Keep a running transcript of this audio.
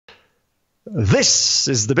This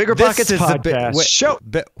is the BiggerPockets Podcast show.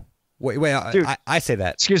 Wait, Dude, I say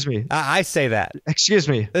that. Excuse me. I say that. Excuse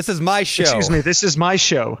me. This is my show. Excuse me. This is my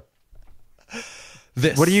show.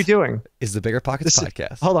 This. What are you doing? Is the BiggerPockets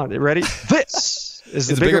Podcast. Hold on. Ready? This is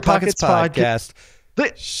the BiggerPockets Podcast.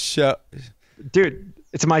 This show. Dude,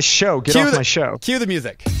 it's my show. Get off my show. Cue the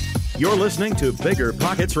music. You're listening to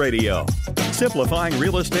BiggerPockets Radio, simplifying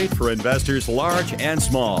real estate for investors large and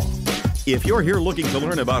small. If you're here looking to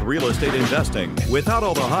learn about real estate investing without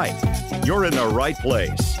all the hype, you're in the right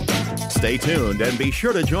place. Stay tuned and be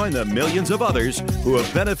sure to join the millions of others who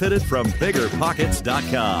have benefited from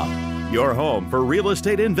BiggerPockets.com, your home for real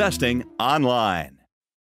estate investing online.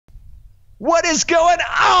 What is going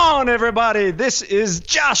on, everybody? This is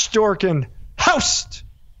Josh Dorkin, host,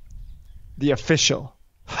 the official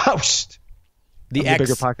host, the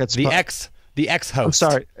ex-host. I'm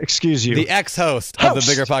sorry, excuse you. The ex-host of the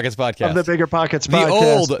BiggerPockets Podcast. Of the BiggerPockets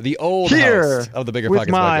Podcast. The old here host of the BiggerPockets with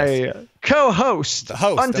my Podcast. Co-host, the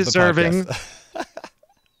host undeserving, of the podcast.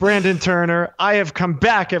 Brandon Turner. I have come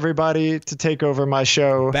back, everybody, to take over my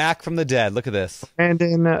show. Back from the dead. Look at this.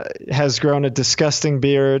 Brandon has grown a disgusting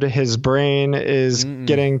beard. His brain is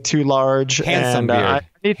getting too large. Handsome and beard. I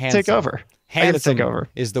need to take over. I got to take over.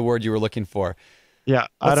 Is the word you were looking for. Yeah,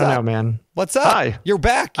 I don't know, man. What's up? Hi. You're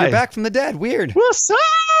back. You're back from the dead. Weird. What's up?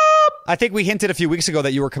 I think we hinted a few weeks ago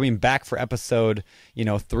that you were coming back for episode,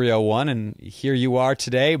 301, and here you are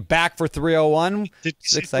today, back for 301. Did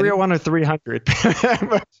you say 301 or 300?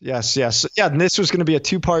 Yes. Yeah, and this was going to be a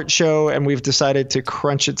two-part show, and we've decided to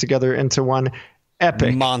crunch it together into one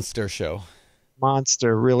epic monster show.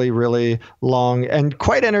 Monster, really, really long and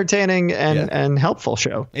quite entertaining and helpful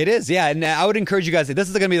show. It is, yeah. And I would encourage you guys, this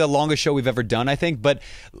is going to be the longest show we've ever done, I think, but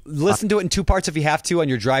listen to it in two parts if you have to on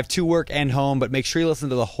your drive to work and home, but make sure you listen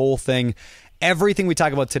to the whole thing. Everything we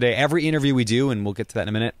talk about today, every interview we do, and we'll get to that in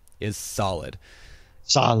a minute, is solid.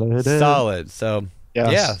 Solid. So,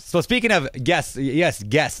 yes. Yeah. So speaking of guests,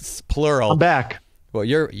 guests, plural. I'm back. Well,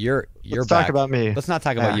 you're Let's back. Talk about me. Let's not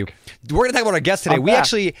talk about you. We're going to talk about our guests today. We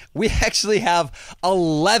actually have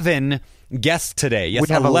 11 guests today. Yes,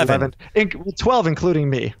 we have 11. 12 including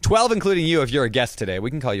me. 12 including you if you're a guest today. We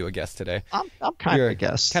can call you a guest today. I'm kind of a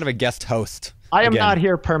guest. Kind of a guest host. I am not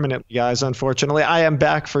here permanently, guys, unfortunately. I am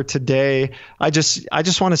back for today. I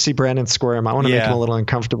just want to see Brandon squirm. I want to make him a little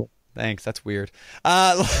uncomfortable. Thanks. That's weird.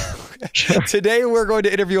 Today we're going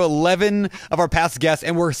to interview 11 of our past guests,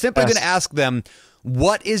 and we're simply going to ask them,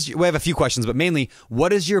 we have a few questions, but mainly,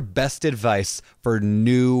 what is your best advice for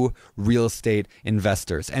new real estate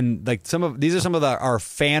investors? And like these are some of our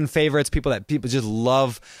fan favorites, people just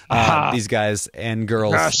love these guys and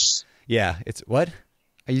girls. Yes. Yeah. It's what?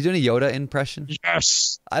 Are you doing a Yoda impression?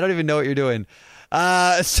 Yes. I don't even know what you're doing.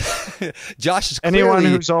 Josh is clearly anyone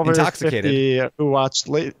who's over intoxicated. 50 who watched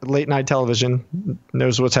late night television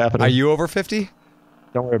knows what's happening. Are you over 50?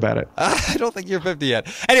 Don't worry about it. I don't think you're 50 yet.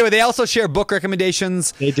 Anyway, they also share book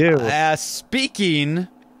recommendations. They do. Speaking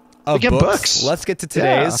of books, let's get to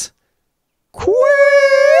today's quick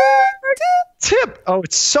tip. Oh,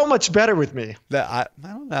 it's so much better with me. I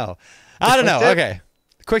don't know. Okay.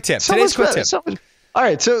 Quick tip. Today's quick tip. All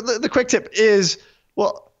right. So the quick tip is,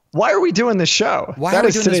 why are we doing this show? Why are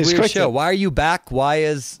we doing this weird show? Why are you back?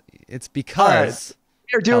 It's because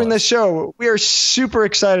we are doing this show. We are super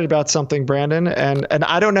excited about something, Brandon, and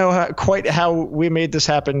I don't know quite how we made this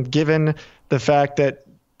happen, given the fact that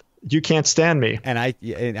you can't stand me. And I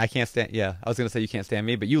can't stand. Yeah, I was going to say you can't stand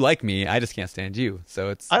me, but you like me. I just can't stand you. So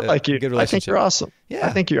it's I like you. Good relationship. I think you're awesome. Yeah, I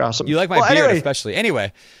think you're awesome. You like my beard, especially.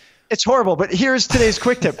 Anyway, it's horrible. But here's today's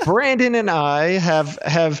quick tip. Brandon and I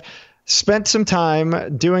have spent some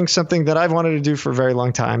time doing something that I've wanted to do for a very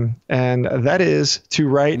long time, and that is to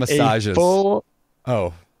write massages. A full.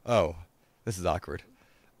 Oh, this is awkward.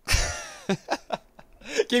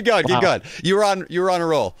 Keep going. You were on a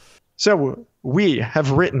roll. So we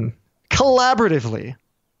have written collaboratively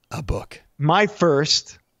a book. My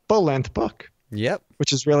first full-length book. Yep.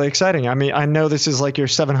 Which is really exciting. I mean, I know this is like your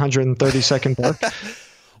 732nd book.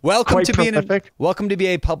 Welcome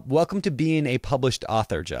to being a published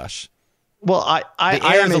author, Josh. Well,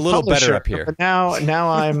 I am a little better up here. But now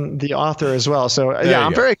I'm the author as well. So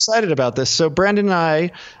I'm very excited about this. So Brandon and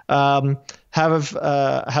I have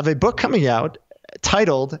a book coming out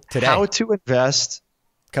titled today. How to Invest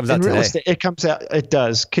comes out in real estate. It comes out. It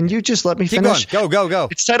does. Can you just let me finish? Keep going. Go.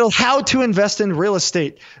 It's titled How to Invest in Real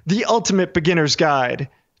Estate: The Ultimate Beginner's Guide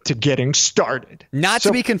to Getting Started. Not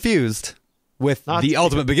to be confused with the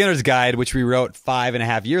Ultimate Beginner's Guide, which we wrote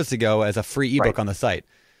 5.5 years ago as a free ebook on the site.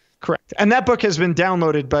 Correct. And that book has been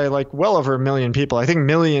downloaded by like well over 1 million people. I think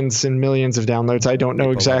millions and millions of downloads. I don't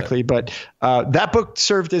know exactly, but that book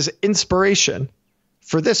served as inspiration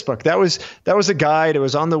for this book. That was a guide. It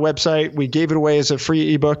was on the website. We gave it away as a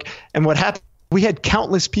free ebook. And what happened, we had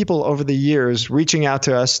countless people over the years reaching out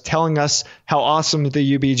to us, telling us how awesome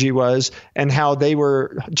the UBG was and how they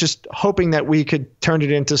were just hoping that we could turn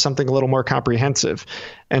it into something a little more comprehensive.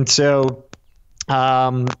 And so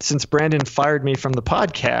since Brandon fired me from the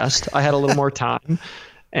podcast, I had a little more time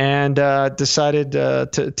and decided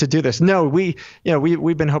to do this. No, we've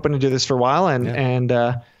been hoping to do this for a while and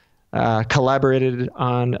collaborated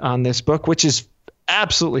on this book, which is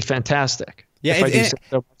absolutely fantastic. Yeah,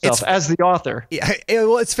 it's as the author. Yeah,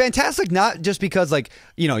 well, it's fantastic, not just because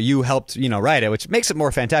you helped write it, which makes it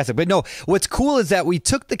more fantastic. But no, what's cool is that we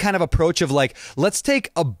took the kind of approach of let's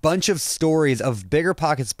take a bunch of stories of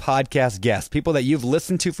BiggerPockets podcast guests, people that you've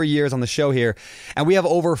listened to for years on the show here, and we have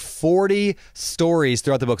over 40 stories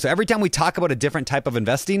throughout the book. So every time we talk about a different type of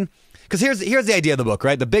investing. Because here's the idea of the book,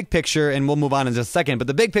 right? The big picture, and we'll move on in just a second. But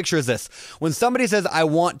the big picture is this: when somebody says, "I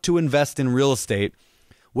want to invest in real estate,"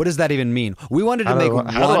 what does that even mean? We wanted to make one.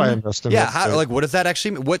 How do I invest in real estate? What does that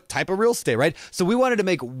actually mean? What type of real estate, right? So we wanted to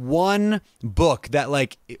make one book that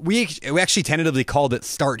we actually tentatively called it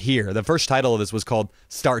Start Here. The first title of this was called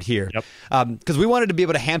Start Here. Yep. Because we wanted to be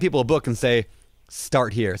able to hand people a book and say,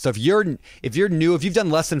 start here. So if you're new, if you've done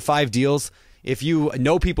less than 5 deals, if you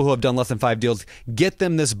know people who have done less than 5 deals, get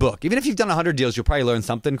them this book. Even if you've done 100 deals, you'll probably learn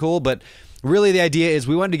something cool. But really the idea is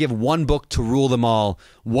we wanted to give one book to rule them all,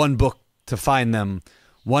 one book to find them,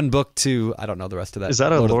 one book to, I don't know the rest of that. Is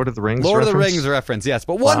that a Lord of the Rings Lord reference? of the Rings reference, yes.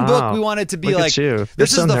 But one book we wanted to be Look like, at you.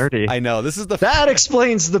 this You're is so nerdy. I know. That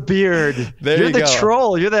explains the beard. You're the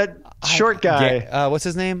troll. You're that short guy. What's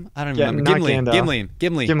his name? I don't even remember.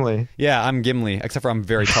 Gimli. Yeah, I'm Gimli, except for I'm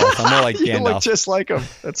very tall, so I'm more like Gandalf. You look just like him.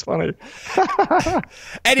 That's funny.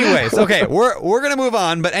 Anyways, okay, we're gonna move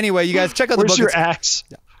on. But anyway, you guys check out the book. Where's your axe?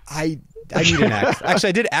 I need an axe. Actually,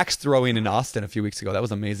 I did axe throwing in Austin a few weeks ago. That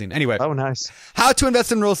was amazing. Anyway. Oh, nice. How to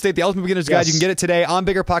invest in real estate, the ultimate beginner's guide. You can get it today on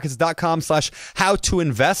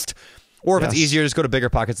biggerpockets.com/how-to-invest. Or if it's easier, just go to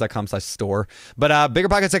biggerpockets.com/store. But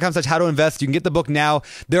biggerpockets.com/how-to-invest. You can get the book now.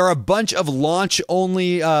 There are a bunch of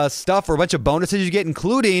launch-only stuff or a bunch of bonuses you get,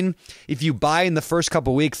 including if you buy in the first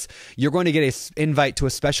couple weeks, you're going to get an invite to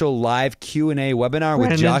a special live Q&A webinar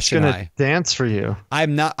with Josh and I. Dance for you.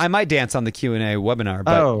 I'm not. I might dance on the Q&A webinar,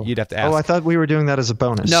 but you'd have to ask. Oh, I thought we were doing that as a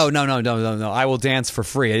bonus. No. I will dance for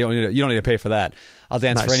free. You don't need to pay for that. I'll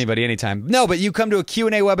dance for anybody anytime. No, but you come to a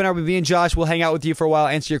Q&A webinar with me and Josh. We'll hang out with you for a while,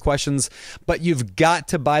 answer your questions. But you've got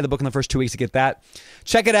to buy the book in the first 2 weeks to get that.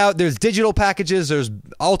 Check it out. There's digital packages. There's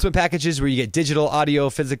ultimate packages where you get digital, audio,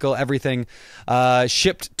 physical, everything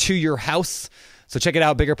shipped to your house. So check it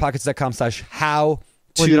out, biggerpockets.com/how.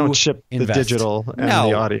 Well, you don't ship the digital and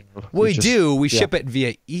the audio. We do. We ship it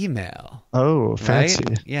via email. Oh, fancy.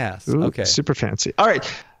 Right? Yes. Ooh, okay. Super fancy. All right.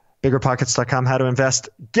 BiggerPockets.com, how to invest.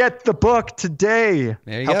 Get the book today.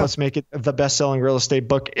 There you Help go. us make it the best-selling real estate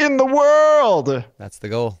book in the world. That's the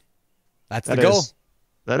goal. That's the goal.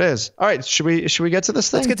 That is. All right. Should we get to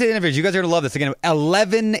this thing? Let's get to the interviews. You guys are going to love this. Again,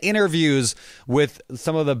 11 interviews with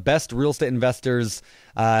some of the best real estate investors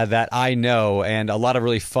that I know, and a lot of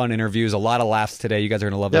really fun interviews, a lot of laughs today. You guys are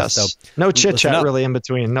going to love this. So no chit-chat really in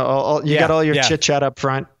between. No, you got all your chit-chat up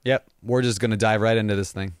front. Yep. We're just going to dive right into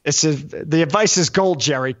this thing. The advice is gold,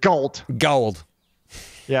 Jerry. Gold.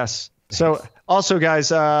 Yes. So also,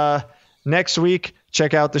 guys, next week,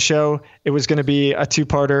 check out the show. It was going to be a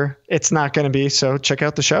 2-parter. It's not going to be. So check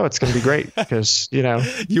out the show. It's going to be great because,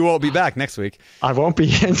 you won't be back next week. I won't be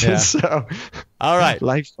in. Yeah. So all right.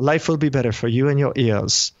 Life will be better for you and your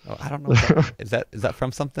ears. Oh, I don't know. Is that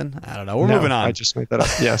from something? I don't know. We're moving on. I just made that up.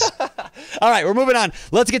 Yes. All right. We're moving on.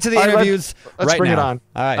 Let's get to the interviews. Let's bring it on.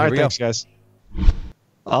 All right. Here we go. Thanks, guys.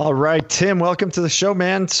 All right, Tim, welcome to the show,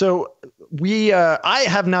 man. So I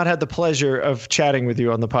have not had the pleasure of chatting with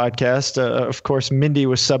you on the podcast. Of course, Mindy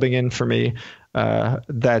was subbing in for me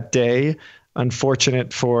that day.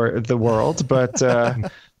 Unfortunate for the world, but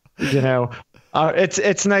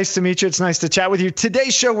it's nice to meet you. It's nice to chat with you.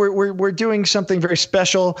 Today's show, we're doing something very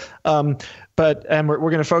special, but we're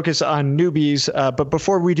going to focus on newbies. But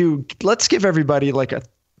before we do, let's give everybody like a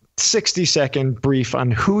 60-second brief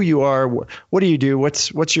on who you are. What do you do?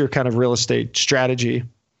 What's your kind of real estate strategy?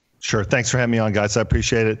 Sure. Thanks for having me on, guys. I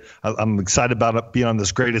appreciate it. I'm excited about being on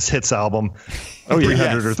this greatest hits album,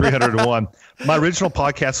 300 or 301. My original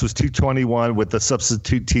podcast was 221 with the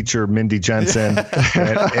substitute teacher, Mindy Jensen.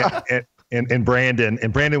 and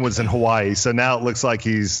Brandon was in Hawaii, so now it looks like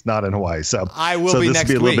he's not in Hawaii. So I will be next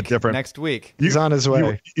week. A little bit different. Next week, he's on his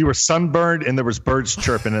way. You were sunburned, and there was birds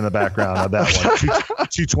chirping in the background of that one.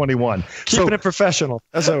 221. Keeping it professional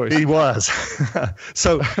as always. He was.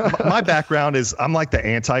 So my background is I'm like the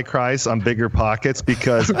Antichrist on BiggerPockets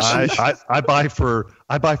because I buy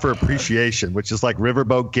for appreciation, which is like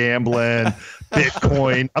riverboat gambling,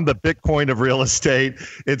 Bitcoin. I'm the Bitcoin of real estate.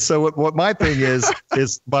 And so what my thing is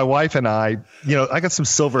my wife and I got some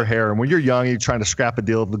silver hair, and when you're young, you're trying to scrap a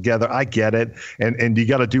deal together. I get it. And you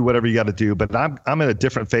got to do whatever you got to do, but I'm in a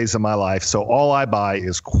different phase of my life. So all I buy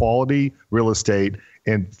is quality real estate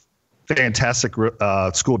in fantastic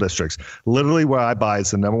school districts. Literally where I buy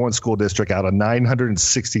is the #1 school district out of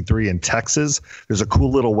 963 in Texas. There's a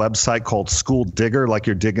cool little website called School Digger, like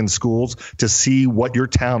you're digging schools, to see what your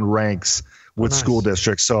town ranks with school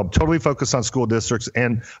districts. So I'm totally focused on school districts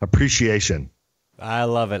and appreciation. I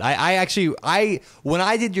love it. I actually when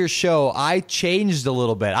I did your show, I changed a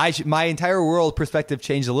little bit. My entire world perspective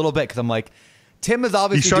changed a little bit because I'm like, Tim is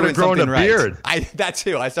obviously doing something right. You started growing a beard. That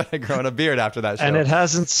too. I started growing a beard after that show. And it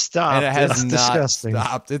hasn't stopped. And it has not disgusting.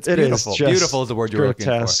 Stopped. It's beautiful. Beautiful is the word you're looking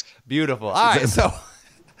for. Beautiful. All right. So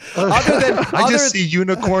I just see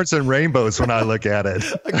unicorns and rainbows when I look at it.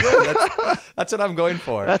 That's what I'm going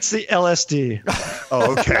for. That's the LSD.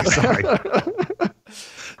 Oh, okay. Sorry.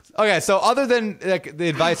 Okay, so other than like the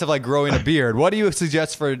advice of like growing a beard, what do you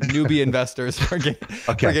suggest for newbie investors for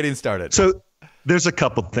getting started? So there's a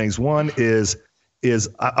couple things. One is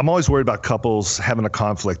I'm always worried about couples having a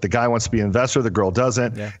conflict. The guy wants to be an investor, the girl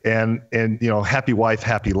doesn't, and happy wife,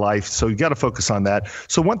 happy life. So you got to focus on that.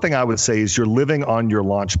 So one thing I would say is you're living on your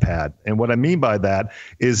launch pad. And what I mean by that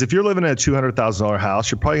is if you're living in a $200,000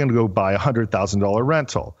 house, you're probably going to go buy a $100,000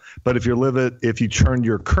 rental. But if you turn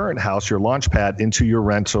your current house, your launch pad, into your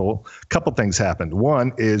rental, a couple things happen.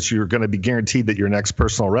 One is you're going to be guaranteed that your next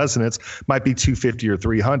personal residence might be $250 or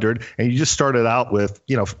 $300, and you just started out with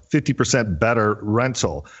 50% better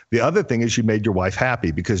rental. The other thing is you made your wife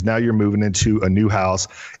happy because now you're moving into a new house,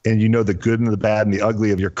 and you know the good and the bad and the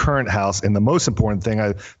ugly of your current house. And the most important thing,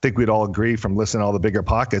 I think we'd all agree from listening to all the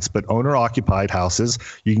BiggerPockets, but owner-occupied houses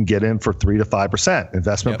you can get in for 3 to 5%.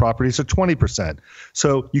 Investment properties are 20%.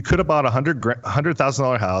 So you could have bought a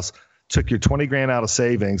 $100,000 house, took your 20 grand out of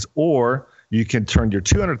savings, or you can turn your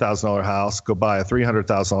 $200,000 house, go buy a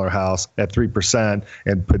 $300,000 house at 3%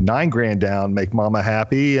 and put 9 grand down, make mama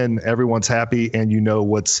happy and everyone's happy. And you know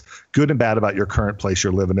what's good and bad about your current place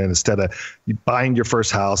you're living in, instead of buying your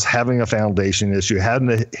first house, having a foundation issue,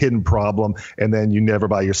 having a hidden problem, and then you never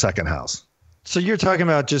buy your second house. So you're talking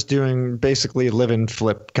about just doing basically live and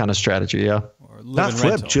flip kind of strategy, yeah? Or not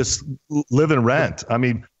flip, rental. Just live and rent. I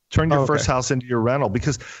mean, turn your first house into your rental,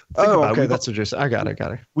 because that's what you're saying. I got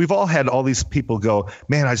it. We've all had all these people go,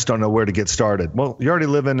 man, I just don't know where to get started. Well, you're already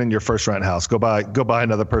living in your first rent house. Go buy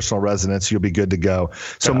another personal residence. You'll be good to go.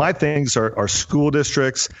 So my things are school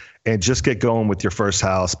districts, and just get going with your first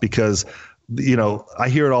house, because I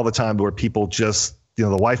hear it all the time where people just,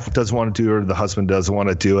 the wife doesn't want to do it, or the husband doesn't want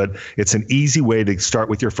to do it. It's an easy way to start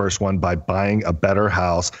with your first one by buying a better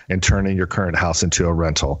house and turning your current house into a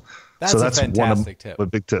rental. That's a fantastic tip. A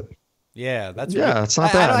big tip. Yeah, that's it's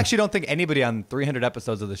not bad. I actually don't think anybody on 300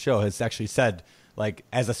 episodes of the show has actually said, like,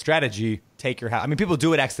 as a strategy, take your house. I mean, people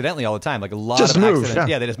do it accidentally all the time. Like a lot just of move. accidents.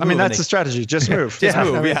 Yeah, they just move. I mean, that's the strategy. Just move. Just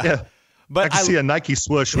move. Yeah. But I can see a Nike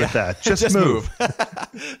swoosh with that. Just move.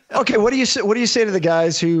 Okay, what do you say to the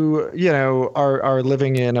guys who are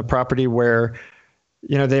living in a property where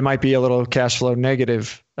they might be a little cash flow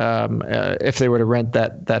negative if they were to rent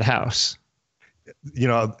that house?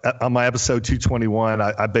 On my episode 221,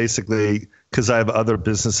 I basically, because I have other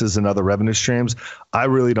businesses and other revenue streams, I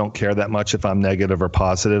really don't care that much if I'm negative or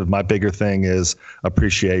positive. My bigger thing is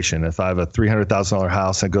appreciation. If I have a $300,000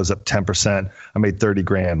 house and it goes up 10%, I made 30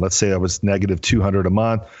 grand. Let's say I was negative 200 a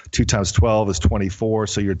month. 2 times 12 is 24.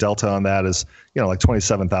 So your delta on that is, like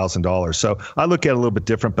 $27,000. So I look at it a little bit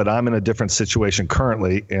different, but I'm in a different situation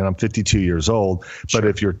currently, and I'm 52 years old. Sure. But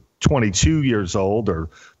if you're 22 years old or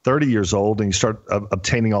 30 years old and you start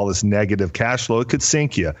obtaining all this negative cash flow, it could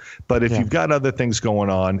sink you. But if you've got other things going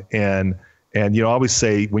on, and I always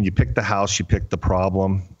say, when you pick the house, you pick the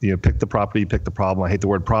problem. Pick the property, you pick the problem. I hate the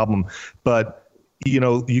word problem, but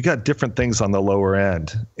you got different things on the lower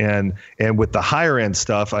end, and with the higher end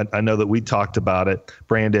stuff, I know that we talked about it,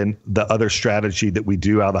 Brandon, the other strategy that we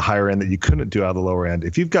do out of the higher end that you couldn't do out of the lower end.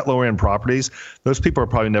 If you've got lower end properties, those people are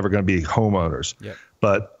probably never going to be homeowners. Yep.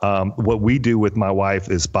 But what we do with my wife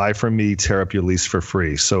is buy from me, tear up your lease for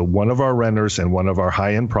free. So one of our renters and one of our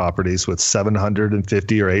high-end properties with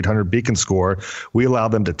 750 or 800 beacon score, we allow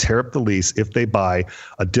them to tear up the lease if they buy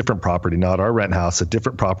a different property, not our rent house, a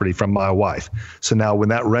different property from my wife. So now when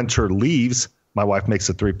that renter leaves, my wife makes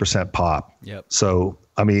a 3% pop. Yep. So,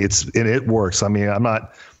 I mean, it works. I mean, I'm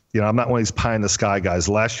not one of these pie in the sky guys.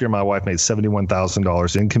 Last year, my wife made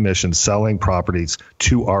 $71,000 in commission selling properties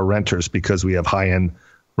to our renters because we have high-end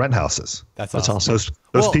rent houses. That's awesome.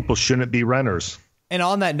 Those people shouldn't be renters. And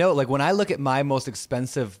on that note, like when I look at my most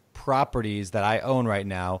expensive properties that I own right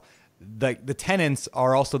now, the tenants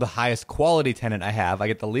are also the highest quality tenant I have. I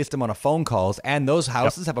get the least amount of phone calls, and those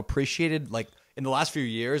houses have appreciated like in the last few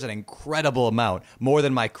years an incredible amount, more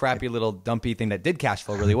than my crappy little dumpy thing that did cash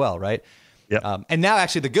flow really well, right? Yeah. And now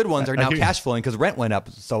actually the good ones are now cash flowing because rent went up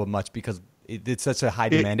so much because it's such a high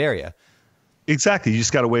demand area. Exactly. You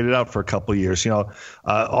just got to wait it out for a couple of years.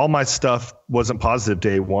 All my stuff wasn't positive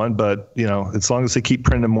day one, but as long as they keep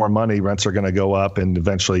printing more money, rents are going to go up, and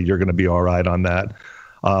eventually you're going to be all right on that.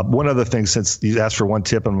 One other thing, since you asked for one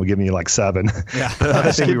tip, I'm giving you like 7.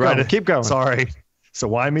 Yeah. Keep going. Sorry. So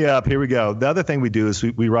wind me up. Here we go. The other thing we do is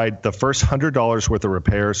we write the first $100 worth of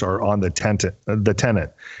repairs are on the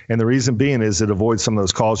tenant. And the reason being is it avoids some of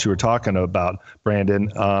those calls you were talking about, Brandon.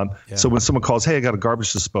 So when someone calls, hey, I got a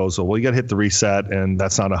garbage disposal. Well, you got to hit the reset, and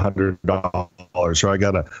that's not $100. Or I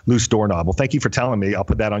got a loose doorknob. Well, thank you for telling me. I'll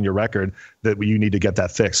put that on your record that you need to get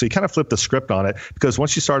that fixed. So you kind of flip the script on it, because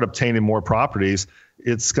once you start obtaining more properties,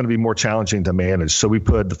 it's going to be more challenging to manage. So we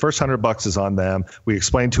put the first $100 is on them. We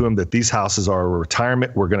explain to them that these houses are a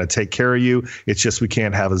retirement. We're going to take care of you. It's just we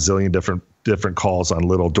can't have a zillion different calls on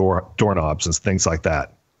little doorknobs and things like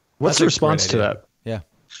that. What's the response to that? Yeah,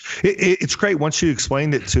 it's great once you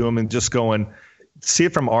explained it to them and just going, see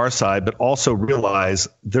it from our side, but also realize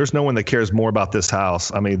there's no one that cares more about this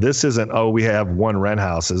house. I mean, this isn't, we have one rent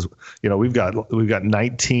houses. We've got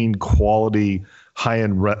 19 quality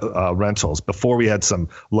high-end rentals. Before, we had some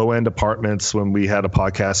low-end apartments. When we had a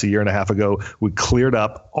podcast a year and a half ago, we cleared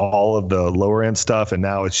up all of the lower-end stuff, and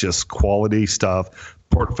now it's just quality stuff.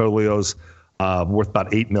 Portfolios worth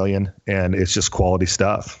about $8 million, and it's just quality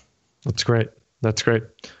stuff. That's great.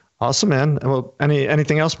 Awesome, man. Well,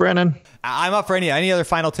 anything else, Brandon? I'm up for any other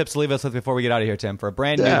final tips to leave us with before we get out of here, Tim, for a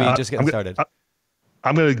brand newbie just getting started.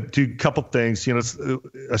 I'm going to do a couple things. It's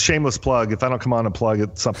a shameless plug. If I don't come on and plug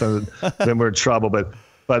it, something, then we're in trouble.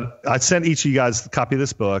 But I sent each of you guys a copy of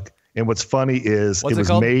this book. And what's funny is it was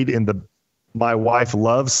made in my wife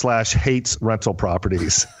loves/hates rental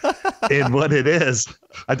properties. And what it is,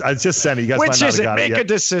 I just sent it. You guys might not have got it yet. Make a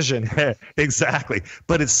decision. Exactly.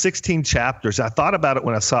 But it's 16 chapters. I thought about it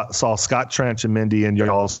when I saw Scott Trench and Mindy in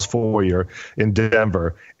y'all's foyer in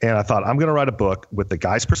Denver. And I thought, I'm going to write a book with the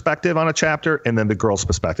guy's perspective on a chapter and then the girl's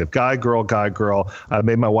perspective. Guy, girl. I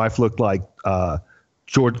made my wife look like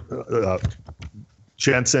George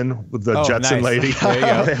Jensen with the Jetson lady. There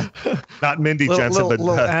you go. Not Mindy Jensen, but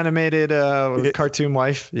little animated cartoon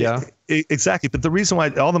wife. Yeah, exactly. But the reason why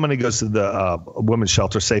all the money goes to the women's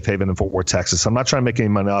shelter, Safe Haven in Fort Worth, Texas. I'm not trying to make any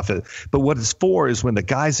money off it. But what it's for is when the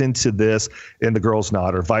guy's into this and the girl's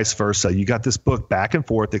not, or vice versa. You got this book back and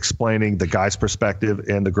forth explaining the guy's perspective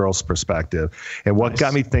and the girl's perspective. And what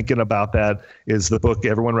got me thinking about that is the book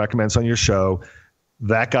everyone recommends on your show.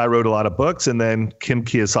 That guy wrote a lot of books, and then Kim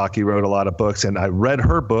Kiyosaki wrote a lot of books, and I read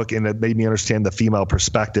her book, and it made me understand the female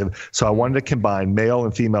perspective. So I wanted to combine male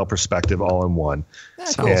and female perspective all in one.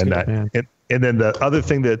 Cool. And then the other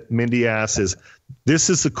thing that Mindy asked is, this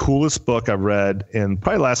is the coolest book I've read in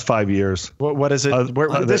probably the last 5 years. What is it?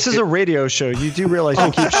 This is a radio show. You do realize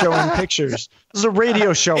you keep showing pictures. This is a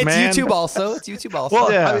radio show, man. It's YouTube also.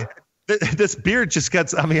 Well, yeah. This beard just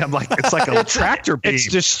gets, I'm like, it's like a tractor beam. It's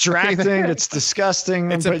distracting. It's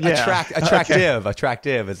disgusting. It's attractive.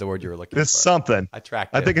 Attractive is the word you were looking for. It's something.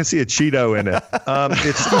 Attractive. I think I see a Cheeto in it.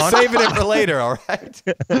 It's saving it for later. All right.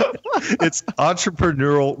 It's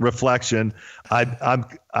entrepreneurial reflection.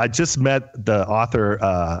 I just met the author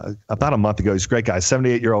about a month ago. He's a great guy,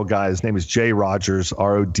 78-year-old guy. His name is Jay Rogers,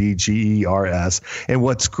 Rodgers. And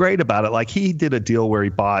what's great about it, like he did a deal where he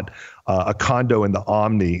bought a condo in the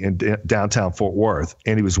Omni in downtown Fort Worth,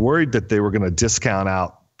 and he was worried that they were going to discount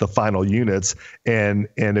out the final units and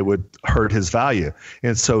it would hurt his value.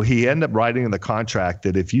 And so he ended up writing in the contract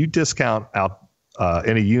that if you discount out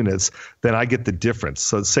any units, then I get the difference.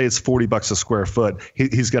 So say it's $40 a square foot,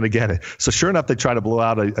 he's going to get it. So sure enough, they try to blow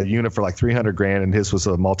out a unit for like $300,000, and his was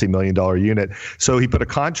a multi-million-dollar unit. So he put a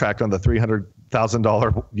contract on the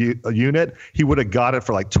 $300,000 unit. He would have got it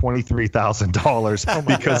for like $23,000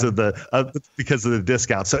 because of the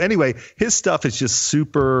discount. So anyway, his stuff is just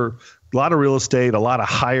super lot of real estate, a lot of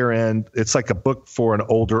higher end. It's like a book for an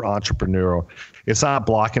older entrepreneur. It's not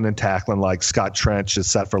blocking and tackling like Scott Trench is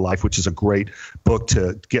Set for Life, which is a great book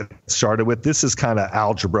to get started with. This is kind of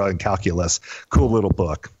algebra and calculus. Cool little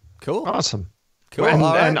book. Cool. Awesome. Cool.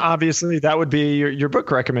 And obviously that would be your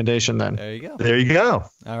book recommendation then. There you go. There you go.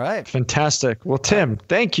 All right. Fantastic. Well, Tim,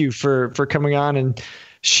 thank you for coming on and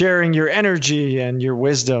sharing your energy and your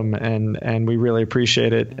wisdom, and we really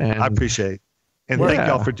appreciate it. And I appreciate it. And thank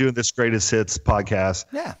y'all for doing this Greatest Hits podcast.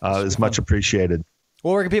 Yeah. It's much appreciated.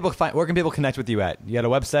 Well, where can people connect with you at? You got a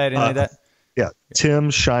website, anything like that? Yeah, Tim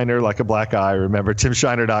Shiner, like a black eye. Remember,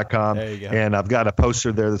 timshiner.com. There you go. And I've got a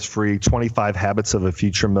poster there that's free, 25 Habits of a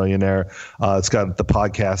Future Millionaire. It's got the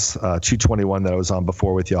podcast 221 that I was on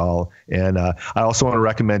before with y'all. And I also want to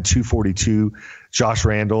recommend 242, Josh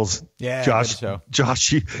Randall's. Yeah,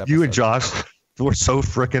 Josh, you and Josh were so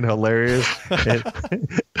freaking hilarious.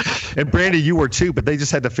 And Brandy, you were too, but they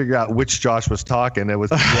just had to figure out which Josh was talking. It was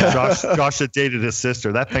Josh that dated his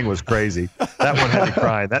sister. That thing was crazy. That one had me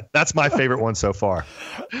crying. That's my favorite one so far.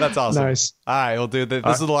 That's awesome. Nice. All right, well, dude,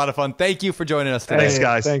 this is a lot of fun. Thank you for joining us today. Thanks,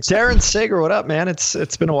 guys. Thanks. Darren Sager, what up, man?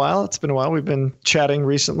 It's been a while. We've been chatting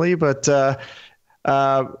recently, but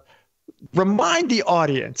remind the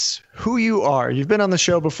audience who you are. You've been on the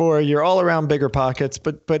show before. You're all around BiggerPockets,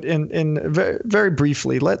 but in very, very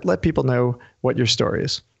briefly, let people know what your story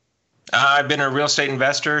is. I've been a real estate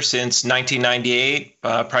investor since 1998,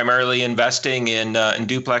 primarily investing in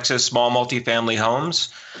duplexes, small multifamily homes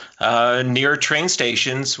near train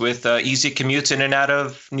stations with easy commutes in and out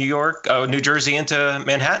of New Jersey into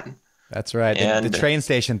Manhattan. That's right. And the train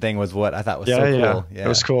station thing was what I thought was cool. Yeah, it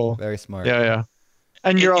was cool. Very smart. Yeah.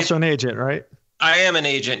 And you're also an agent, right? I am an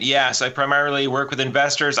agent, yes. I primarily work with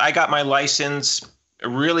investors. I got my license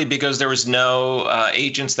really because there was no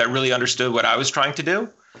agents that really understood what I was trying to do.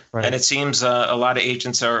 Right. And it seems a lot of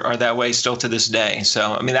agents are that way still to this day.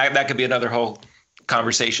 So, I mean, that could be another whole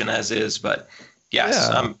conversation as is. But, yes.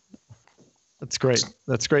 Yeah. That's great.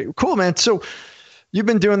 That's great. Cool, man. So you've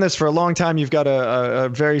been doing this for a long time. You've got a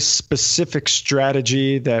very specific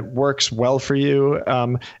strategy that works well for you.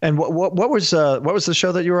 And what was the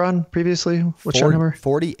show that you were on previously? What show number?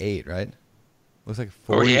 48, right? Looks like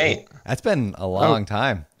 48. That's been a long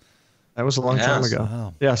time. That was a long time ago.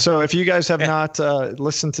 Wow. Yeah. So if you guys have not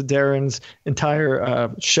listened to Darren's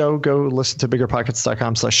entire show, go listen to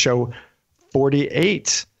biggerpockets.com/show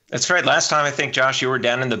 48. That's right. Last time, I think, Josh, you were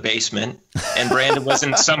down in the basement and Brandon was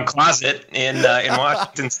in some closet in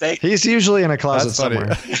Washington State. He's usually in a closet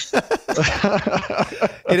somewhere.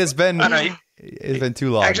 It has been it's been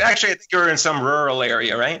too long. Actually, I think you were in some rural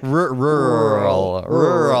area, right? Rural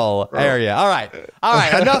area. All right.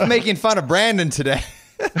 Enough making fun of Brandon today.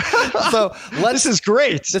 So this is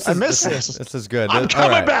great. I miss this. This is good. I'm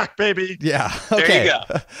coming back, baby. Yeah. Okay. There you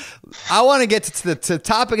go. I want to get to the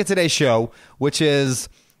topic of today's show, which is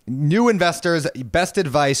new investors' best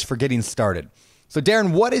advice for getting started. So,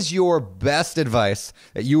 Darren, what is your best advice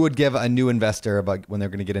that you would give a new investor about when they're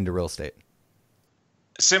going to get into real estate?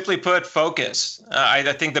 Simply put, focus. I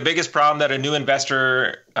think the biggest problem that a new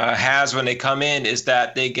investor has when they come in is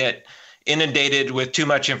that they get inundated with too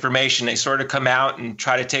much information. They sort of come out and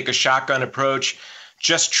try to take a shotgun approach,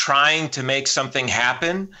 just trying to make something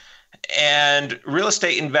happen. And real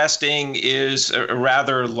estate investing is a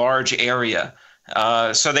rather large area.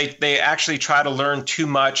 So they actually try to learn too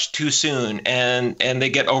much too soon, and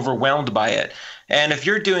they get overwhelmed by it. And if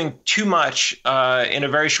you're doing too much in a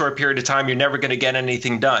very short period of time, you're never going to get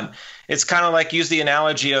anything done. It's kind of like, use the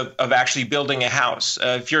analogy of actually building a house.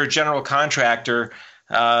 If you're a general contractor,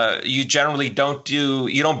 you generally don't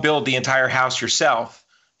build the entire house yourself.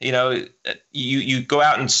 You go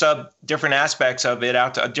out and sub different aspects of it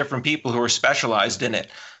out to different people who are specialized in it.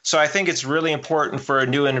 So I think it's really important for a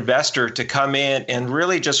new investor to come in and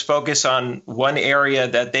really just focus on one area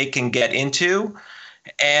that they can get into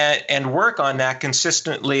and work on that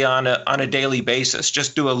consistently on a daily basis.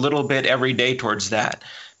 Just do a little bit every day towards that,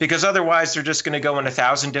 because otherwise they're just going to go in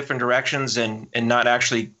 1,000 different directions and not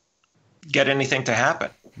actually get anything to happen.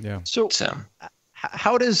 Yeah. So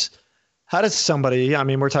how does somebody, I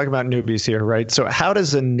mean, we're talking about newbies here, right? So how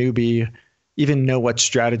does a newbie even know what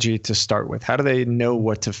strategy to start with? How do they know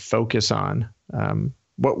what to focus on?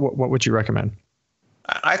 What would you recommend?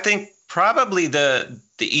 I think probably the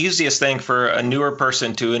easiest thing for a newer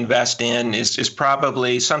person to invest in is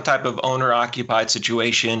probably some type of owner-occupied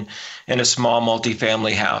situation in a small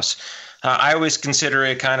multifamily house. I always consider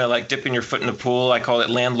it kind of like dipping your foot in the pool. I call it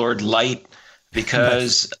landlord light,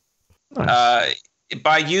 because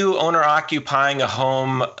by you owner-occupying a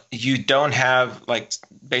home, you don't have like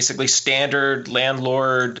basically standard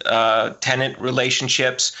landlord-tenant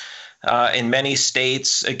relationships. in many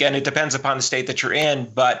states. Again, it depends upon the state that you're in,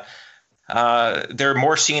 but they're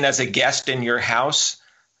more seen as a guest in your house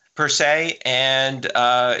per se, and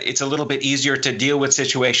it's a little bit easier to deal with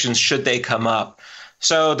situations should they come up.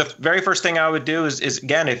 So the very first thing I would do is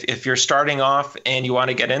again, if you're starting off and you want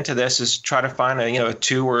to get into this, is try to find a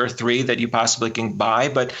 2 or a 3 that you possibly can buy.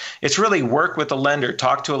 But it's really work with a lender,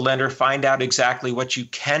 talk to a lender, find out exactly what you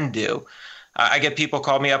can do. I get people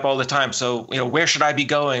call me up all the time. So, where should I be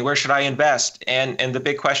going? Where should I invest? And the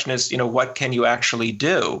big question is, what can you actually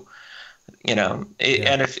do? And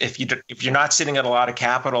if you're not sitting at a lot of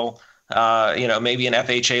capital, maybe an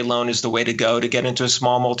FHA loan is the way to go to get into a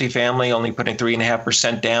small multifamily, only putting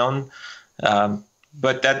 3.5% down.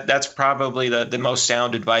 But that's probably the most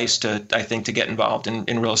sound advice to get involved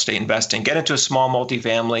in real estate investing. Get into a small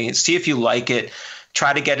multifamily, see if you like it.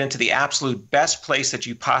 Try to get into the absolute best place that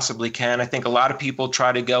you possibly can. I think a lot of people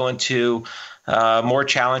try to go into more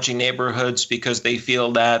challenging neighborhoods because they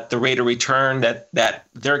feel that the rate of return that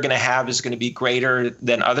they're going to have is going to be greater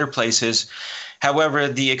than other places. However,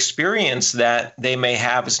 the experience that they may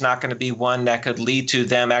have is not going to be one that could lead to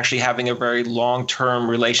them actually having a very long-term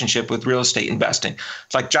relationship with real estate investing.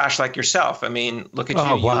 It's like Josh, like yourself. I mean, look at you.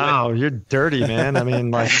 Oh, wow. You're dirty, man. I mean,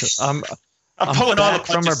 like I'm pulling back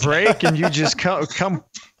from a break and you just come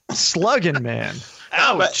slugging, man.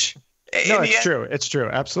 Ouch. No, it's true. It's true.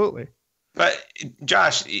 Absolutely. But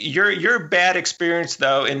Josh, your bad experience,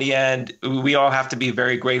 though, in the end, we all have to be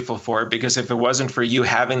very grateful for it, because if it wasn't for you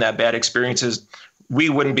having that bad experiences, we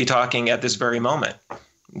wouldn't be talking at this very moment.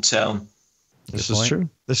 So this is true.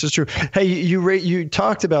 This is true. Hey, you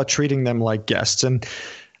talked about treating them like guests, and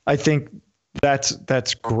I think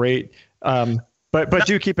that's great. But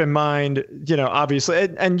do keep in mind, obviously,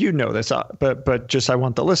 and this, but just I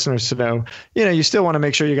want the listeners to know, you still want to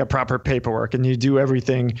make sure you got proper paperwork and you do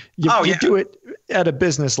everything. You do it at a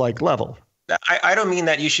business-like level. I don't mean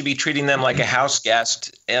that you should be treating them like a house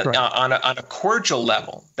guest on a cordial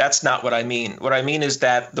level. That's not what I mean. What I mean is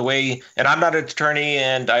that the way, and I'm not an attorney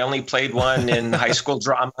and I only played one in high school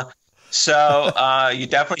drama. So you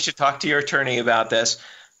definitely should talk to your attorney about this.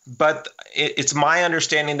 But it's my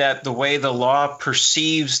understanding that the way the law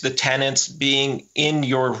perceives the tenants being in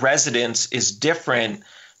your residence is different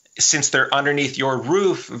since they're underneath your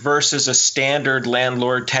roof versus a standard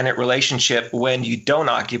landlord-tenant relationship when you don't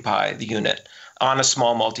occupy the unit on a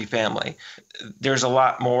small multifamily. There's a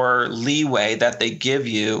lot more leeway that they give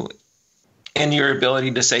you in your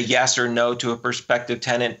ability to say yes or no to a prospective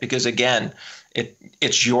tenant because, again,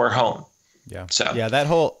 it's your home. Yeah. So that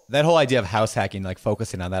whole idea of house hacking, like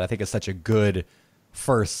focusing on that, I think is such a good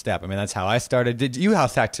first step. I mean, that's how I started. Did you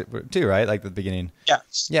house hack too, right? Like the beginning.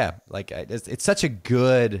 Yes. Yeah. Like it's such a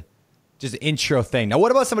good just intro thing. Now,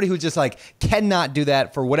 what about somebody who just like cannot do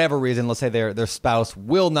that for whatever reason? Let's say their spouse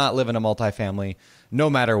will not live in a multifamily no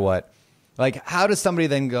matter what. Like, how does somebody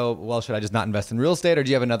then go, well, should I just not invest in real estate, or do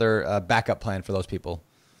you have another backup plan for those people?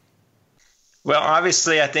 Well,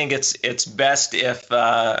 obviously, I think it's best if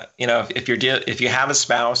if you have a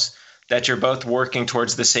spouse that you're both working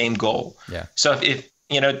towards the same goal. Yeah. So if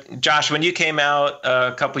Josh, when you came out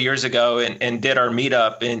a couple years ago and did our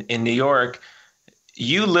meetup in New York,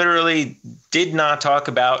 you literally did not talk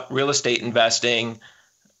about real estate investing.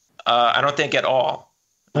 I don't think at all.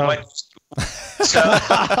 Oh.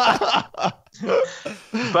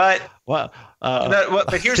 But wow.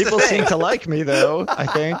 But here's people the thing. seem to like me, though, I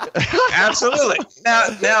think. Absolutely.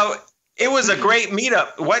 Now, it was a great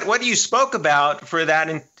meetup. What you spoke about for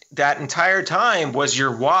that entire time was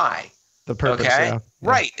your why. The purpose. Okay. Yeah.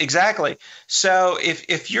 Right. Exactly. So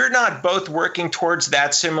if you're not both working towards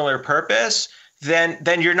that similar purpose,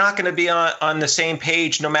 then you're not going to be on the same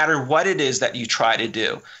page no matter what it is that you try to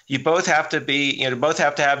do. You both have to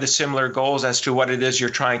have the similar goals as to what it is you're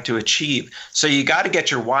trying to achieve. So you got to get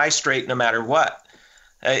your why straight no matter what.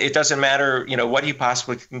 It doesn't matter, what you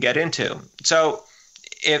possibly can get into. So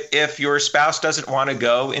if your spouse doesn't want to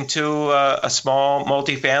go into a small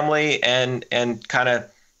multifamily and kind of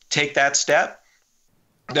take that step,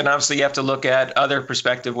 then obviously you have to look at other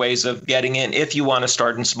prospective ways of getting in. If you want to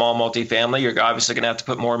start in small multifamily, you're obviously going to have to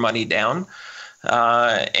put more money down.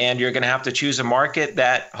 And you're going to have to choose a market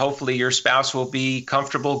that hopefully your spouse will be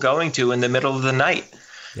comfortable going to in the middle of the night.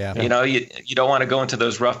 Yeah. You don't want to go into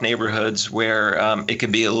those rough neighborhoods where it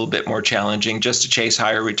can be a little bit more challenging just to chase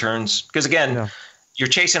higher returns. Because again, you're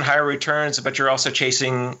chasing higher returns, but you're also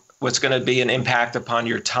chasing what's going to be an impact upon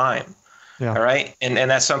your time. Yeah. All right. And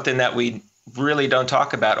that's something that we really don't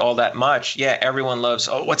talk about all that much. Yeah, everyone loves,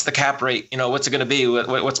 oh, what's the cap rate? What's it going to be?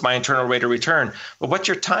 What's my internal rate of return? But what's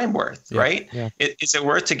your time worth, right? Yeah. Is it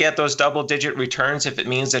worth to get those double-digit returns if it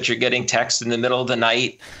means that you're getting text in the middle of the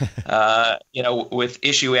night, with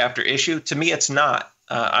issue after issue? To me, it's not.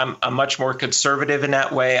 I'm much more conservative in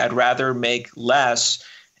that way. I'd rather make less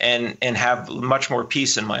and have much more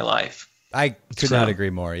peace in my life. I could not agree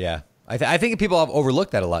more. Yeah. I think people have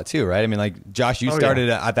overlooked that a lot too, right? I mean, like Josh, you started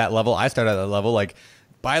at that level. I started at that level. Like,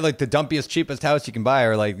 buy like the dumpiest, cheapest house you can buy,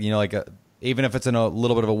 or like even if it's in a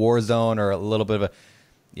little bit of a war zone or a little bit of a,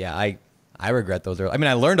 yeah. I regret those. I mean,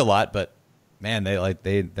 I learned a lot, but man,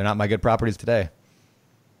 they're not my good properties today.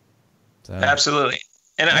 So. Absolutely,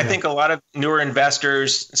 and I think a lot of newer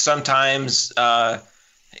investors sometimes,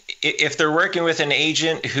 if they're working with an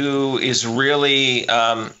agent who is really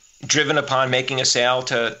driven upon making a sale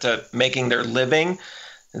to making their living,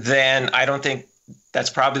 then I don't think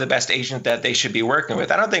that's probably the best agent that they should be working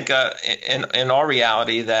with. I don't think in all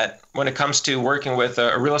reality that when it comes to working with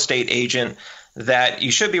a real estate agent, that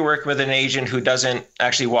you should be working with an agent who doesn't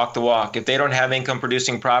actually walk the walk. If they don't have income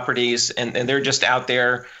producing properties and they're just out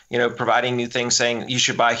there, providing new things saying you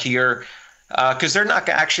should buy here, because they're not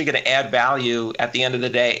actually going to add value at the end of the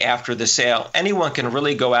day after the sale. Anyone can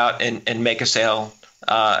really go out and make a sale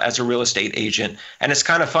as a real estate agent. And it's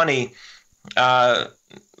kind of funny.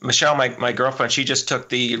 Michelle, my girlfriend, she just took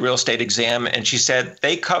the real estate exam, and she said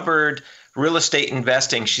they covered real estate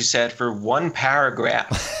investing, she said, for one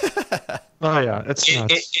paragraph. Oh, yeah. It's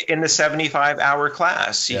in the 75-hour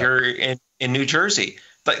class here in New Jersey.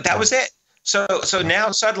 But that was it. So now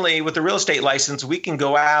suddenly with the real estate license, we can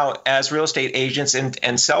go out as real estate agents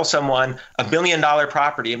and sell someone $1 million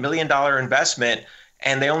property, $1 million investment,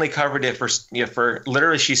 and they only covered it for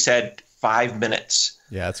literally, she said, 5 minutes.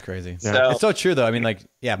 Yeah, that's crazy. So, it's so true, though. I mean,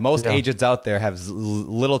 most agents out there have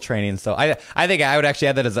little training. So I think I would actually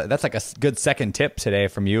add that that's like a good second tip today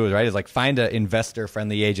from you, right? Is like find an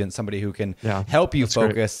investor-friendly agent, somebody who can help you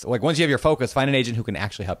focus. Great. Like once you have your focus, find an agent who can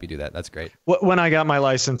actually help you do that. That's great. When I got my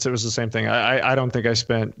license, it was the same thing. I don't think I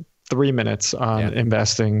spent 3 minutes on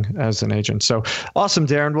investing as an agent. So awesome,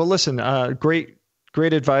 Darren. Well, listen, great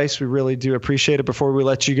advice. We really do appreciate it. Before we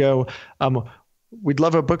let you go, we'd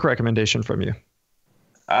love a book recommendation from you.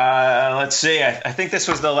 Let's see. I think this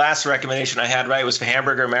was the last recommendation I had, right? It was for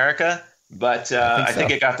Hamburger America, but I think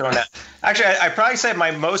it got thrown out. Actually, I probably said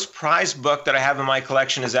my most prized book that I have in my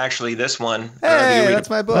collection is actually this one. Hey, that's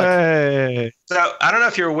my book. Hey. So I don't know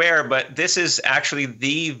if you're aware, but this is actually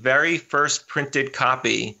the very first printed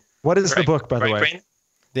copy. What is the book, by the way? Brandon?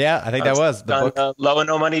 Yeah, I think that was the book. Low and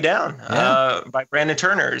No Money Down by Brandon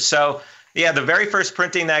Turner. So yeah, the very first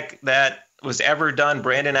printing that was ever done,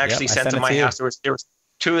 Brandon actually sent to my house. There was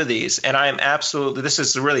 2 of these, and I am absolutely,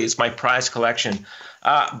 it's my prized collection.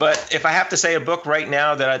 But if I have to say a book right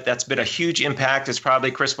now that's been a huge impact, it's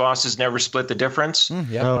probably Chris Voss's Never Split the Difference.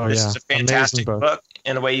 This is a fantastic book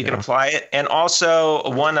in the way you can apply it. And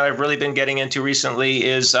also one that I've really been getting into recently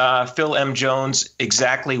is Phil M. Jones'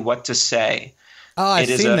 Exactly What to Say. Oh, I've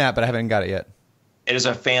seen that, but I haven't got it yet. It is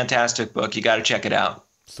a fantastic book. You got to check it out.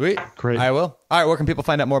 Sweet. Great. I will. All right, where can people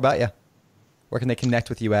find out more about you? Where can they connect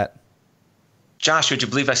with you at? Josh, would you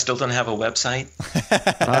believe I still don't have a website?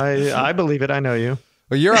 I believe it. I know you.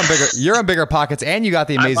 Well, you're on BiggerPockets, and you got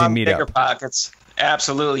the amazing meetup. BiggerPockets,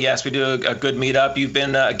 absolutely, yes. We do a good meetup. You've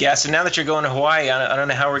been a guest, and now that you're going to Hawaii, I don't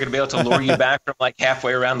know how we're going to be able to lure you back from like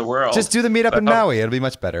halfway around the world. Just do the meetup in Maui; it'll be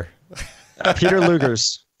much better. Peter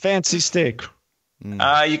Luger's fancy steak.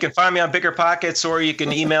 You can find me on BiggerPockets, or you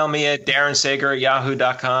can email me at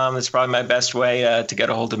darrensager@yahoo.com. That's probably my best way to get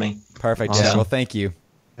a hold of me. Perfect. Awesome. Yeah. Well, thank you.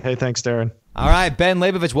 Hey, thanks, Darren. All right, Ben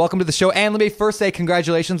Leybovich, welcome to the show. And let me first say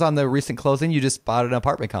congratulations on the recent closing. You just bought an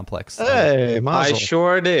apartment complex. Hey, mazel. I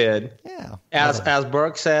sure did. Yeah. As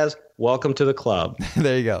Burke says, welcome to the club.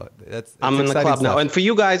 There you go. I'm in the club now. And for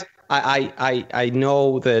you guys, I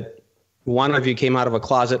know that one of you came out of a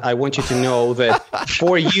closet. I want you to know that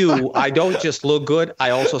for you, I don't just look good. I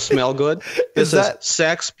also smell good. This is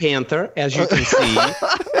Sex Panther, as you can see.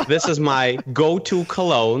 This is my go-to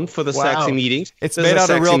cologne for the sexy meetings. It's made out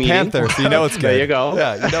of real panther, so you know it's good. There you go.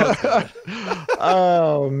 Yeah, you know it's good.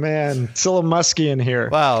 Oh, man. It's a little musky in here.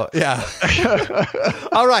 Wow, yeah.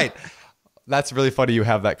 All right. That's really funny you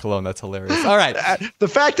have that cologne. That's hilarious. All right. The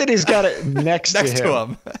fact that he's got it next to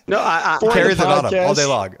him. No, I carries it on him all day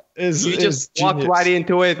long. You just walked right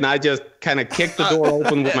into it, and I just kind of kicked the door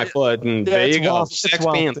open with my foot, and there you go. Sex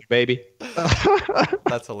Panther, baby.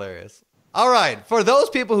 That's hilarious. All right. For those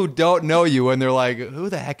people who don't know you and they're like, who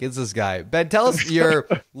the heck is this guy? Ben, tell us your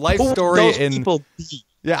life story.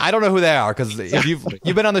 Yeah, I don't know who they are because if you've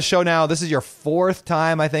been on the show now, this is your 4th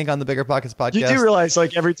time, I think, on the BiggerPockets podcast. You do realize,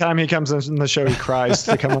 like, every time he comes on the show, he cries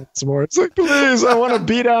to come on some more. It's like, please, I want to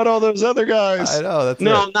beat out all those other guys. I know. That's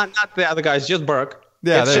not the other guys, just Burke.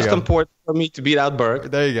 Yeah, it's just important for me to beat out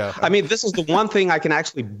Burke. There you go. I mean, this is the one thing I can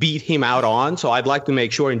actually beat him out on, so I'd like to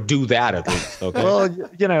make sure and do that at least. Okay. Well,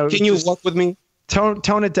 can you work with me?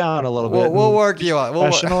 Tone it down a little bit. We'll work you on.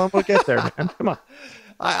 We'll get there, man. Come on.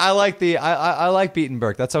 I like beating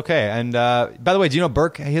Burke. That's okay. And by the way, do you know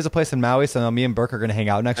Burke? He has a place in Maui, so me and Burke are going to hang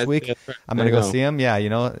out next week. I'm going to go see him. Yeah, we're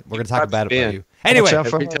going to talk about you. Anyway,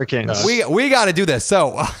 we got to do this.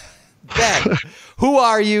 So, Ben, who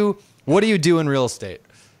are you? What do you do in real estate?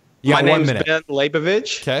 My name is Ben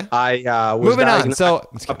Leybovich. Okay. I was moving on. So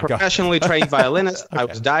a professionally trained violinist. Okay. I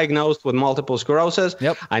was diagnosed with multiple sclerosis.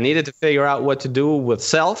 Yep. I needed to figure out what to do with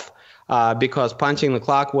self because punching the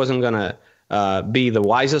clock wasn't going to be the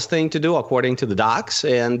wisest thing to do, according to the docs.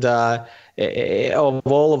 And of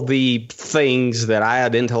all of the things that I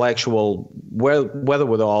had intellectual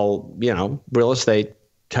wherewithal, real estate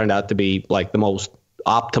turned out to be like the most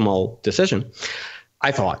optimal decision,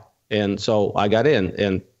 I thought. And so I got in.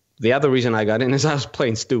 And the other reason I got in is I was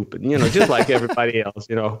plain stupid, just like everybody else,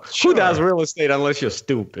 Sure. Who does real estate unless you're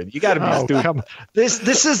stupid? You got to be stupid. Come on. This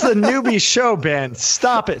is the newbie show, Ben.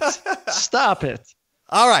 Stop it. Stop it.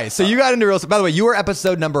 All right, so you got into real estate. By the way, you were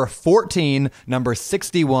episode number 14, number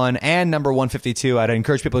 61, and number 152. I'd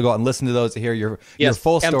encourage people to go out and listen to those to hear your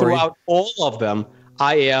full story. And throughout all of them,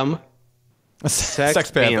 I am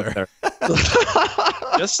Sex Panther.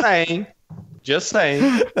 Just saying. That's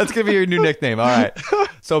going to be your new nickname. All right.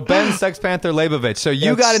 So Ben Sex Panther Leybovich. So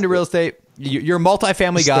you got into real estate. You're a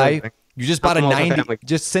multifamily guy. You just bought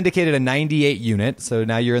just syndicated a 98 unit. So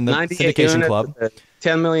now you're in the syndication club.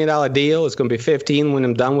 $10 million deal. It's going to be 15 when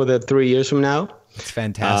I'm done with it 3 years from now. It's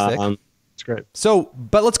fantastic. It's great. So,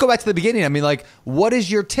 but let's go back to the beginning. I mean, like, what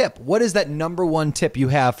is your tip? What is that number one tip you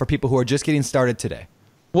have for people who are just getting started today?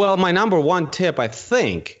 Well, my number one tip, I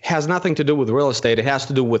think, has nothing to do with real estate. It has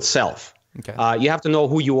to do with self. Okay. You have to know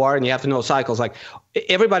who you are, and you have to know cycles. Like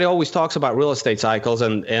everybody always talks about real estate cycles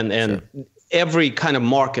and Sure. every kind of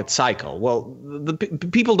market cycle. Well, the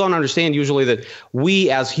people don't understand usually that we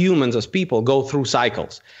as humans, as people, go through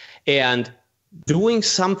cycles. And doing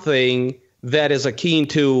something that is akin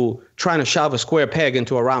to trying to shove a square peg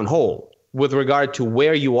into a round hole with regard to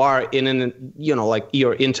where you are in like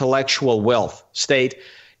your intellectual wealth state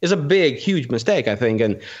is a big, huge mistake, I think.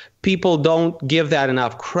 And people don't give that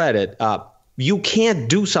enough credit. You can't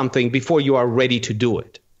do something before you are ready to do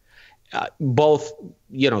it. Both,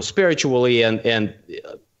 spiritually and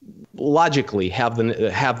logically have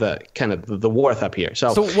the kind of the worth up here.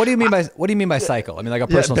 So what do you mean by cycle? I mean, like a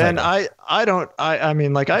personal Ben, cycle. I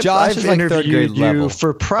mean, like I've interviewed you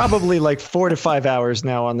for probably like 4 to 5 hours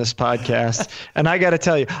now on this podcast. And I got to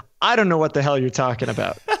tell you, I don't know what the hell you're talking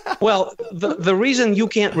about. Well, the reason you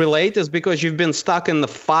can't relate is because you've been stuck in the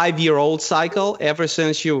 5-year-old cycle ever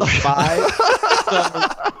since you were 5.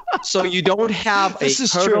 So you don't have a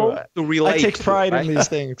hurdle to relate. I take pride in these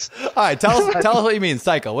things. All right, tell us what you mean,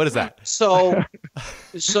 cycle. What is that? So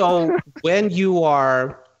when you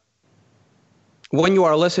are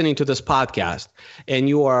listening to this podcast and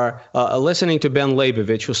you are listening to Ben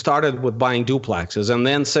Leybovich, who started with buying duplexes and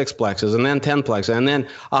then sixplexes and then 10plexes and then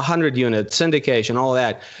 100-unit syndication, all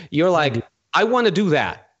that, you're like, I want to do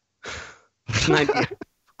that.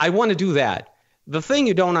 I want to do that. The thing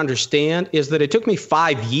you don't understand is that it took me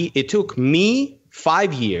 5 years. It took me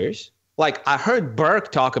 5 years. Like I heard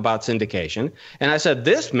Burke talk about syndication, and I said,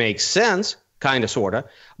 this makes sense, kind of, sort of.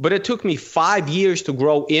 But it took me 5 years to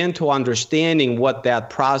grow into understanding what that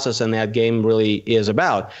process and that game really is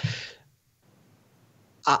about.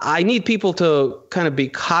 I need people to kind of be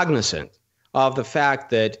cognizant of the fact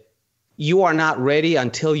that you are not ready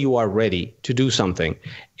until you are ready to do something.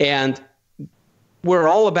 And we're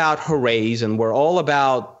all about hoorays and we're all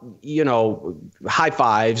about, high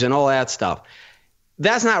fives and all that stuff.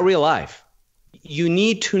 That's not real life. You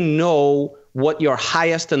need to know what your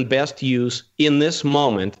highest and best use in this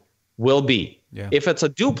moment will be. Yeah. If it's a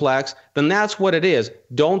duplex, then that's what it is.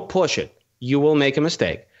 Don't push it. You will make a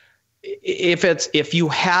mistake. If you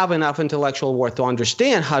have enough intellectual worth to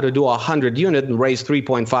understand how to do a 100-unit and raise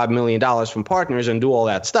 $3.5 million from partners and do all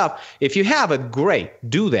that stuff, if you have it, great,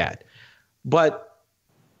 do that. But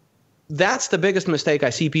that's the biggest mistake I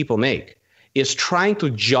see people make, is trying to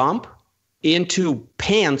jump into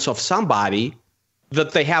pants of somebody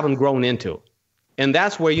that they haven't grown into. And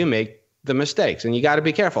that's where you make the mistakes, and you got to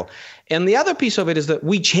be careful. And the other piece of it is that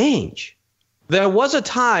we change. There was a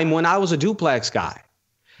time when I was a duplex guy,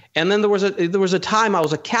 And then there was a time I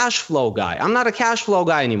was a cash flow guy. I'm not a cash flow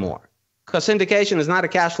guy anymore because syndication is not a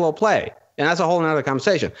cash flow play. And that's a whole nother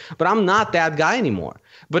conversation. But I'm not that guy anymore.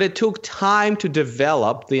 But it took time to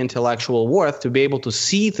develop the intellectual worth to be able to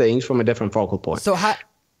see things from a different focal point. So how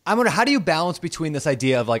do you balance between this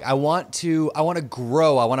idea of like, I want to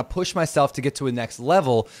grow, I want to push myself to get to a next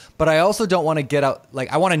level, but I also don't want to get out,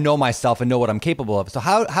 like I want to know myself and know what I'm capable of. So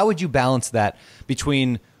how would you balance that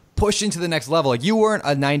between pushing to the next level? Like you weren't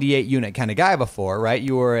a 98 unit kind of guy before, right?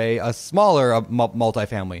 You were a smaller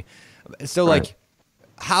multifamily. So like, right.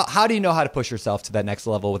 How do you know how to push yourself to that next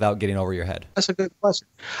level without getting over your head? That's a good question.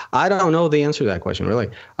 I don't know the answer to that question,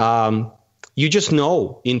 really. You just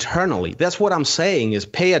know internally. That's what I'm saying is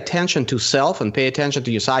pay attention to self and pay attention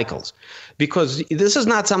to your cycles, because this is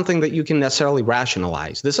not something that you can necessarily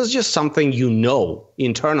rationalize. This is just something you know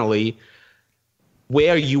internally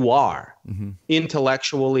where you are,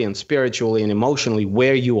 intellectually and spiritually and emotionally,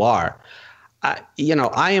 where you are. I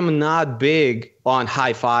am not big on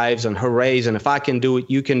high fives and hoorays, and if I can do it,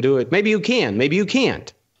 you can do it. Maybe you can, maybe you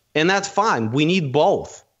can't. And that's fine. We need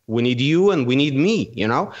both. We need you and we need me,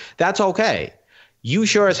 That's okay. You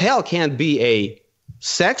sure as hell can't be a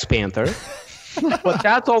sex panther, but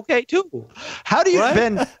that's okay too. How do you,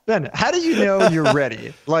 right? Ben, how do you know you're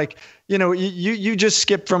ready? Like, you just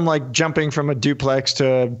skipped from like jumping from a duplex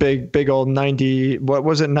to big old 90, what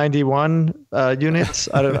was it, 91 units?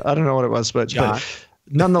 I don't know what it was, but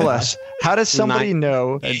nonetheless, how does somebody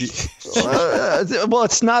know? Well,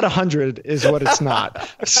 it's not 100 is what it's not.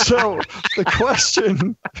 So the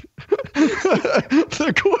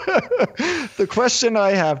question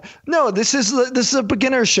I have, no, this is a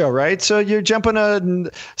beginner show, right? So you're jumping a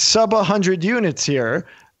sub 100 units here,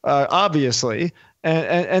 obviously.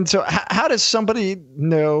 And so how does somebody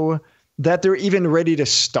know that they're even ready to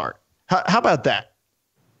start? How about that?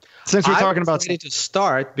 Since we're talking about ready to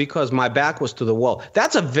start because my back was to the wall.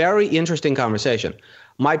 That's a very interesting conversation.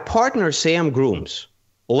 My partner, Sam Grooms,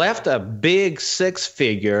 left a big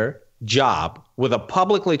 6-figure job with a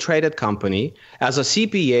publicly traded company as a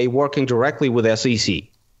CPA working directly with SEC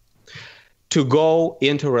to go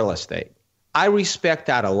into real estate. I respect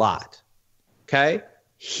that a lot. Okay?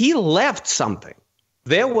 He left something.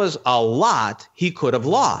 There was a lot he could have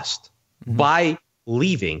lost by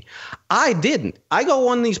leaving. I didn't. I go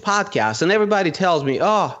on these podcasts and everybody tells me,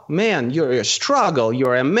 oh man, you're a struggle,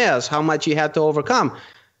 you're a mess, how much you had to overcome.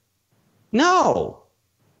 No,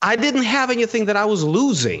 I didn't have anything that I was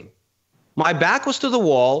losing. My back was to the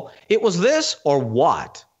wall. It was this or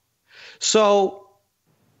what? So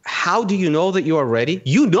how do you know that you are ready?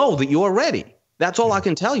 You know that you are ready. That's all I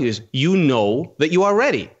can tell you is you know that you are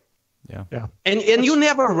ready. Yeah. And you're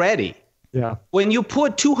never ready. Yeah. When you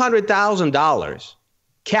put $200,000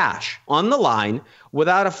 cash on the line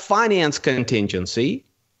without a finance contingency,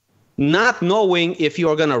 not knowing if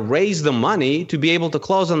you're going to raise the money to be able to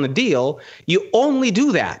close on the deal, you only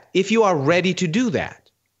do that if you are ready to do that.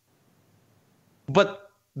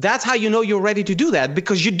 But that's how you know you're ready to do that,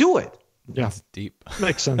 because you do it. Yeah. That's deep.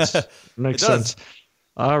 Makes sense. Makes sense.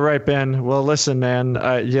 All right, Ben. Well, listen, man,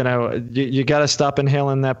 you got to stop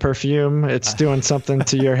inhaling that perfume. It's doing something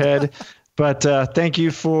to your head. But thank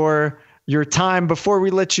you for your time. Before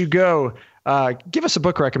we let you go, give us a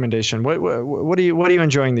book recommendation. What are you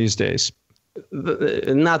enjoying these days?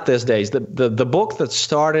 Not these days. The book that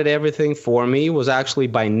started everything for me was actually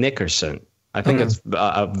by Nickerson. I think it's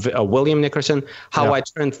William Nickerson, How I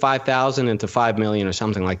Turned 5,000 into 5 million or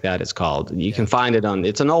something like that it's called. You can find it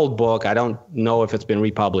it's an old book. I don't know if it's been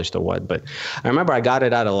republished or what, but I remember I got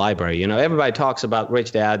it at a library. Everybody talks about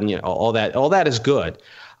Rich Dad and all that is good.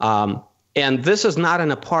 And this is not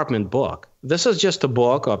an apartment book. This is just a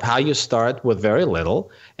book of how you start with very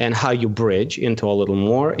little and how you bridge into a little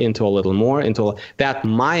more, into a little more, that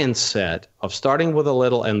mindset of starting with a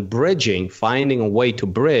little and bridging, finding a way to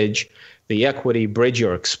bridge the equity, bridge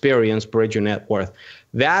your experience, bridge your net worth.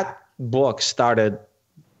 That book started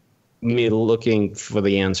me looking for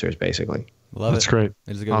the answers, basically. That's great.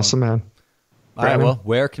 It is a good awesome, one. Man. All right, well,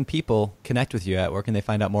 where can people connect with you at? Where can they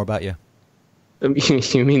find out more about you?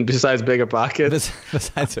 You mean besides BiggerPockets?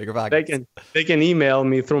 Besides BiggerPockets. They can email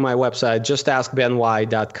me through my website,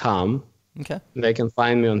 justaskbeny.com. Okay. They can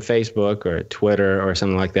find me on Facebook or Twitter or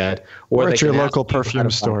something like that. Or at your local perfume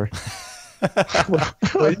store.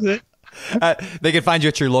 What is it? They can find you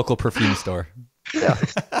at your local perfume store. Yeah.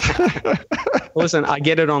 Listen, I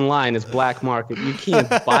get it online. It's black market. You can't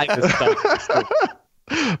buy this stuff.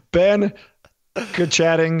 Ben, good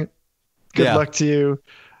chatting. Good luck to you.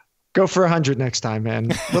 Go for 100 next time,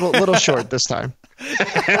 man. Little short this time.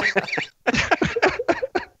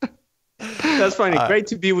 That's funny. Great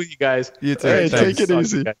to be with you guys. You too. Hey, take it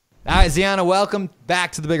easy. All right, Zeona, welcome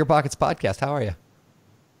back to the BiggerPockets Podcast. How are you?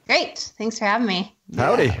 Great. Thanks for having me.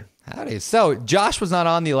 Howdy. Yeah. Howdy. So Josh was not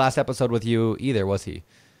on the last episode with you either, was he?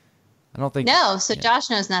 I don't think. No, so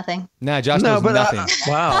Josh knows nothing. No, Josh knows nothing.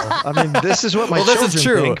 Wow. I mean, this is what my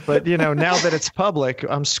children think, but now that it's public,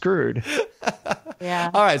 I'm screwed.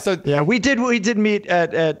 Yeah. All right. So yeah, we did meet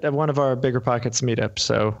at one of our BiggerPockets meetups.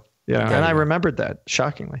 So yeah, and I remembered that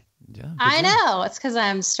shockingly. Yeah, I know. It's because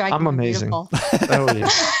I'm striking. I'm amazing. Beautiful. Oh yeah.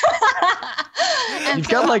 You've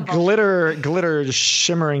got like glitter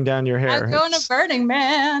shimmering down your hair. I'm going to Burning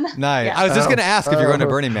Man. Nice. Yeah. I was just going to ask if you're going to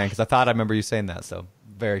Burning Man because I thought I remember you saying that. So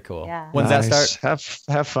very cool. Yeah. When's that start?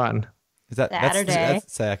 Have fun. Is that Saturday?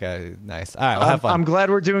 That's okay. Nice. All right. Well, have fun. I'm glad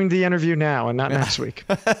we're doing the interview now and not next week.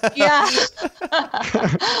 Yeah. All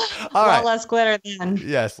right. A lot less glitter then.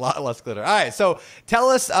 Yes, a lot less glitter. All right. So tell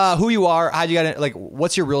us who you are, how you got it. Like,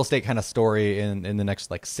 what's your real estate kind of story in the next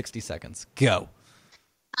 60 seconds? Go.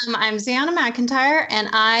 I'm Zeona McIntyre, and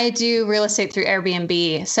I do real estate through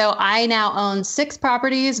Airbnb. So I now own 6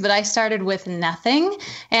 properties, but I started with nothing,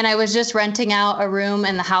 and I was just renting out a room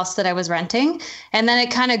in the house that I was renting. And then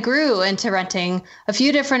it kind of grew into renting a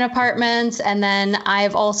few different apartments, and then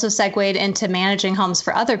I've also segued into managing homes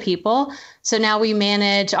for other people. So now we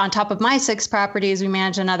manage, on top of my 6 properties, we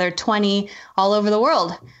manage another 20 all over the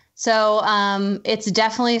world. So it's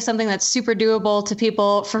definitely something that's super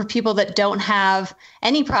doable for people that don't have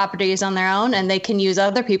any properties on their own, and they can use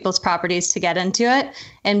other people's properties to get into it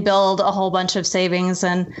and build a whole bunch of savings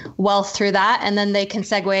and wealth through that. And then they can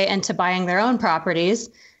segue into buying their own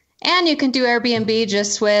properties. And you can do Airbnb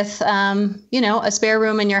just with, a spare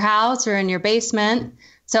room in your house or in your basement.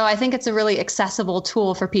 So I think it's a really accessible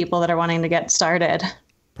tool for people that are wanting to get started.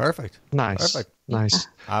 Perfect. Nice. Perfect. Nice.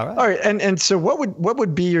 All right. All right. And so what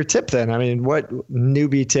would be your tip then? I mean, what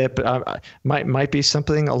newbie tip might be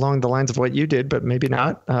something along the lines of what you did, but maybe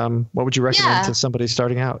not. What would you recommend to somebody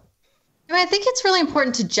starting out? I think it's really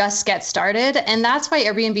important to just get started. And that's why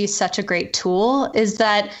Airbnb is such a great tool, is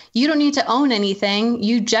that you don't need to own anything.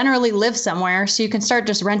 You generally live somewhere. So you can start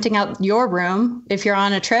just renting out your room if you're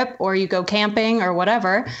on a trip or you go camping or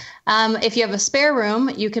whatever. If you have a spare room,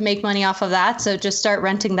 you can make money off of that. So just start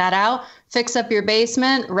renting that out, fix up your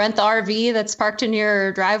basement, rent the RV that's parked in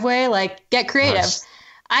your driveway, get creative. Nice.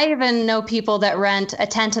 I even know people that rent a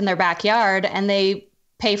tent in their backyard and they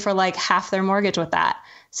pay for half their mortgage with that.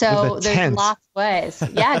 So there's lots of ways.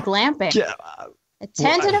 Yeah, glamping. Yeah. A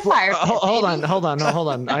tent and a fire pit. Hold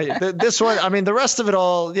on. This one, I mean, the rest of it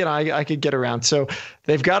all, I could get around. So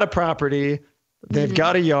they've got a property, they've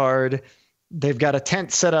got a yard, they've got a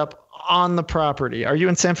tent set up on the property. Are you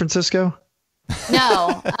in San Francisco?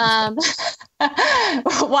 No. Why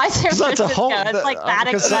San Francisco? It's that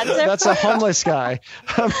expensive. That's a homeless guy.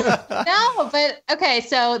 No, but okay.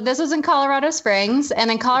 So this was in Colorado Springs, and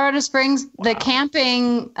in Colorado Springs, the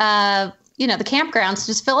camping, the campgrounds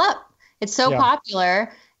just fill up. It's so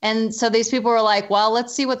popular. And so these people were like, well,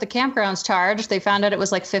 let's see what the campgrounds charge. They found out it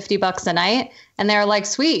was $50 a night. And they were like,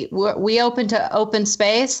 sweet, we open to open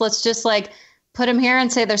space. Let's just put them here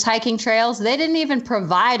and say there's hiking trails. They didn't even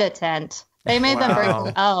provide a tent. They made them bring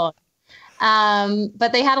their own.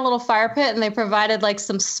 But they had a little fire pit and they provided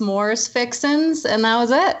some s'mores fixins, and that was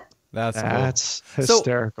it. That's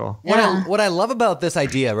hysterical. So, what I love about this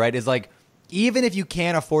idea, right, is even if you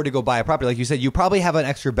can't afford to go buy a property, like you said, you probably have an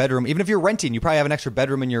extra bedroom. Even if you're renting, you probably have an extra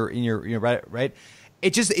bedroom in your right.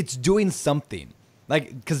 It's doing something.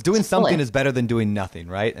 Because doing something is better than doing nothing,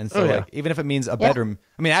 right? And so even if it means a bedroom,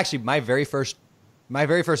 I mean, actually my very first,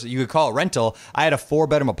 you could call it rental. I had a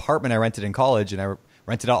 4-bedroom apartment I rented in college, and I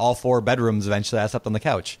rented out all 4 bedrooms. Eventually I slept on the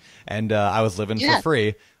couch, and I was living for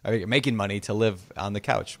free, making money to live on the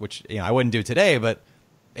couch, which I wouldn't do today, but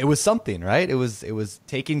it was something, right? It was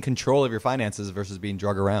taking control of your finances versus being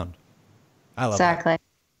drug around. I love exactly.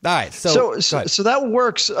 That. All right. So that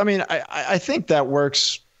works. I mean, I think that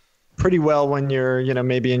works pretty well when you're,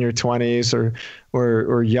 maybe in your 20s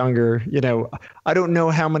or younger. I don't know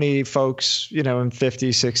how many folks, in 50s,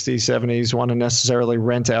 60s, 70s want to necessarily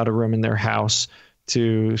rent out a room in their house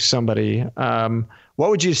to somebody. What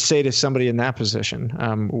would you say to somebody in that position?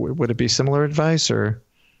 Would it be similar advice or?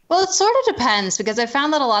 Well, it sort of depends, because I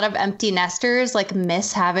found that a lot of empty nesters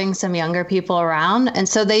miss having some younger people around. And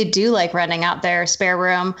so they do renting out their spare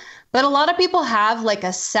room. But a lot of people have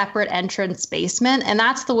a separate entrance basement. And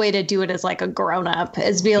that's the way to do it as a grown up,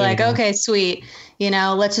 is be okay, sweet.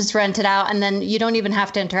 Let's just rent it out. And then you don't even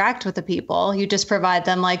have to interact with the people. You just provide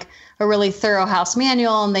them a really thorough house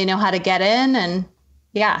manual, and they know how to get in, and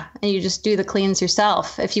Yeah. And you just do the cleans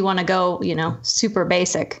yourself if you want to go, super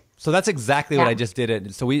basic. So that's exactly what I just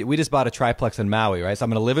did. So we just bought a triplex in Maui, right? So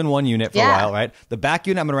I'm going to live in one unit for a while, right? The back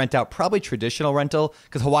unit I'm going to rent out, probably traditional rental,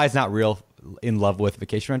 because Hawaii's not real in love with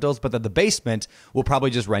vacation rentals, but the basement we'll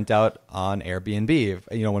probably just rent out on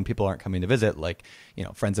Airbnb, when people aren't coming to visit, like,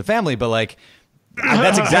 friends and family, but like,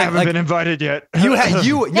 that's exactly. I haven't been invited yet. I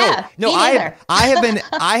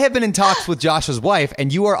have been in talks with Josh's wife,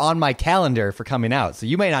 and you are on my calendar for coming out. So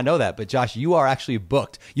you may not know that, but Josh, you are actually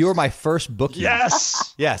booked. You are my first booking.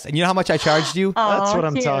 Yes. Yes. And you know how much I charged you? That's what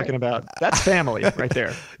I'm talking about. That's family right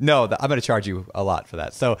there. No, I'm going to charge you a lot for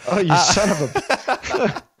that. So, you son of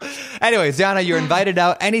a. Anyway, Zeona, you're invited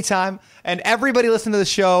out anytime. And everybody listen to the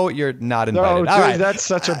show. You're not invited. No, dude, all right. That's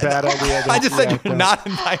such a bad idea. I just said you're not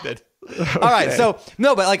invited. Okay. All right. So,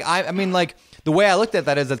 no, but like, I mean, like, the way I looked at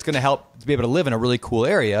that is it's going to help to be able to live in a really cool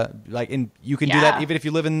area. Like, and you can do that even if you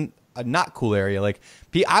live in a not cool area. Like,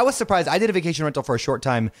 I was surprised. I did a vacation rental for a short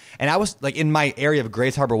time, and I was like in my area of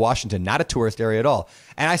Grays Harbor, Washington, not a tourist area at all.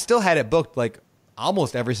 And I still had it booked like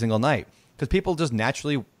almost every single night because people just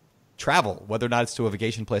naturally travel, whether or not it's to a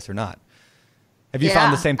vacation place or not. Have you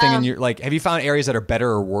found the same thing in your, like, have you found areas that are better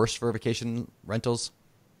or worse for vacation rentals?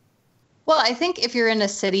 Well, I think if you're in a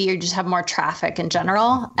city, you just have more traffic in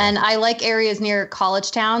general. And I like areas near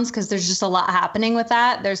college towns because there's just a lot happening with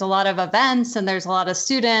that. There's a lot of events and there's a lot of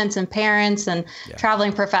students and parents and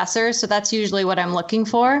traveling professors. So that's usually what I'm looking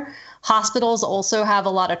for. Hospitals also have a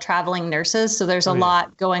lot of traveling nurses, so there's a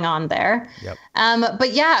lot going on there. Yep.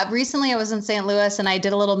 But yeah, recently I was in St. Louis and I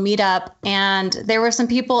did a little meetup, and there were some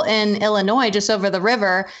people in Illinois just over the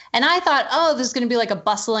river. And I thought, oh, this is going to be like a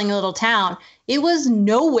bustling little town. It was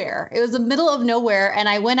nowhere. It was the middle of nowhere. And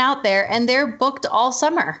I went out there and they're booked all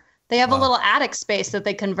summer. They have a little attic space that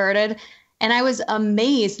they converted. And I was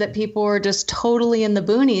amazed that people were just totally in the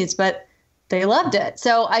boonies, but they loved it.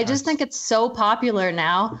 So I just think it's so popular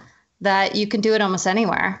now that you can do it almost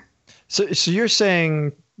anywhere. So you're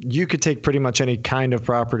saying you could take pretty much any kind of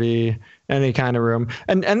property, any kind of room.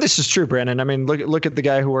 And this is true, Brandon. I mean, look at the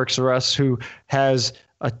guy who works for us who has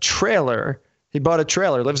a trailer. He bought a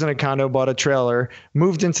trailer, lives in a condo, bought a trailer,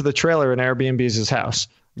 moved into the trailer, and Airbnb's his house.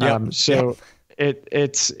 It's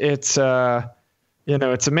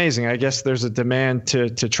it's amazing. I guess there's a demand to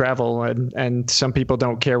travel, and some people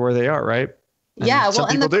don't care where they are, right?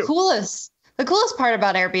 And the coolest part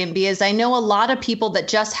about Airbnb is I know a lot of people that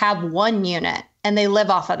just have one unit and they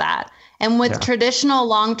live off of that. And with traditional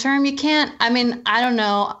long-term, you can't, I mean, I don't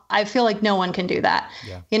know. I feel like no one can do that.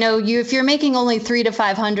 Yeah. If you're making only $300 to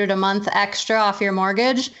 $500 a month extra off your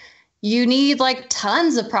mortgage, you need like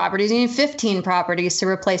tons of properties. You need 15 properties to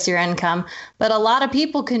replace your income. But a lot of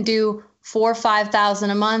people can do $4,000 or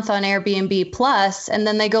 $5,000 a month on Airbnb plus, and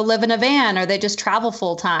then they go live in a van or they just travel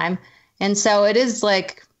full time. And so it is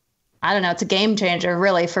like, I don't know, it's a game changer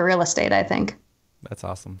really for real estate, I think. That's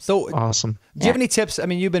awesome. So awesome. Do you have any tips? I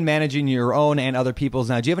mean, you've been managing your own and other people's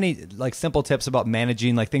now. Do you have any like simple tips about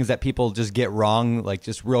managing, like things that people just get wrong? Like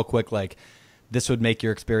just real quick, like this would make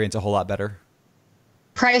your experience a whole lot better.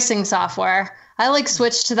 Pricing software. I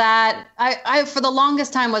switched to that. I for the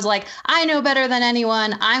longest time was like, I know better than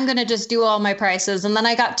anyone. I'm going to just do all my prices. And then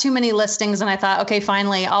I got too many listings and I thought, okay,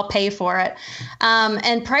 finally I'll pay for it.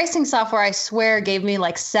 And pricing software, I swear, gave me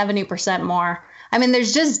like 70% more. I mean,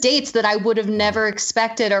 there's just dates that I would have never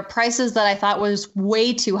expected or prices that I thought was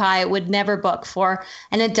way too high. It would never book for.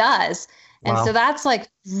 And it does. And so that's like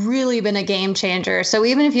really been a game changer. So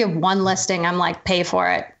even if you have one listing, I'm like, pay for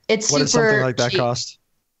it. It's what super does something like that cheap. Cost?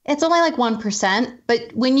 It's only like 1%. But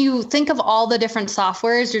when you think of all the different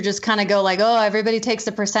softwares, you're just kind of go like, oh, everybody takes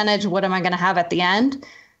a percentage. What am I going to have at the end?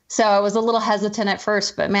 So I was a little hesitant at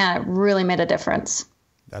first, but man, it really made a difference.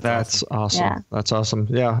 That's awesome. Yeah. That's awesome.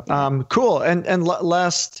 Yeah. Cool. And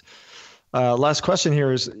last question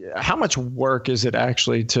here is, how much work is it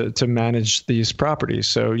actually to manage these properties?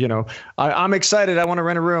 So, I'm excited. I want to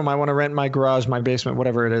rent a room. I want to rent my garage, my basement,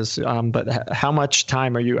 whatever it is. But how much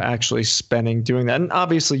time are you actually spending doing that? And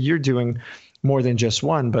obviously you're doing more than just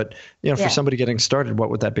one, but for somebody getting started, what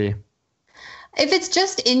would that be? If it's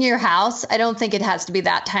just in your house, I don't think it has to be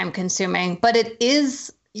that time consuming, but it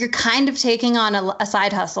is. You're kind of taking on a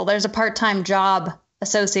side hustle. There's a part-time job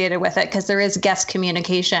associated with it because there is guest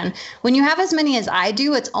communication. When you have as many as I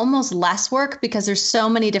do, it's almost less work because there's so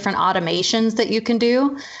many different automations that you can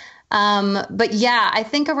do. But yeah, I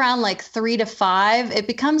think around like 3 to 5, it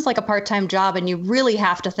becomes like a part-time job, and you really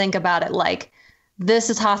have to think about it like, this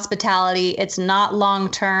is hospitality. It's not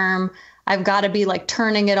long-term. I've got to be like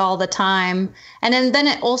turning it all the time. And then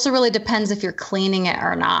it also really depends if you're cleaning it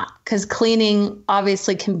or not, because cleaning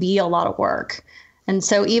obviously can be a lot of work. And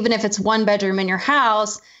so even if it's one bedroom in your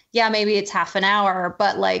house, yeah, maybe it's half an hour,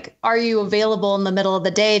 but like, are you available in the middle of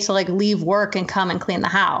the day to like leave work and come and clean the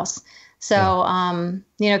house? So,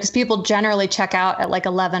 because people generally check out at like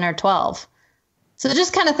 11 or 12. So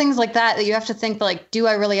just kind of things like that you have to think like, do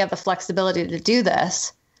I really have the flexibility to do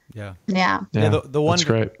this? Yeah. The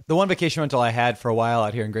one vacation rental I had for a while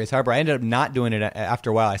out here in Grace Harbor, I ended up not doing it after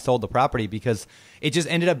a while. I sold the property because it just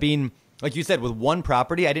ended up being, like you said, with one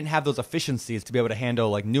property, I didn't have those efficiencies to be able to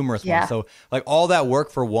handle like numerous ones. So like all that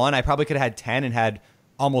work for one, I probably could have had 10 and had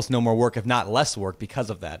almost no more work, if not less work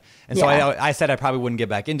because of that. And so I said I probably wouldn't get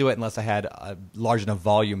back into it unless I had a large enough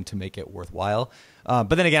volume to make it worthwhile. But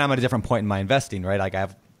then again, I'm at a different point in my investing, right? Like I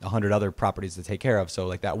have 100 other properties to take care of. So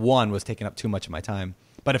like that one was taking up too much of my time.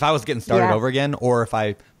 But if I was getting started over again, or if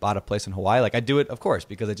I bought a place in Hawaii, like I'd do it, of course,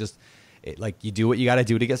 because like you do what you got to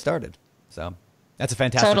do to get started. So that's a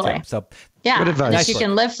fantastic tip. So good advice. If you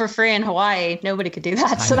can live for free in Hawaii, nobody could do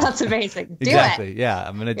that. So that's amazing. Do it. Yeah,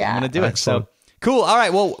 I'm gonna do it. So cool. All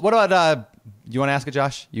right. Well, what about you want to ask it,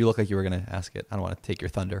 Josh? You look like you were going to ask it. I don't want to take your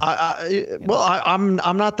thunder. I'm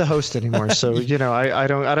not the host anymore, so I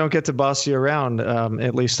don't get to boss you around,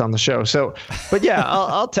 at least on the show. So, but yeah,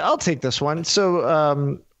 I'll take this one.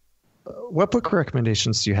 So, what book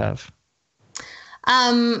recommendations do you have?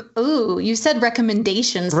 You said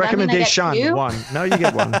recommendations. Recommendation one. No, you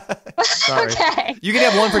get one. Sorry. Okay. You can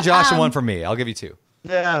have one for Josh and one for me. I'll give you two.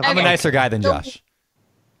 Yeah. I'm a nicer guy than Josh.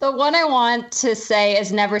 The one I want to say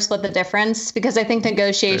is never split the difference, because I think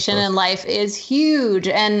negotiation in life is huge.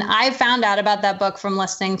 And I found out about that book from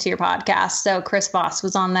listening to your podcast. So Chris Voss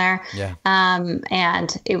was on there. Yeah.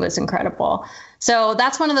 And it was incredible. So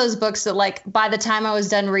that's one of those books that like by the time I was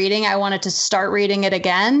done reading, I wanted to start reading it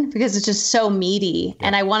again because it's just so meaty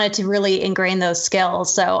and I wanted to really ingrain those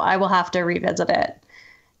skills. So I will have to revisit it.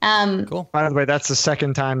 Cool. By the way, that's the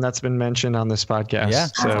second time that's been mentioned on this podcast. Yeah.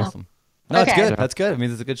 So. Awesome. No, that's good. That's good. I mean,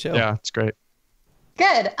 it's a good show. Yeah, it's great.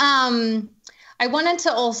 Good. I wanted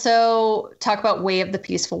to also talk about Way of the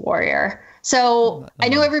Peaceful Warrior. So I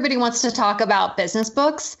know everybody wants to talk about business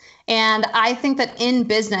books. And I think that in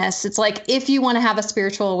business, it's like, if you want to have a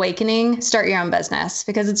spiritual awakening, start your own business,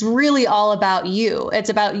 because it's really all about you. It's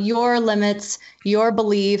about your limits, your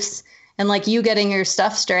beliefs, and like you getting your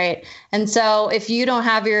stuff straight. And so if you don't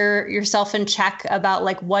have yourself in check about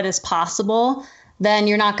like what is possible, then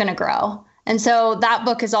you're not going to grow. And so that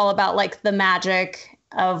book is all about like the magic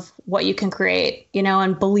of what you can create,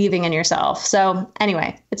 and believing in yourself. So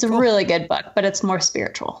anyway, it's a really good book, but it's more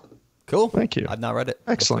spiritual. Cool. Thank you. I've not read it.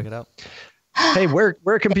 Excellent. Check it out. Hey, where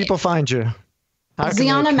can people find you?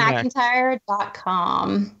 Zeona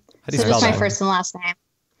McIntyre.com. So just my first and last name.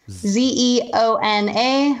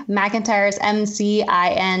 Zeona McIntyre is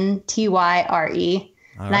McIntyre.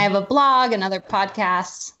 And I have a blog and other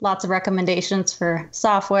podcasts, lots of recommendations for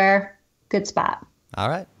software. Good spot. All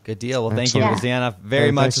right. Good deal. Well, thank you, Zeona,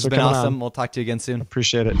 very much. It's been awesome. We'll talk to you again soon.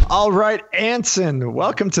 Appreciate it. All right, Anson,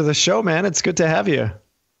 welcome to the show, man. It's good to have you.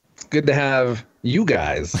 It's good to have you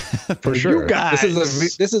guys, for sure. You guys.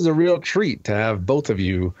 This is a real treat to have both of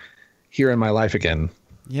you here in my life again.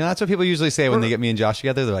 That's what people usually say when they get me and Josh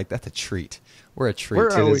together. They're like, that's a treat. We're a treat.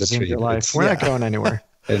 We're always in your life. We're not going anywhere.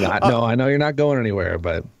 No, I know you're not going anywhere,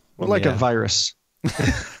 but we're like a virus.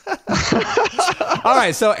 All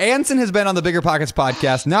right, so Anson has been on the BiggerPockets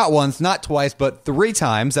podcast not once, not twice, but 3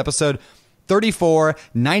 times, episode 34,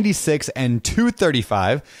 96, and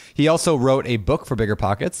 235. He also wrote a book for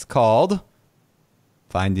BiggerPockets called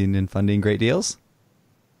Finding and Funding Great Deals.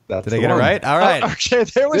 Did I get it right? All right. Okay,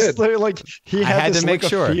 there was like I had to make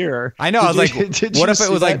sure. Fear. I know. I was like, what if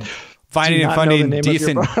it was like finding and funding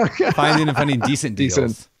decent, finding and funding decent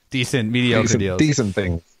deals, decent mediocre deals, decent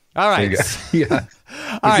things. All right. Yeah.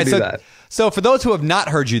 All right. So for those who have not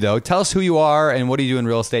heard you, though, tell us who you are and what do you do in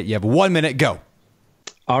real estate. You have 1 minute. Go.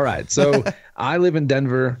 All right. So I live in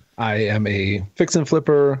Denver. I am a fix and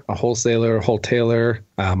flipper, a wholesaler.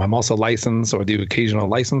 I'm also licensed, so I do occasional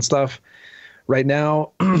license stuff. Right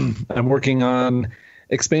now, I'm working on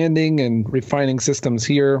expanding and refining systems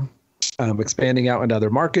here, expanding out into other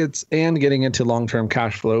markets, and getting into long-term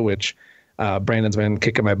cash flow, which Brandon's been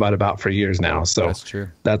kicking my butt about for years now. So that's true.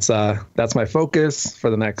 That's my focus for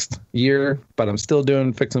the next year, but I'm still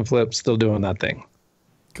doing fix and flip, still doing that thing.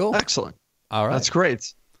 Cool. Excellent. All right. That's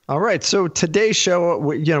great. All right. So today's show,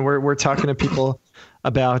 we're talking to people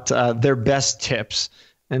about their best tips.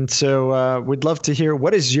 And so we'd love to hear,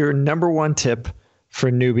 what is your number one tip for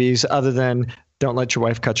newbies other than don't let your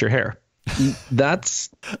wife cut your hair?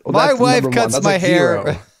 My wife cuts my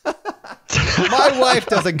hair. My wife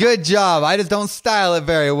does a good job. I just don't style it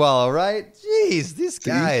very well. All right. Jeez, these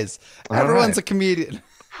guys. Everyone's a comedian.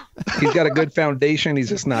 He's got a good foundation. He's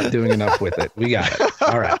just not doing enough with it. We got it.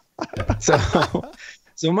 All right.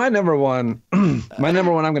 So my number one, I'm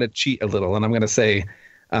going to cheat a little, and I'm going to say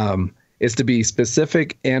is to be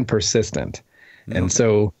specific and persistent. And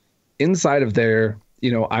so inside of there,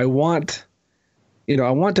 I want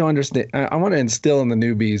to understand, I want to instill in the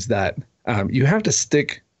newbies that you have to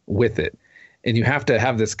stick with it, and you have to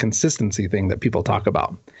have this consistency thing that people talk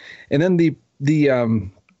about. And then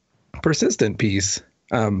the persistent piece,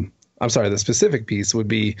 the specific piece would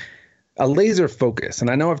be a laser focus. And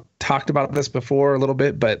I know I've talked about this before a little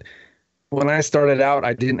bit, but when I started out,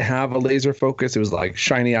 I didn't have a laser focus. It was like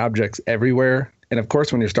shiny objects everywhere. And of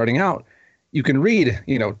course, when you're starting out, you can read,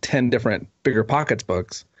 10 different BiggerPockets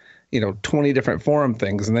books, 20 different forum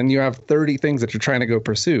things, and then you have 30 things that you're trying to go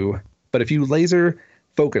pursue. But if you laser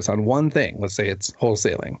focus on one thing, let's say it's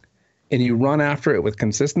wholesaling, and you run after it with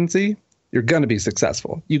consistency, you're going to be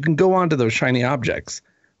successful. You can go on to those shiny objects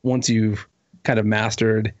once you've kind of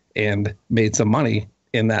mastered and made some money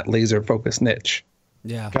in that laser focused niche.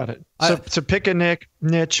 Yeah. Got it. So pick a niche,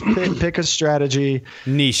 pick a strategy.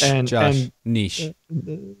 Niche, Josh. Niche.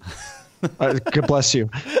 God bless you.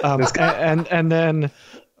 And then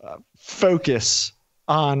focus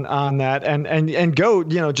on that and go,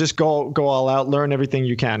 just go all out, learn everything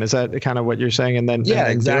you can. Is that kind of what you're saying? And then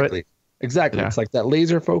exactly. Exactly. Yeah. It's like that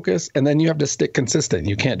laser focus, and then you have to stick consistent.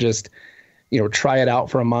 You can't just, try it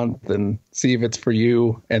out for a month and see if it's for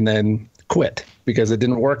you and then quit because it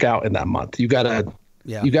didn't work out in that month. You gotta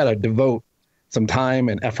devote some time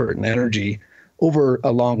and effort and energy over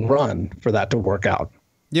a long run for that to work out.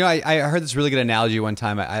 I heard this really good analogy one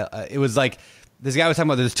time. It was like this guy was talking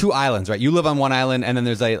about there's two islands, right? You live on one island, and then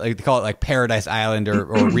there's like they call it like Paradise Island or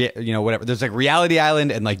whatever. There's like Reality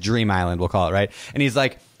Island and like Dream Island, we'll call it, right? And he's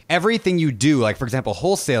like, everything you do, like for example,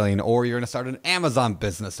 wholesaling, or you're going to start an Amazon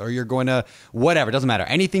business, or you're going to whatever, it doesn't matter.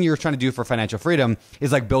 Anything you're trying to do for financial freedom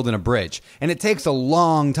is like building a bridge. And it takes a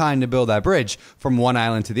long time to build that bridge from one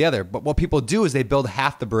island to the other. But what people do is they build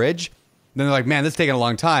half the bridge. Then they're like, man, this is taking a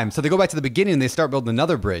long time. So they go back to the beginning and they start building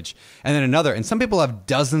another bridge and then another. And some people have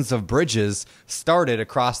dozens of bridges started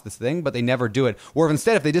across this thing, but they never do it. Or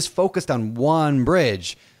instead, if they just focused on one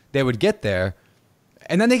bridge, they would get there.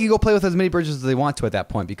 And then they can go play with as many bridges as they want to at that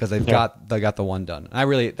point because they got the one done.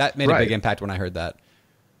 And that made a big impact when I heard that.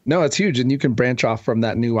 No, it's huge. And you can branch off from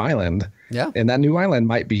that new island. Yeah. And that new island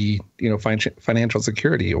might be, financial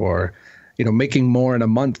security or, making more in a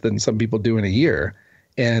month than some people do in a year.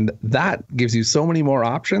 And that gives you so many more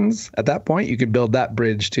options. At that point, you could build that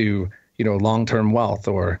bridge to, long-term wealth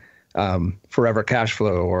or forever cash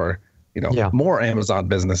flow or, more Amazon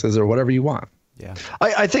businesses or whatever you want. Yeah,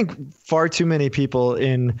 I think far too many people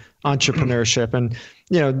in entrepreneurship, and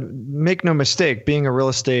make no mistake, being a real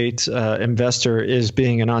estate investor is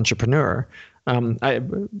being an entrepreneur.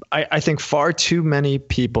 I think far too many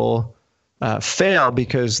people fail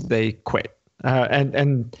because they quit,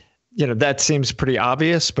 and that seems pretty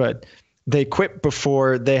obvious, but they quit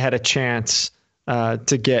before they had a chance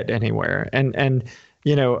to get anywhere, and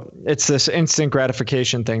it's this instant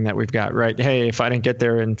gratification thing that we've got, right? Hey, if I didn't get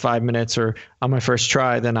there in 5 minutes or on my first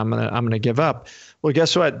try, then I'm gonna give up. Well,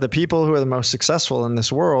 guess what? The people who are the most successful in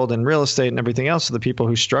this world and real estate and everything else are the people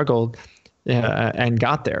who struggled and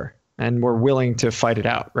got there and were willing to fight it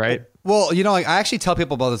out, right? Well, I actually tell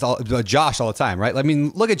people about Josh all the time, right? I mean,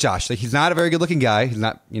 look at Josh. Like, he's not a very good-looking guy. He's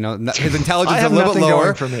not, his intelligence is a little bit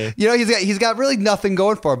lower. For me. He's got really nothing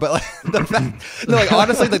going for him. But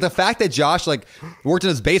honestly, like the fact that Josh worked in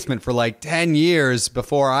his basement for 10 years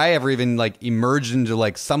before I ever even emerged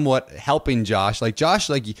into somewhat helping Josh.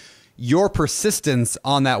 Your persistence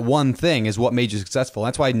on that one thing is what made you successful.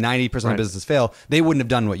 That's why 90% of businesses fail. They wouldn't have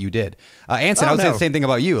done what you did. Anson, I would say the same thing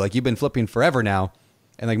about you. You've been flipping forever now.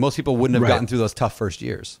 And most people wouldn't have gotten through those tough first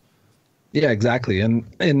years. Yeah, exactly.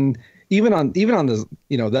 And even on this,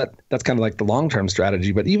 that's kind of like the long-term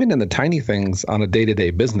strategy, but even in the tiny things on a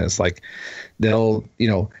day-to-day business, they'll,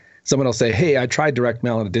 someone will say, hey, I tried direct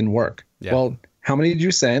mail and it didn't work. Yeah. Well, how many did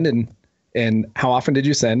you send and how often did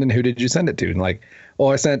you send and who did you send it to? And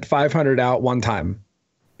I sent 500 out one time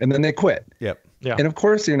and then they quit. Yep. Yeah. And of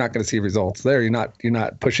course you're not going to see results there. You're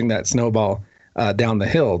not pushing that snowball down the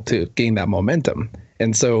hill to gain that momentum.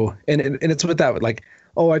 And so, and it's with that,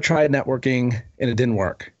 I tried networking and it didn't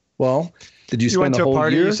work. Well, did you spend the whole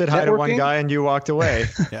year? You said hi to one guy and you walked away.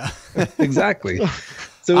 Yeah, exactly.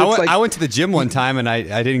 So I went to the gym one time and I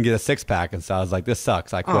didn't get a 6-pack, and so I was like, this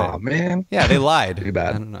sucks. I quit. Oh man. Yeah, they lied. Too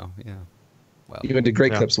bad. I don't know. Yeah. Well, you went to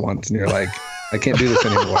Great Clips once and you're like, I can't do this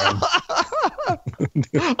anymore.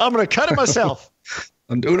 I'm gonna cut it myself.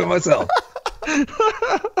 I'm doing it myself.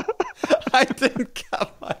 I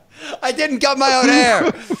didn't cut my own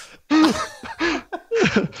hair.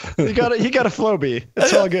 You got a flow bee.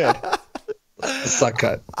 It's all good. Suck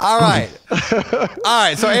cut. All right.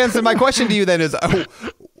 So Anson, my question to you then is,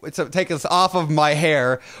 so take us off of my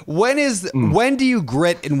hair. When do you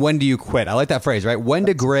grit and when do you quit? I like that phrase, right? When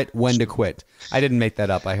to grit, when to quit. I didn't make that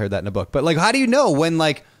up. I heard that in a book. But like, how do you know when,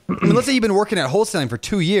 like, I mean, let's say you've been working at wholesaling for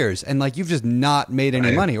 2 years and like you've just not made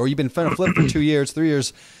any money, or you've been trying to flip for 2 years, 3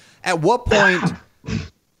 years. At what point,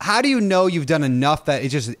 how do you know you've done enough that it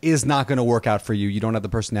just is not going to work out for you? You don't have the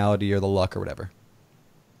personality or the luck or whatever.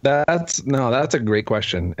 That's a great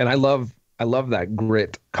question. And I love that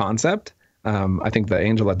grit concept. I think the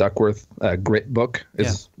Angela Duckworth grit book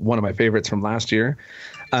is one of my favorites from last year.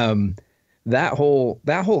 That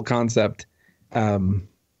whole concept, and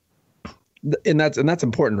that's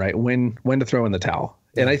important, right? When to throw in the towel.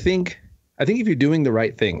 And I think if you're doing the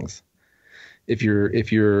right things, if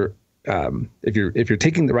you're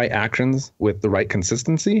taking the right actions with the right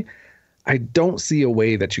consistency, I don't see a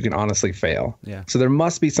way that you can honestly fail. Yeah. So there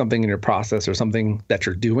must be something in your process or something that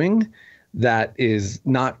you're doing that is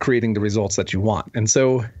not creating the results that you want. And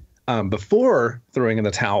so before throwing in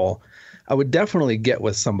the towel, I would definitely get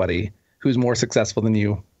with somebody who's more successful than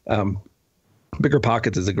you.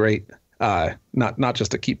 BiggerPockets is a great, not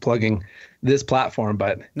just to keep plugging this platform,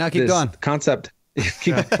 but keep going. Concept.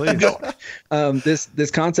 Keep going.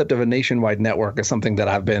 This concept of a nationwide network is something that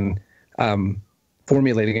I've been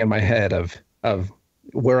formulating in my head of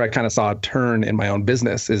where I kind of saw a turn in my own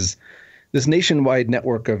business is this nationwide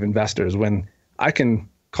network of investors. When I can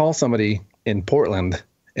call somebody in Portland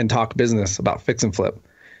and talk business about fix and flip,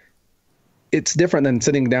 it's different than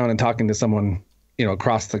sitting down and talking to someone,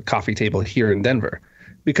 across the coffee table here in Denver,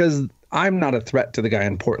 because I'm not a threat to the guy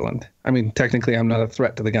in Portland. I mean, technically I'm not a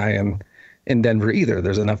threat to the guy in Denver either.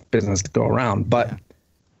 There's enough business to go around. But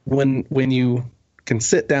when you can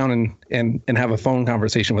sit down and have a phone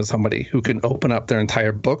conversation with somebody who can open up their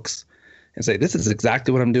entire books and say, this is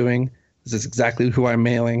exactly what I'm doing. This is exactly who I'm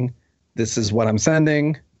mailing. This is what I'm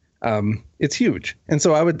sending. It's huge. And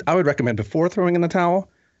so I would recommend, before throwing in the towel,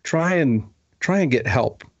 try and get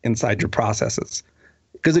help inside your processes,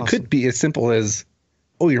 because it could be as simple as,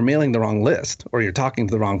 oh, you're mailing the wrong list or you're talking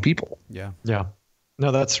to the wrong people. Yeah. Yeah.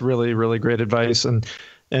 No, that's really, really great advice. And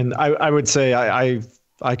I would say I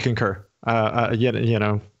concur. I've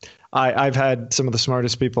had some of the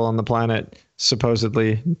smartest people on the planet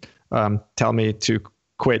supposedly tell me to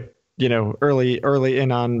quit, early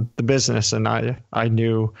in on the business. And I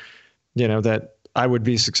knew, that I would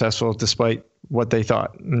be successful despite what they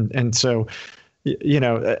thought. And so,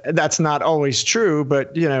 that's not always true,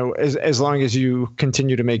 but, as long as you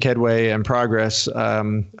continue to make headway and progress,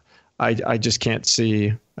 I just can't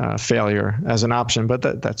see failure as an option.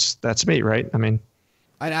 But that's me, right? I mean,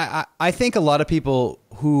 I think a lot of people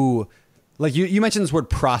who, like you mentioned this word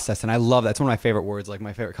process, and I love that. It's one of my favorite words, like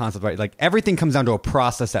my favorite concept, right? Like everything comes down to a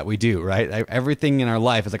process that we do, right? Everything in our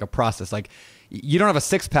life is like a process. Like you don't have a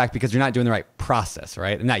six-pack because you're not doing the right process,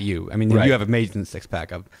 right? And not you. I mean, you have a amazing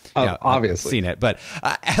six-pack. Obviously. I've seen it. But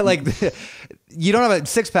you don't have a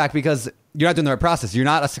six-pack because you're not doing the right process. You're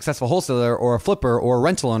not a successful wholesaler or a flipper or a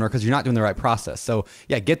rental owner because you're not doing the right process. So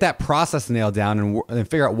yeah, get that process nailed down and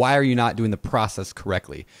figure out, why are you not doing the process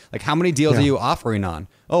correctly? Like, how many deals are you offering on?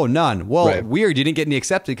 Oh, none. Well, weird. You didn't get any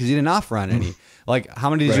accepted because you didn't offer on any. Like, how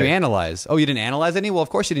many did you analyze? Oh, you didn't analyze any? Well, of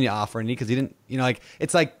course you didn't offer any because you didn't,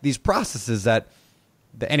 it's like these processes that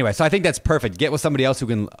anyway, so I think that's perfect. Get with somebody else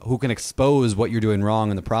who can expose what you're doing wrong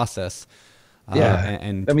in the process.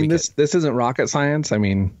 And I mean, this isn't rocket science. I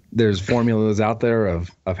mean, there's formulas out there of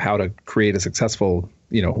how to create a successful,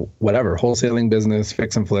 whatever, wholesaling business,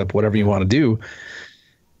 fix and flip, whatever you want to do.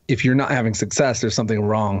 If you're not having success, there's something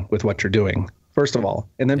wrong with what you're doing, first of all.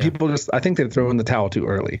 And then people I think they throw in the towel too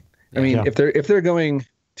early. I mean, if they're going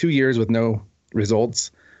 2 years with no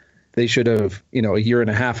results, they should have, a year and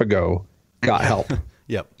a half ago got help.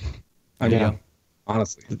 Yep. I mean,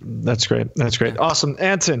 honestly. That's great. That's great. Awesome.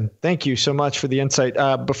 Anson, thank you so much for the insight.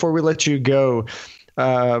 Before we let you go,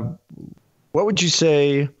 what would you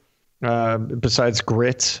say, besides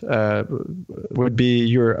grit, would be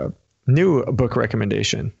your new book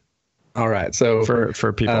recommendation? All right. So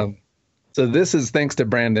for people. So this is thanks to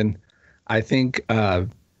Brandon. I think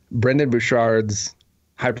Brendon Bouchard's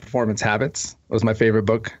High Performance Habits was my favorite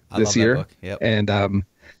book this year. Book. Yep. And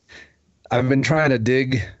I've been trying to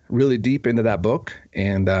dig really deep into that book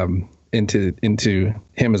and into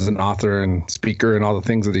him as an author and speaker and all the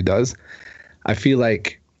things that he does. I feel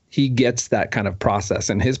like he gets that kind of process,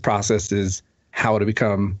 and his process is how to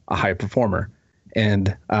become a high performer.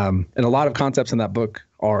 And a lot of concepts in that book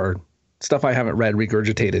are stuff I haven't read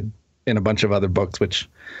regurgitated in a bunch of other books, which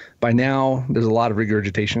by now there's a lot of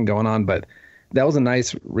regurgitation going on, but that was it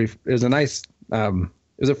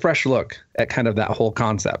was a fresh look at kind of that whole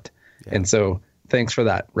concept. Yeah. And so thanks for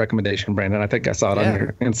that recommendation, Brandon. I think I saw it on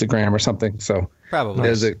your Instagram or something. So probably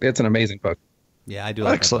it's an amazing book. Yeah, I do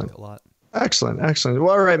like that book a lot. Excellent.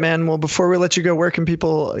 Well, all right, man. Well, before we let you go, where can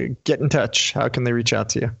people get in touch? How can they reach out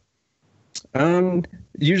to you?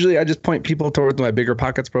 Usually I just point people towards my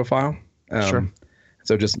BiggerPockets profile. Sure.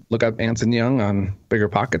 So just look up Anson Young on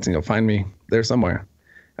BiggerPockets and you'll find me there somewhere.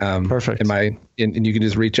 Perfect. And you can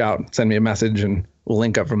just reach out, send me a message, and we'll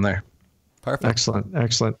link up from there. Perfect.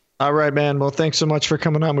 Excellent. All right, man. Well, thanks so much for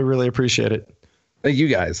coming on. We really appreciate it. Thank you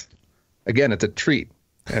guys. Again, it's a treat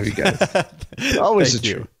to have you guys. Always a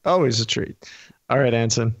treat. Always a treat. All right,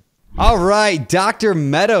 Anson. All right, Dr.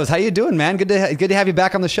 Meadows. How you doing, man? Good to have you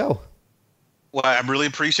back on the show. Well, I really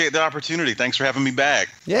appreciate the opportunity. Thanks for having me back.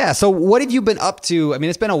 Yeah. So what have you been up to? I mean,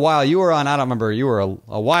 it's been a while. You were on, I don't remember, you were a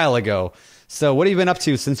while ago. So what have you been up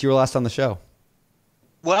to since you were last on the show?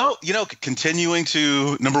 Well, continuing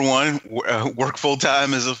to, number one, work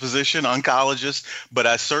full-time as a physician, oncologist, but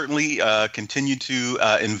I certainly continue to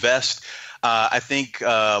invest. I think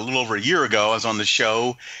a little over a year ago, I was on the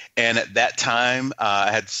show, and at that time,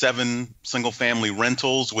 I had 7 single-family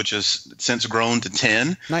rentals, which has since grown to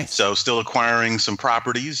 10. Nice. So still acquiring some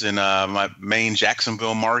properties in my main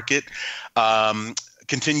Jacksonville market.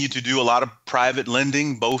 Continue to do a lot of private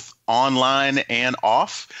lending, both online and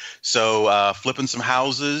off. So flipping some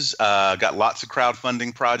houses, got lots of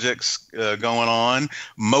crowdfunding projects going on.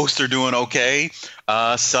 Most are doing okay.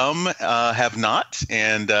 Some have not,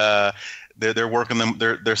 and they're working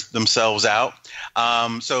themselves out.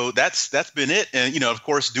 So that's been it. And, of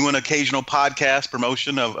course, doing occasional podcast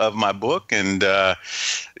promotion of my book. And,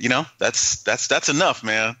 that's enough,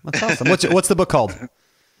 man. That's awesome. What's the book called?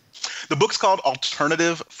 The book's called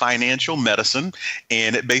Alternative Financial Medicine,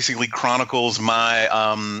 and it basically chronicles my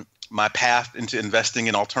my path into investing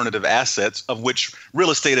in alternative assets, of which real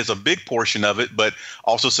estate is a big portion of it, but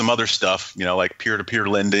also some other stuff, like peer-to-peer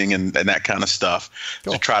lending and that kind of stuff.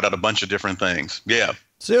 Cool. So tried out a bunch of different things. Yeah.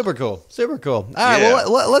 Super cool. All right,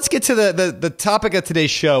 well, let's get to the topic of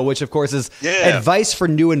today's show, which, of course, is advice for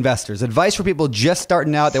new investors, advice for people just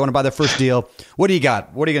starting out. They want to buy their first deal. What do you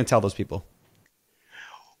got? What are you going to tell those people?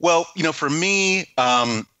 Well, for me,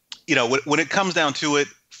 when it comes down to it,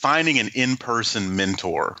 finding an in-person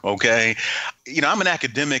mentor, okay? I'm an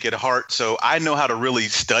academic at heart, so I know how to really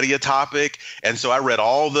study a topic. And so I read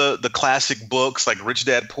all the classic books like Rich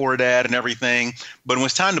Dad, Poor Dad and everything. But when it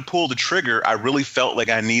was time to pull the trigger, I really felt like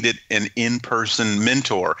I needed an in-person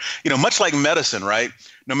mentor. Much like medicine, right?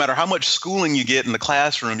 No matter how much schooling you get in the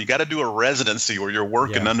classroom, you got to do a residency where you're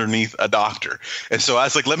working underneath a doctor. And so I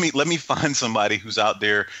was like, let me find somebody who's out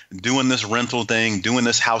there doing this rental thing, doing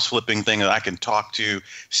this house flipping thing that I can talk to,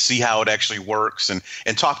 see how it actually works, and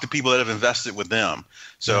talk to people that have invested with them.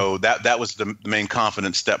 So that was the main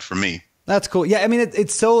confidence step for me. That's cool. Yeah, I mean,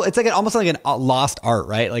 it's like almost like a lost art,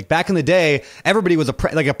 right? Like back in the day, everybody was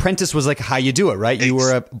apprentice was like how you do it, right? You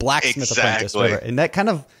were a blacksmith apprentice, whatever. And that kind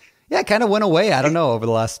of went away. I don't know, over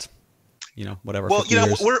the last, whatever. Well,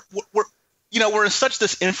 years. we're in such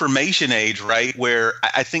this information age, right? Where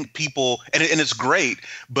I think people, and it's great,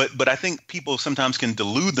 but I think people sometimes can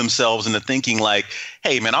delude themselves into thinking like,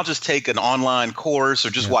 hey, man, I'll just take an online course or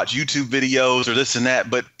just watch YouTube videos or this and that.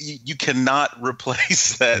 But you cannot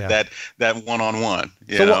replace that one-on-one,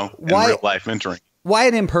 why, real life mentoring. Why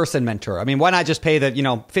an in-person mentor? I mean, why not just pay the,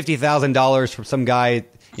 $50,000 from some guy,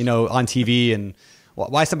 on TV, and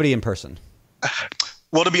why somebody in person?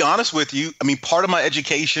 Well, to be honest with you, I mean, part of my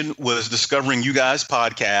education was discovering you guys'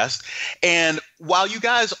 podcast. And while you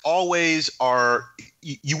guys always are,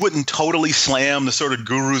 you wouldn't totally slam the sort of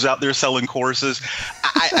gurus out there selling courses.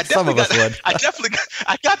 I got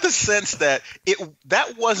the sense that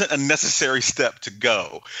that wasn't a necessary step to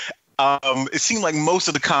go. It seemed like most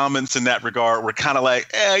of the comments in that regard were kind of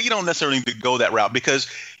like, you don't necessarily need to go that route, because,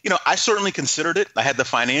 I certainly considered it. I had the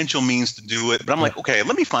financial means to do it, but I'm like, okay,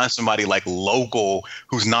 let me find somebody like local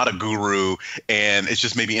who's not a guru and is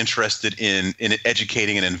just maybe interested in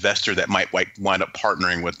educating an investor that might wind up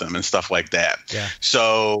partnering with them and stuff like that. Yeah.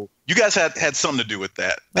 So you guys had something to do with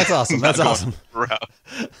that. That's awesome. That's awesome.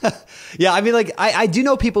 Yeah, I mean, like I do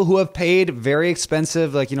know people who have paid very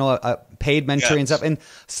expensive, like, paid mentoring and stuff, and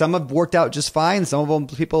some have worked out just fine. Some of them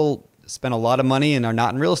people spend a lot of money and are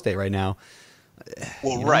not in real estate right now.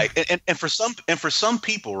 Well, right. And for some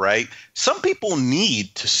people, right, some people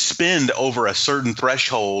need to spend over a certain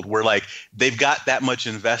threshold where like they've got that much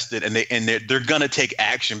invested and they're going to take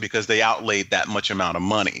action because they outlaid that much amount of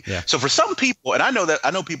money. Yeah. So for some people, and I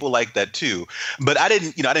know people like that too, but I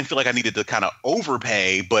didn't feel like I needed to kind of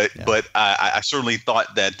overpay, but I certainly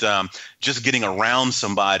thought that just getting around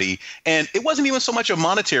somebody, and it wasn't even so much a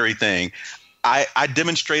monetary thing. I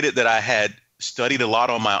demonstrated that I had studied a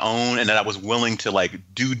lot on my own and that I was willing to like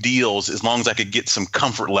do deals as long as I could get some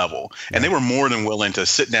comfort level. And they were more than willing to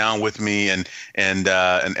sit down with me and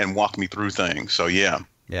walk me through things. So yeah.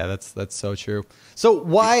 Yeah, that's so true. So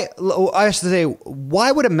why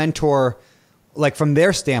would a mentor, like from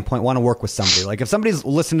their standpoint, want to work with somebody? Like if somebody's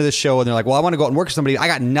listening to this show and they're like, well, I want to go out and work with somebody, I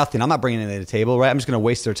got nothing, I'm not bringing anything to the table, right? I'm just going to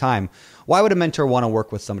waste their time. Why would a mentor want to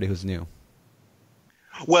work with somebody who's new?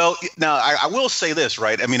 Well, now I will say this,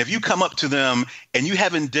 right? I mean, if you come up to them and you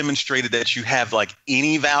haven't demonstrated that you have like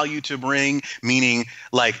any value to bring, meaning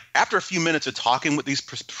like after a few minutes of talking with these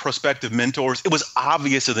prospective mentors, it was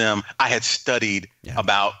obvious to them I had studied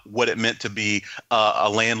about what it meant to be a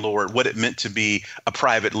landlord, what it meant to be a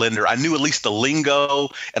private lender. I knew at least the lingo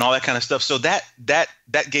and all that kind of stuff. So that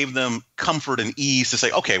gave them comfort and ease to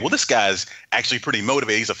say, okay, well, this guy's actually pretty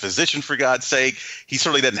motivated. He's a physician, for God's sake. He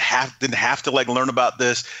certainly didn't have to like learn about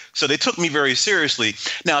this. So they took me very seriously.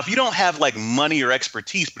 Now, if you don't have like money or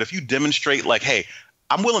expertise, but if you demonstrate like, hey,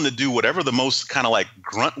 I'm willing to do whatever the most kind of like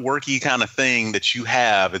grunt worky kind of thing that you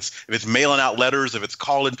have. If it's mailing out letters, if it's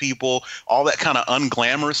calling people, all that kind of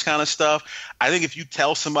unglamorous kind of stuff. I think if you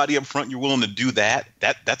tell somebody up front you're willing to do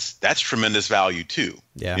that's tremendous value too.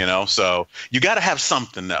 Yeah. You know, so you got to have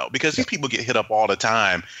something though, because these people get hit up all the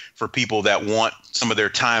time for people that want some of their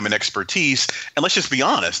time and expertise. And let's just be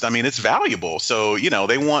honest. I mean, it's valuable. So, you know,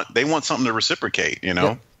 they want something to reciprocate, you know?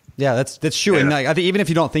 Yeah. Yeah, that's true. Yeah. And I think even if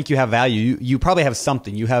you don't think you have value, you probably have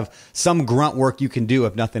something. You have some grunt work you can do,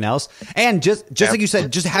 if nothing else. And just like you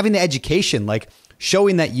said, just having the education, like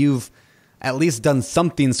showing that you've at least done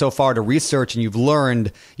something so far to research and you've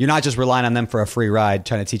learned. You're not just relying on them for a free ride,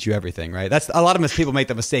 trying to teach you everything, right? That's a lot of people make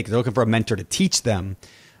the mistake. They're looking for a mentor to teach them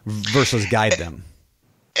versus guide them.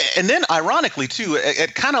 And then ironically too,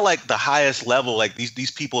 at kind of like the highest level, like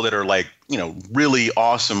these people that are like, you know, really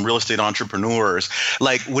awesome real estate entrepreneurs,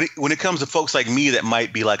 like when it comes to folks like me that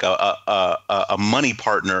might be like a money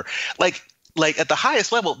partner, like at the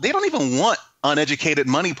highest level, they don't even want uneducated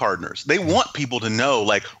money partners. They want people to know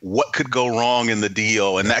like what could go wrong in the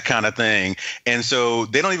deal and that kind of thing. And so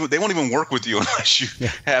they won't even work with you unless you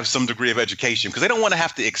have some degree of education, because they don't want to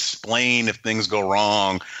have to explain if things go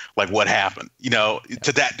wrong, like what happened, you know,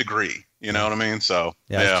 to that degree, you know what I mean? So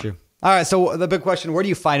that's true. All right. So the big question, where do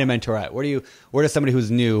you find a mentor at? Where does somebody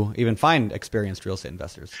who's new even find experienced real estate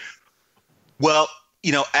investors? Well,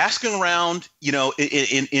 you know, asking around, you know,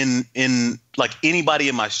 in like anybody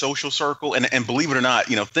in my social circle, and believe it or not,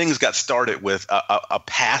 you know, things got started with a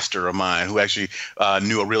pastor of mine who actually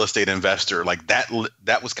knew a real estate investor. Like that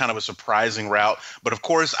was kind of a surprising route. But of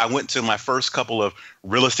course, I went to my first couple of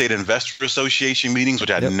Real Estate Investor Association meetings, which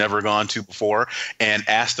I'd never gone to before, and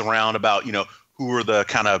asked around about, you know, who are the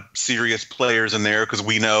kind of serious players in there, because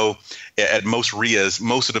we know at most RIAs,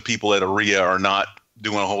 most of the people at a RIA are not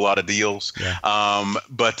doing a whole lot of deals,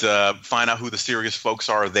 but find out who the serious folks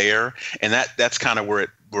are there, and that's kind of where it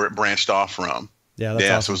branched off from. Yeah, that's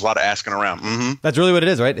awesome. So it was a lot of asking around. Mm-hmm. That's really what it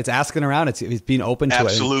is, right? It's asking around. It's being open to it.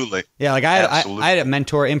 Absolutely. Yeah, like I had a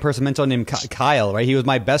mentor, in-person mentor named Kyle, right? He was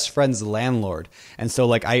my best friend's landlord, and so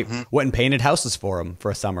like I went and painted houses for him for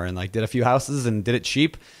a summer, and like did a few houses and did it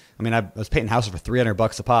cheap. I mean, I was painting houses for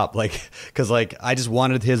 $300 a pop, like, because like I just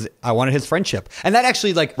wanted his friendship, and that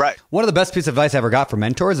actually like one of the best pieces of advice I ever got from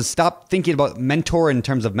mentors is stop thinking about mentor in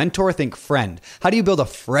terms of mentor, think friend. How do you build a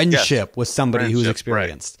friendship with somebody who's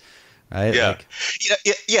experienced? Right? Yeah, like,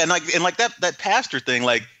 yeah, and like that pastor thing,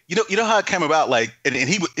 like. You know how it came about, like, and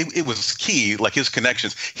it was key, like his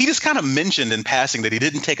connections. He just kind of mentioned in passing that he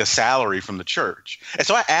didn't take a salary from the church. And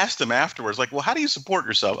so I asked him afterwards, like, well, how do you support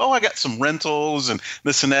yourself? Oh, I got some rentals and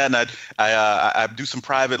this and that. And I do some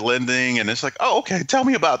private lending. And it's like, oh, okay, tell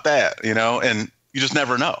me about that, you know, and you just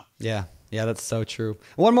never know. Yeah. Yeah, that's so true.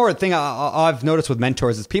 One more thing I've noticed with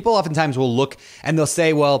mentors is people oftentimes will look and they'll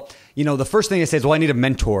say, well, you know, the first thing they say is, well, I need a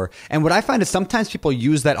mentor. And what I find is sometimes people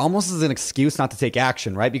use that almost as an excuse not to take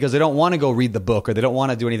action, right? Because they don't want to go read the book or they don't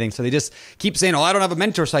want to do anything. So they just keep saying, oh, I don't have a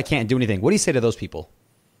mentor, so I can't do anything. What do you say to those people?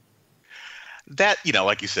 That, you know,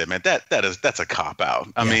 like you said, man, that's a cop out.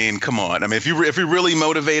 I mean, come on. I mean, if you're really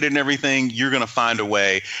motivated and everything, you're going to find a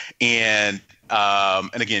way. And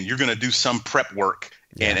again, you're going to do some prep work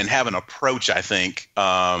and have an approach, I think.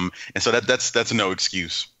 And so that's no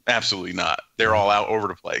excuse. Absolutely not. They're all out over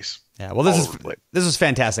the place. Yeah, well, this is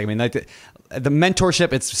fantastic. I mean, like the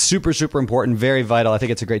mentorship, it's super, super important, very vital. I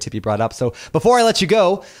think it's a great tip you brought up. So before I let you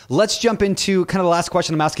go, let's jump into kind of the last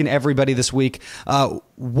question I'm asking everybody this week.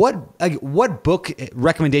 What book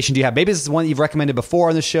recommendation do you have? Maybe this is one that you've recommended before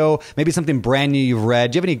on the show. Maybe something brand new you've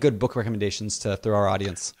read. Do you have any good book recommendations to throw our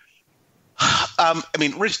audience? I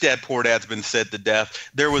mean, Rich Dad Poor Dad's been said to death.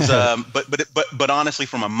 There was, but honestly,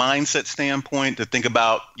 from a mindset standpoint, to think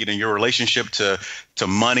about your relationship to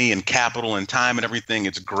money and capital and time and everything,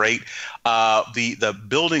 it's great. The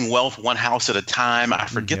Building Wealth One House at a Time. I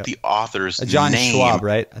forget the author's John name. Schwab,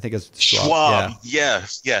 right? I think it's Schwab. Yeah.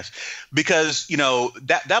 Yes. Because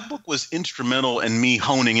that book was instrumental in me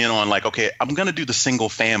honing in on like, okay, I'm going to do the single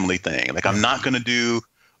family thing. Like I'm not going to do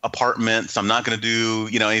apartments. I'm not going to do,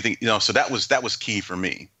 anything, so that was key for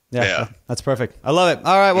me. Yeah. That's perfect. I love it.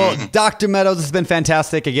 All right. Well, Dr. Meadows, this has been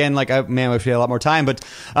fantastic. Again, I wish we had a lot more time, but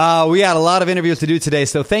we had a lot of interviews to do today.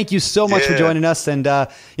 So thank you so much for joining us. And,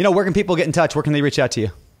 where can people get in touch? Where can they reach out to you?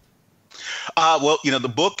 Well,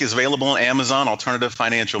 the book is available on Amazon, Alternative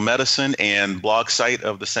Financial Medicine, and blog site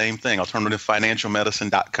of the same thing,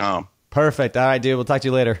 alternativefinancialmedicine.com. Perfect. All right, dude. We'll talk to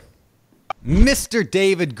you later. Mr.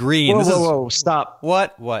 David Greene. Whoa, stop.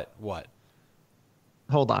 What?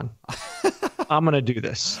 Hold on. I'm going to do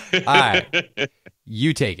this. All right.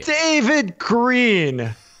 You take it. David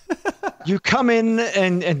Greene. You come in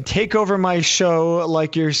and take over my show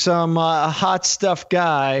like you're some hot stuff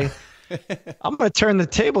guy. I'm going to turn the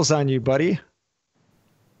tables on you, buddy.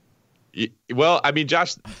 Well, I mean,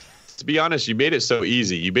 Josh, to be honest, you made it so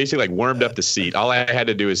easy. You basically warmed up the seat. All I had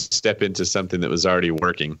to do is step into something that was already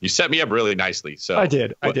working. You set me up really nicely. So I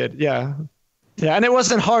did. Yeah. Yeah. And it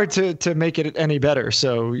wasn't hard to make it any better.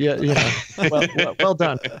 So yeah, well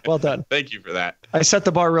done. Well done. Thank you for that. I set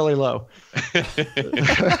the bar really low.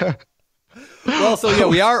 Well,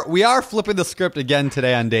 so yeah, we are flipping the script again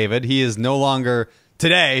today on David. He is no longer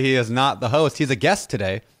today. He is not the host. He's a guest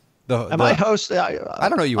today. Am I host? I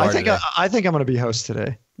don't know. I think I'm going to be host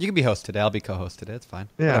today. You can be host today. I'll be co-host today. It's fine.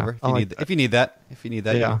 Yeah. Whatever. If you need that.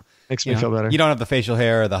 Yeah. Makes me feel better. You don't have the facial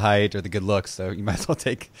hair or the height or the good looks, so you might as well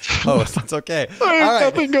take host. It's okay. I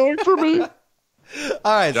have nothing going for me. All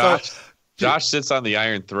right. Josh sits on the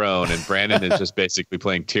Iron Throne, and Brandon is just basically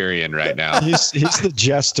playing Tyrion right now. He's the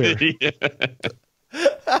jester.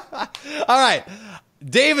 All right.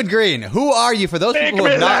 David Greene, who are you? For those people who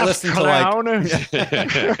have not listened to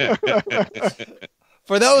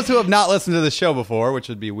for those who have not listened to the show before, which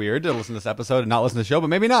would be weird to listen to this episode and not listen to the show, but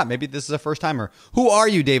maybe not. Maybe this is a first timer. Who are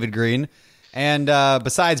you, David Greene? And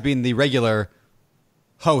besides being the regular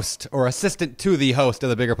host or assistant to the host of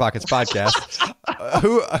the BiggerPockets podcast,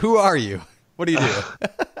 who are you? What do you do?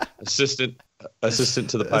 Assistant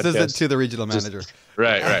to the podcast. Assistant to the regional manager.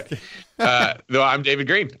 Right. No, I'm David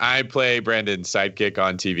Greene. I play Brandon's sidekick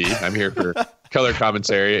on TV. I'm here for color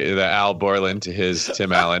commentary, the Al Borland to his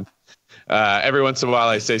Tim Allen. Every once in a while,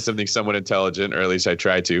 I say something somewhat intelligent, or at least I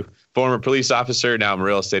try to. Former police officer. Now I'm a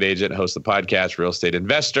real estate agent, host of the podcast, real estate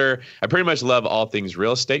investor. I pretty much love all things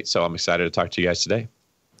real estate, so I'm excited to talk to you guys today.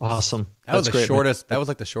 Awesome. That was the shortest. That was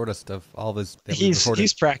like the shortest of all this.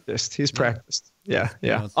 He's practiced. Yeah.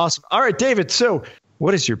 Awesome. All right, David. So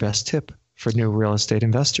what is your best tip for new real estate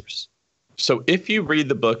investors? So if you read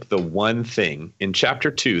the book, The One Thing, in chapter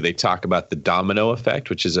 2, they talk about the domino effect,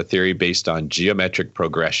 which is a theory based on geometric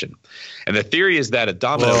progression. And the theory is that a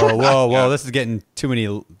domino... Whoa. This is getting too many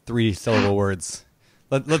 3-syllable words.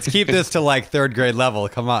 Let's keep this to like third grade level.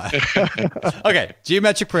 Come on. Okay.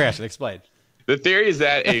 Geometric progression. Explain. The theory is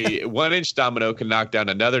that a 1-inch domino can knock down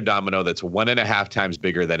another domino that's 1.5 times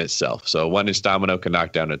bigger than itself. So a 1-inch domino can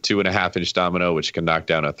knock down a 2.5-inch domino, which can knock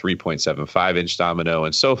down a 3.75-inch domino,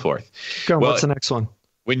 and so forth. What's the next one?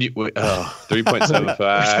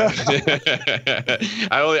 3.75.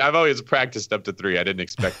 I've always practiced up to 3. I didn't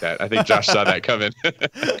expect that. I think Josh saw that coming.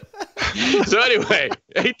 So anyway,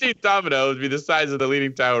 18th domino would be the size of the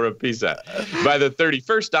Leaning Tower of Pisa. By the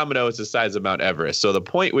 31st domino, it's the size of Mount Everest. So the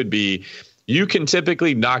point would be, you can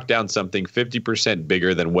typically knock down something 50%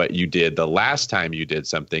 bigger than what you did the last time you did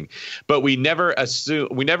something, but we never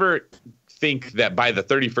think that by the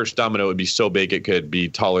 31st domino it would be so big it could be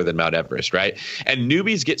taller than Mount Everest, right? And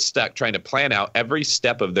newbies get stuck trying to plan out every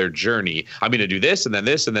step of their journey. I'm going to do this and then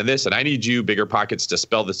this and then this, and I need you, BiggerPockets, to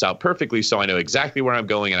spell this out perfectly so I know exactly where I'm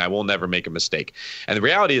going and I will never make a mistake. And the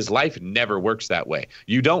reality is life never works that way.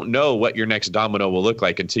 You don't know what your next domino will look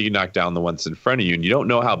like until you knock down the ones in front of you, and you don't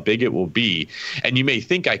know how big it will be. And you may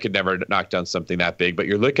think I could never knock down something that big, but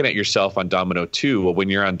you're looking at yourself on domino 2. Well, when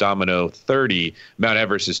you're on domino 30, Mount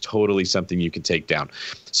Everest is totally something something you can take down.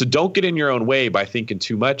 So don't get in your own way by thinking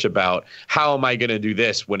too much about how am I going to do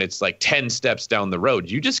this when it's like 10 steps down the road.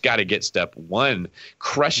 You just got to get step one,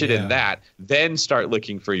 crush it in that, then start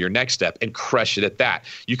looking for your next step and crush it at that.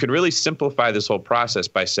 You can really simplify this whole process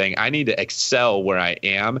by saying, I need to excel where I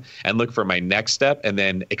am and look for my next step and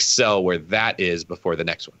then excel where that is before the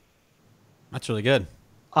next one. That's really good.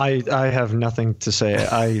 I have nothing to say.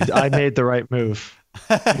 I made the right move.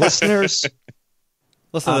 Listeners,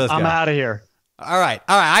 listen to this guy. I'm out of here. All right.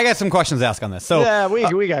 I got some questions to ask on this. So yeah,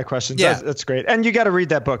 we got questions. Yeah. That's great. And you got to read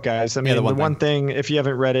that book, guys. I mean, the one thing, if you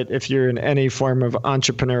haven't read it, if you're in any form of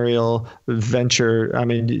entrepreneurial venture, I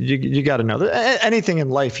mean, you got to know that anything in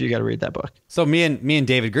life, you got to read that book. So me and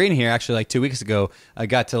David Greene here, actually, like 2 weeks ago, I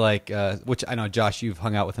got to which I know, Josh, you've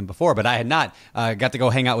hung out with him before, but I had not got to go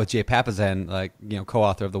hang out with Jay Papasan,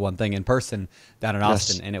 co-author of The One Thing in person down in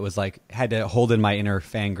Austin. Yes. And it was had to hold in my inner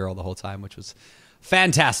fangirl the whole time, which was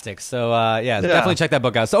fantastic. So definitely check that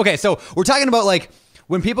book out. So so we're talking about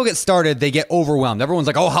when people get started, they get overwhelmed. Everyone's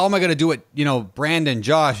like, oh, how am I going to do it? Brandon,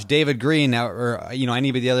 Josh, David Greene, or any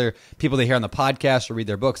of the other people they hear on the podcast or read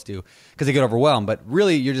their books do, because they get overwhelmed. But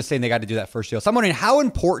really, you're just saying they got to do that first deal. So I'm wondering, how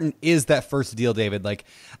important is that first deal, David?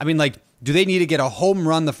 Do they need to get a home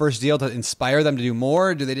run the first deal to inspire them to do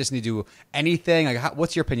more? Do they just need to do anything?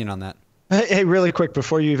 What's your opinion on that? Hey, really quick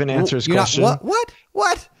before you even answer his question.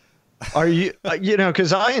 What? Are you,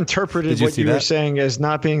 because I interpreted what you were saying as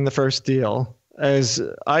not being the first deal, as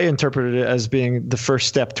I interpreted it as being the first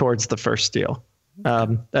step towards the first deal.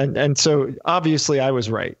 And so obviously I was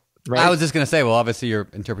right. I was just going to say, well, obviously your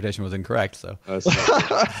interpretation was incorrect. So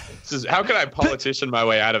how can I politician my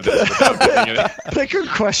way out of this without getting it? Pick a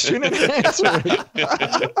question and answer it.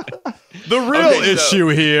 The real issue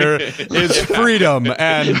here is freedom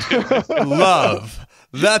and love.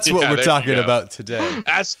 That's what we're talking about today.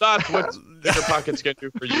 Ask not what BiggerPockets can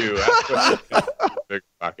do for you.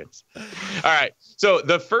 BiggerPockets. All right. So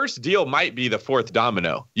the first deal might be the fourth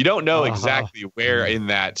domino. You don't know exactly where in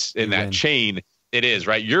that chain it is,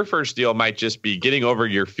 right? Your first deal might just be getting over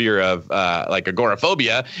your fear of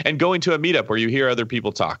agoraphobia and going to a meetup where you hear other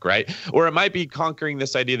people talk, right? Or it might be conquering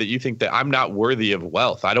this idea that you think that I'm not worthy of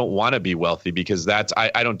wealth. I don't want to be wealthy because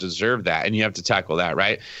I don't deserve that. And you have to tackle that,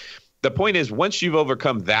 right? The point is, once you've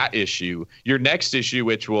overcome that issue, your next issue,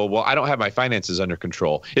 which I don't have my finances under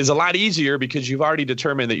control, is a lot easier because you've already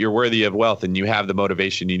determined that you're worthy of wealth and you have the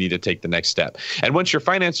motivation you need to take the next step. And once your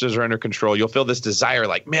finances are under control, you'll feel this desire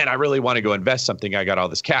man, I really want to go invest something. I got all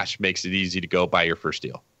this cash. Makes it easy to go buy your first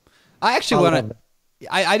deal. I actually want to.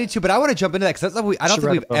 I do too, but I want to jump into that because I don't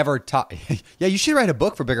think we've ever taught. Yeah, you should write a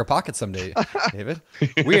book for BiggerPockets someday, David.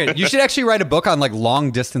 Weird. You should actually write a book on long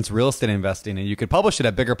distance real estate investing, and you could publish it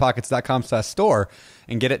at BiggerPockets.com/store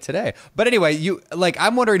and get it today. But anyway,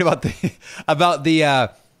 I'm wondering about the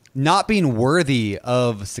not being worthy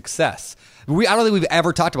of success. I don't think we've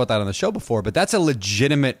ever talked about that on the show before, but that's a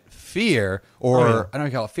legitimate fear, or I don't know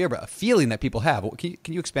if you call it fear, but a feeling that people have. Can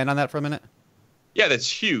you expand on that for a minute? Yeah,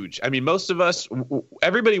 that's huge. I mean, most of us,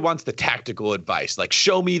 everybody wants the tactical advice,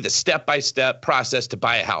 show me the step-by-step process to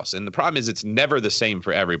buy a house. And the problem is it's never the same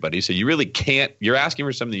for everybody. So you really can't, you're asking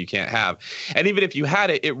for something you can't have. And even if you had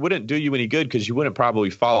it, it wouldn't do you any good because you wouldn't probably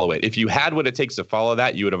follow it. If you had what it takes to follow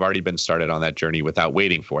that, you would have already been started on that journey without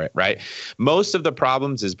waiting for it, right? Most of the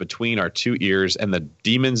problems is between our two ears and the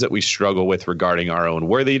demons that we struggle with regarding our own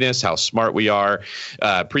worthiness, how smart we are,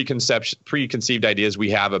 preconceived ideas we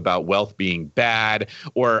have about wealth being bad,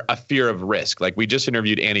 or a fear of risk. We just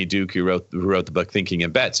interviewed Annie Duke, who wrote the book Thinking in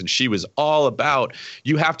Bets, and she was all about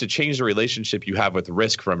you have to change the relationship you have with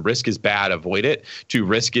risk from risk is bad, avoid it, to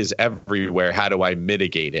risk is everywhere. How do I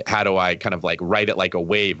mitigate it? How do I kind of ride it like a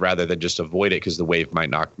wave rather than just avoid it because the wave might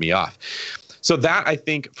knock me off? So that, I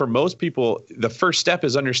think, for most people, the first step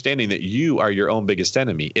is understanding that you are your own biggest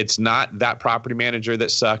enemy. It's not that property manager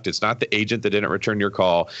that sucked. It's not the agent that didn't return your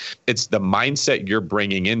call. It's the mindset you're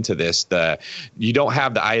bringing into this. You don't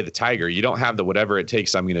have the eye of the tiger. You don't have the whatever it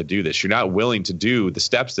takes, I'm going to do this. You're not willing to do the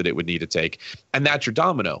steps that it would need to take. And that's your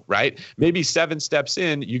domino, right? Maybe 7 steps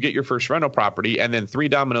in, you get your first rental property, and then 3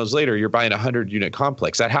 dominoes later, you're buying a 100-unit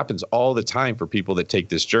complex. That happens all the time for people that take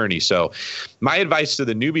this journey. So my advice to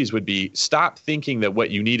the newbies would be stop thinking that what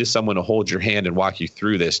you need is someone to hold your hand and walk you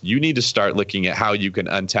through this. You need to start looking at how you can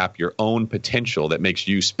untap your own potential that makes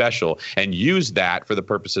you special and use that for the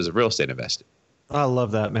purposes of real estate investing. I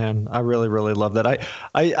love that, man. I really, really love that.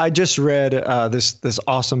 I just read this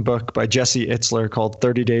awesome book by Jesse Itzler called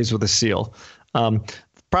 30 Days with a Seal.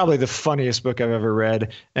 Probably the funniest book I've ever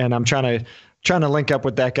read. And I'm trying to link up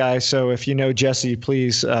with that guy. So if you know Jesse,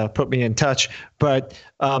 please put me in touch. But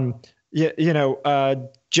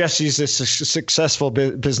Jesse's this successful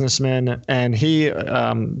businessman, and he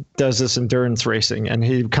does this endurance racing, and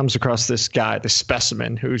he comes across this guy, this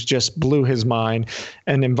specimen, who's just blew his mind,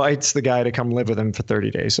 and invites the guy to come live with him for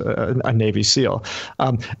 30 days, a Navy SEAL.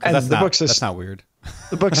 And that's not weird.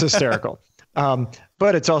 The book's hysterical.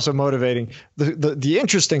 But it's also motivating. The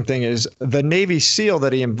interesting thing is the Navy SEAL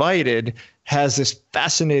that he invited has this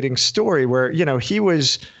fascinating story where, he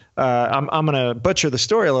was, I'm going to butcher the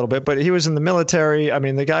story a little bit, but he was in the military. I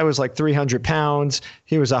mean, the guy was like 300 pounds.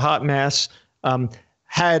 He was a hot mess,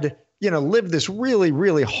 had, lived this really,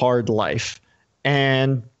 really hard life.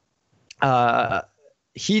 And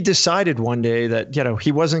he decided one day that,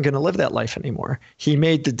 he wasn't going to live that life anymore. He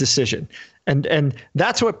made the decision. And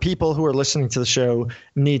that's what people who are listening to the show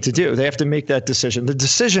need to do. They have to make that decision. The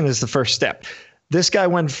decision is the first step. This guy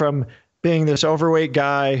went from being this overweight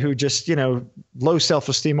guy who just, low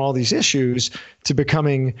self-esteem, all these issues, to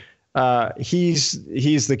becoming he's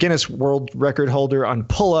the Guinness World Record holder on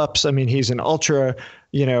pull-ups. I mean, he's an ultra,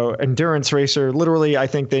 endurance racer. Literally, I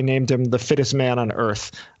think they named him the fittest man on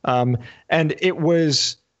earth. And it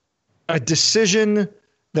was a decision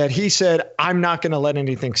that he said, I'm not going to let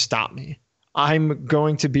anything stop me. I'm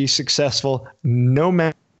going to be successful no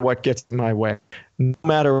matter what gets in my way, no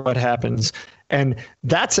matter what happens. And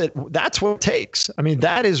that's it. That's what it takes. I mean,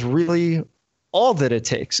 that is really all that it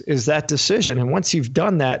takes, is that decision. And once you've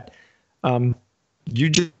done that, you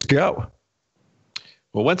just go.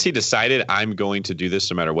 Well, once he decided, I'm going to do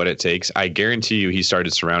this no matter what it takes, I guarantee you he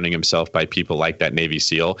started surrounding himself by people like that Navy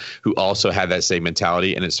SEAL who also had that same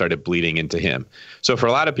mentality, and it started bleeding into him. So for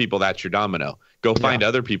a lot of people, that's your domino. Go find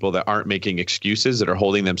other people that aren't making excuses, that are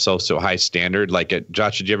holding themselves to a high standard. Like,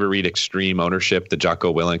 Josh, did you ever read Extreme Ownership, the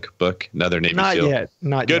Jocko Willink book? Another Navy SEAL.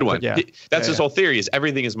 Not Good yet, one. Yeah. That's his whole theory, is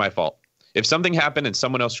everything is my fault. If something happened and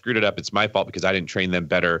someone else screwed it up, it's my fault because I didn't train them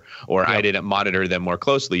better, or I didn't monitor them more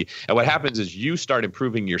closely. And what happens is you start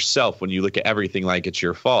improving yourself when you look at everything like it's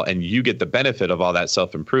your fault, and you get the benefit of all that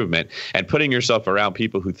self-improvement. And putting yourself around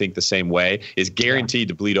people who think the same way is guaranteed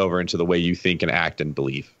to bleed over into the way you think and act and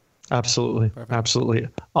believe. Absolutely. Perfect. Absolutely.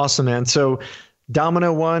 Awesome, man. So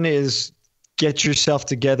domino one is get yourself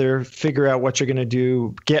together, figure out what you're going to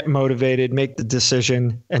do, get motivated, make the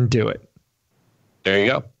decision, and do it. There you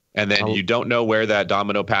go. And then you don't know where that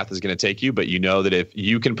domino path is going to take you, but you know that if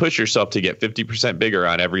you can push yourself to get 50% bigger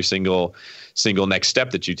on every single next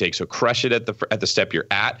step that you take. So crush it at the step you're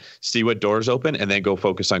at, see what doors open, and then go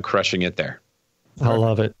focus on crushing it there. I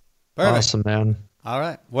love it. Perfect. Awesome, man. All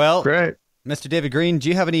right. Well, great. Mr. David Greene, do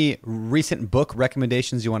you have any recent book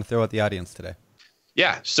recommendations you want to throw at the audience today?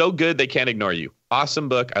 Yeah, So Good They Can't Ignore You. Awesome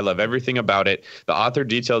book. I love everything about it. The author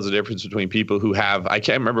details the difference between people who have, I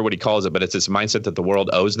can't remember what he calls it, but it's this mindset that the world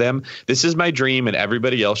owes them. This is my dream and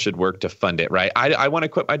everybody else should work to fund it, right? I want to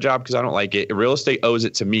quit my job because I don't like it. Real estate owes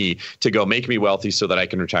it to me to go make me wealthy so that I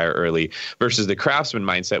can retire early, versus the craftsman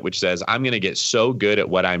mindset, which says I'm going to get so good at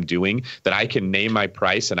what I'm doing that I can name my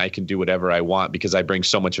price and I can do whatever I want because I bring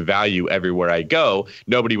so much value everywhere I go.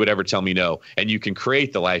 Nobody would ever tell me no. And you can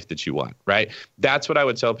create the life that you want, right? That's what I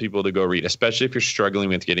would tell people to go read, especially if you're struggling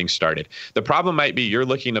with getting started. The problem might be you're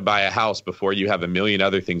looking to buy a house before you have a million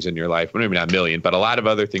other things in your life. Well, maybe not a million, but a lot of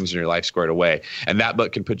other things in your life squared away. And that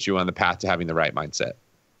book can put you on the path to having the right mindset.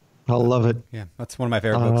 I love it. Yeah, that's one of my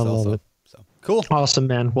favorite books also. So cool. Awesome,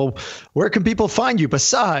 man. Well, where can people find you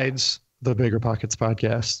besides the BiggerPockets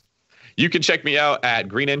podcast? You can check me out at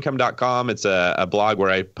greenincome.com. It's a blog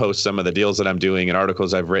where I post some of the deals that I'm doing and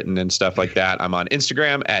articles I've written and stuff like that. I'm on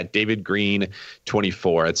Instagram at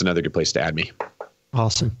DavidGreene24. It's another good place to add me.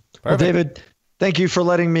 Awesome. Well, David, thank you for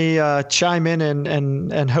letting me chime in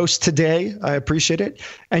and host today. I appreciate it.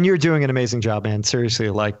 And you're doing an amazing job, man. Seriously,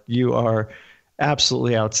 like, you are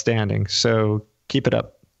absolutely outstanding. So keep it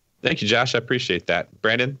up. Thank you, Josh. I appreciate that.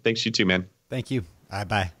 Brandon, thanks you too, man. Thank you.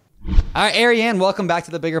 Bye. All right, Arianne, welcome back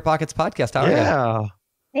to the BiggerPockets podcast. How are you?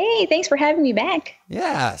 Hey, thanks for having me back.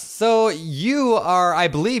 Yeah. So you are, I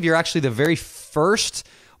believe you're actually the very first,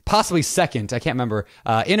 possibly second, I can't remember,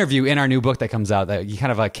 interview in our new book that comes out, that you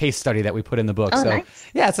kind of a case study that we put in the book. Oh, so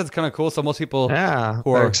nice. yeah, so it's kind of cool. So most people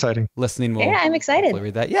who are exciting listening will I'm excited.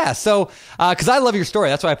 read that. Yeah. So because I love your story.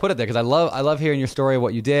 That's why I put it there, because I love hearing your story,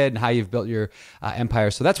 what you did and how you've built your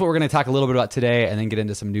empire. So that's what we're going to talk a little bit about today, and then get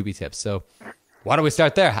into some newbie tips. So why don't we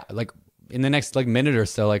start there? Like in the next minute or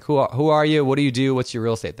so, like who are you? What do you do? What's your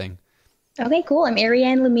real estate thing? Okay, cool. I'm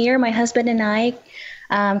Arianne Lemire. My husband and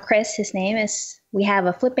I, Chris, his name is, we have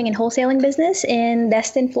a flipping and wholesaling business in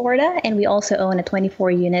Destin, Florida, and we also own a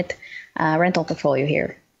 24-unit rental portfolio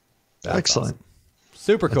here. That's excellent. Awesome.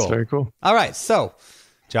 Super cool. That's very cool. All right. So,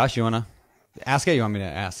 Josh, you want to ask it? You want me to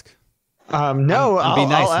ask? No,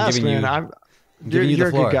 I'll ask, man. You're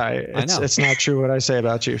a good guy. I it's not true what I say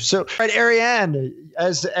about you. So, right, Arianne,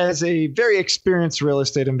 as a very experienced real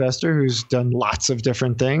estate investor who's done lots of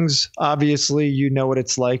different things, obviously you know what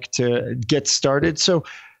it's like to get started. So,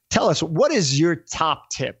 tell us, what is your top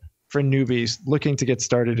tip for newbies looking to get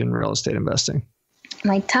started in real estate investing?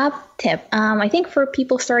 My top tip, I think for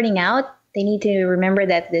people starting out, they need to remember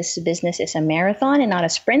that this business is a marathon and not a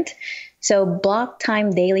sprint. So block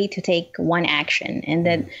time daily to take one action. And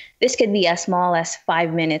then this could be as small as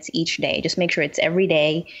 5 minutes each day. Just make sure it's every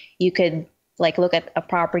day. You could look at a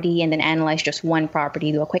property and then analyze just one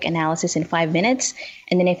property, do a quick analysis in 5 minutes.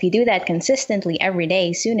 And then if you do that consistently every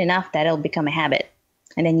day, soon enough, that'll become a habit.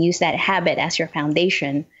 And then use that habit as your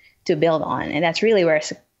foundation to build on. And that's really where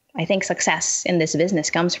I think success in this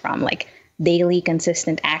business comes from. Daily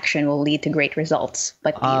consistent action will lead to great results.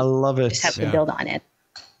 But I love it. Just have to build on it.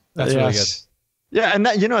 That's really good. Yeah, and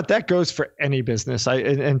that goes for any business.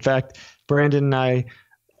 In fact, Brandon and I,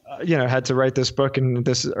 had to write this book, and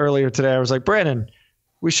this earlier today, I was like, Brandon,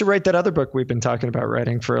 we should write that other book we've been talking about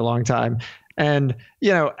writing for a long time. And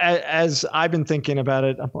as I've been thinking about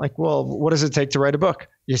it, I'm like, well, what does it take to write a book?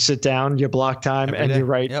 You sit down, you block time, and you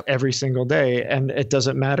write every single day. And it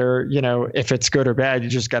doesn't matter, if it's good or bad. You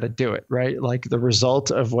just got to do it, right? The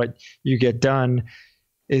result of what you get done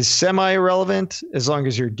is semi-irrelevant as long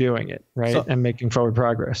as you're doing it, right? And making forward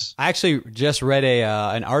progress. I actually just read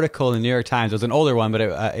an article in the New York Times. It was an older one, but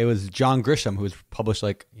it was John Grisham, who's published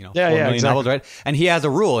 4 million novels, right? And he has a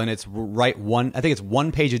rule, and it's I think it's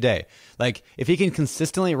 1 page a day. If he can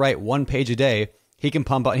consistently write 1 page a day, he can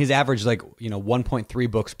pump out. He's averaged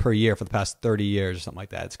 1.3 books per year for the past 30 years or something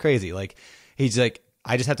like that. It's crazy. He's I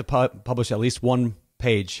just have to publish at least 1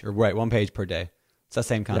 page or write 1 page per day. It's the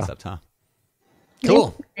same concept, huh?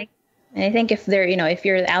 Cool. And I think if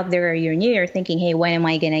you're out there, you're new, you're thinking, hey, when am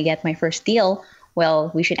I going to get my first deal?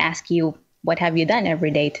 Well, we should ask you, what have you done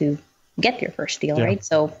every day to get your first deal, right?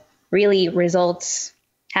 So really results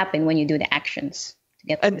happen when you do the actions to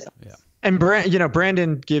get the results. Yeah. And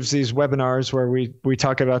Brandon gives these webinars where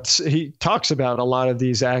he talks about a lot of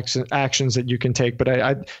these actions that you can take, but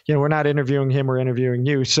we're not interviewing him, we're interviewing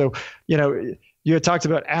you. So, you had talked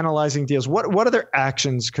about analyzing deals. What other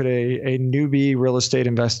actions could a newbie real estate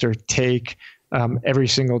investor take every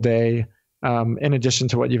single day, in addition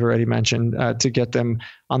to what you've already mentioned, to get them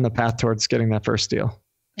on the path towards getting that first deal?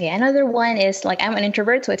 Yeah, another one is I'm an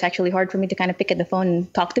introvert, so it's actually hard for me to kind of pick up the phone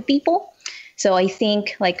and talk to people. So I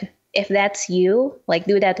think if that's you,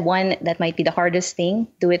 do that one that might be the hardest thing.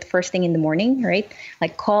 Do it first thing in the morning, right?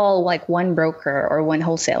 Call one broker or one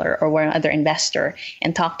wholesaler or one other investor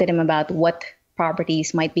and talk to them about what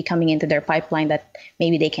properties might be coming into their pipeline that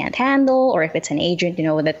maybe they can't handle, or if it's an agent,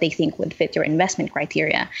 that they think would fit your investment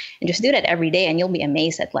criteria. And just do that every day, and you'll be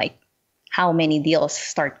amazed at how many deals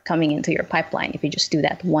start coming into your pipeline if you just do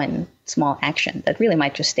that one small action that really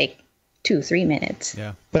might just take 2-3 minutes.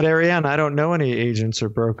 Yeah. But Arianne, I don't know any agents or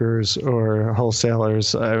brokers or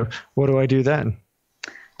wholesalers. What do I do then?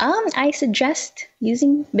 I suggest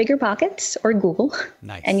using BiggerPockets or Google.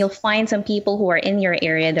 Nice. And you'll find some people who are in your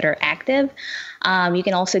area that are active. You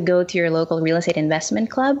can also go to your local real estate investment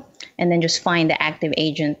club and then just find the active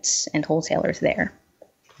agents and wholesalers there.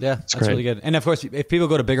 Yeah, that's really good. And of course, if people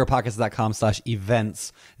go to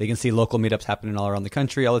biggerpockets.com/events, they can see local meetups happening all around the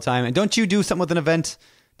country all the time. And don't you do something with an event?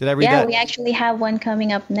 Did I read that? Yeah, we actually have one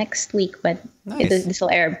coming up next week, but this will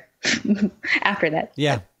air after that.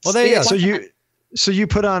 Yeah. Well, there you go. So you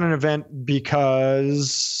put on an event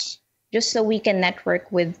because? Just so we can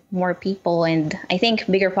network with more people. And I think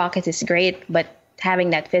BiggerPockets is great, but having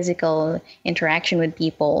that physical interaction with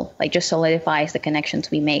people just solidifies the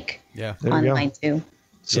connections we make online too.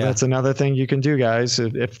 So that's another thing you can do, guys.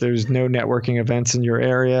 If there's no networking events in your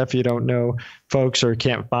area, if you don't know folks or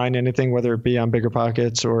can't find anything, whether it be on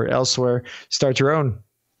BiggerPockets or elsewhere, start your own.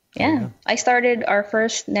 Yeah. I started our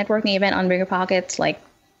first networking event on BiggerPockets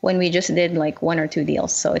when we just did 1 or 2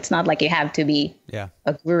 deals. So it's not you have to be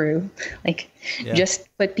a guru. Just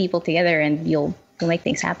put people together and you'll make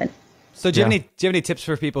things happen. So do you have any tips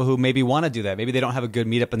for people who maybe want to do that? Maybe they don't have a good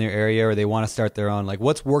meetup in their area, or they want to start their own.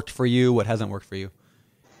 What's worked for you? What hasn't worked for you?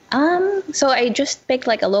 So I just picked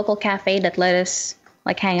a local cafe that let us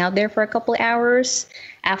hang out there for a couple hours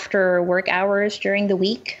after work hours during the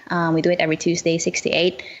week. We do it every Tuesday, 6 to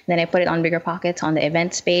 8. Then I put it on BiggerPockets on the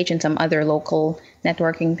events page and some other local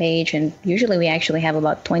networking page. And usually we actually have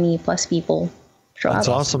about 20 plus people show up. That's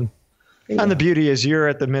awesome. And the beauty is you're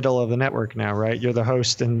at the middle of the network now, right? You're the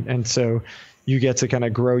host. And so you get to kind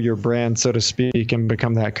of grow your brand, so to speak, and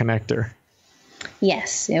become that connector.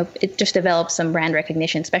 Yes, it just develops some brand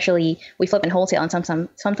recognition. Especially we flip and wholesale, and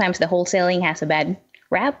sometimes the wholesaling has a bad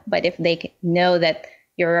rap. But if they know that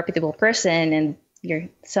you're a reputable person and you're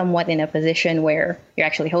somewhat in a position where you're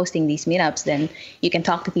actually hosting these meetups, then you can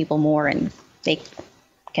talk to people more, and they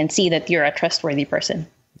can see that you're a trustworthy person.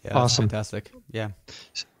 Yeah, awesome, fantastic. Yeah.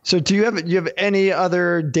 So, do you have any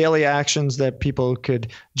other daily actions that people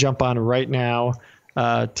could jump on right now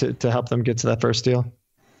to help them get to that first deal?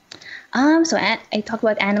 So I talk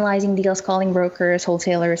about analyzing deals, calling brokers,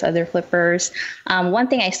 wholesalers, other flippers. One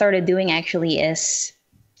thing I started doing actually is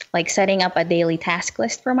like setting up a daily task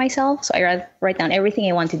list for myself. So I write down everything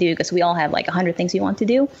I want to do, because we all have like 100 things we want to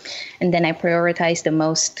do. And then I prioritize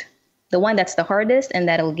the one that's the hardest, and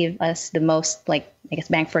that'll give us the most, like, I guess,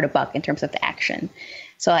 bang for the buck in terms of the action.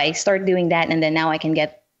 So I start doing that, and then now I can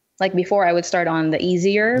get, like before I would start on the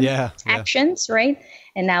easier actions, right?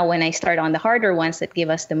 And now when I start on the harder ones that give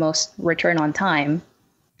us the most return on time,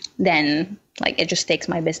 then like it just takes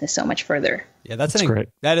my business so much further. Yeah, that's great.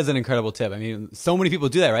 That is an incredible tip. I mean, so many people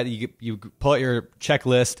do that, right? You pull out your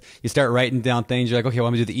checklist, you start writing down things. You're like, okay, well,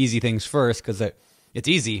 I'm gonna do the easy things first because it's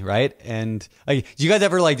easy, right? And like, do you guys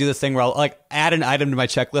ever like do this thing where I'll like add an item to my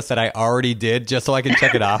checklist that I already did just so I can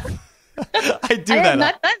check it off? I do that. I have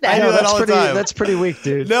not done that. I do that all the time. That's pretty weak,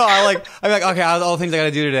 dude. No, I'm like, okay, all the things I got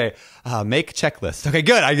to do today. Make a checklist. Okay,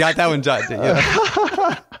 good. I got that one done.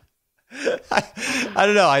 I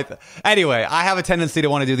don't know. Anyway, I have a tendency to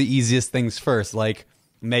want to do the easiest things first, like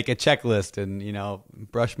make a checklist and,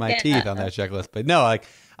 brush my teeth on that checklist. But no, like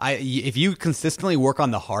if you consistently work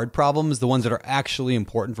on the hard problems, the ones that are actually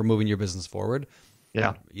important for moving your business forward.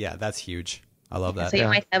 Yeah, that's huge. I love that. So you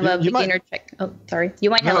might have a beginner check. Oh, sorry. You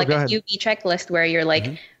might have like a newbie checklist where you're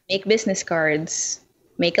like, make business cards,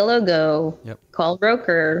 make a logo, call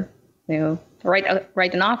broker, write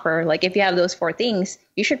an offer. Like if you have those 4 things,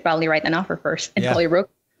 you should probably write an offer first and call your broker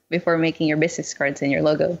before making your business cards and your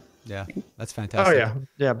logo. Yeah, that's fantastic. Oh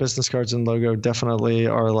yeah. Business cards and logo definitely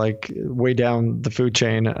are like way down the food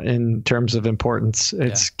chain in terms of importance.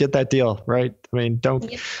 It's get that deal, right? I mean,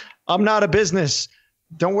 I'm not a business.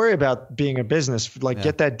 Don't worry about being a business. Like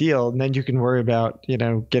get that deal, and then you can worry about,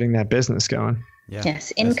 getting that business going. Yeah.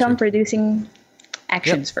 Yes. Income producing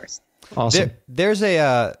actions first. Awesome. There's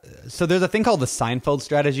a thing called the Seinfeld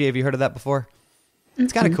strategy. Have you heard of that before?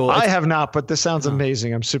 It's kind of cool. I have not, but this sounds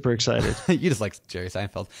amazing. I'm super excited. You just like Jerry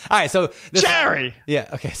Seinfeld. All right. So Jerry. Yeah.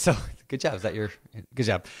 Okay. So good job. Is that good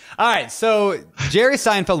job? All right. So Jerry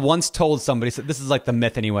Seinfeld once told somebody, so this is like the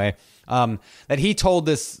myth anyway, that he told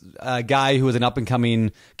this guy who was an up and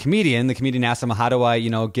coming comedian. The comedian asked him, how do I,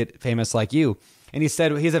 get famous like you? And he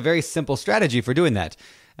said, he has a very simple strategy for doing that.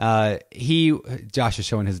 Josh is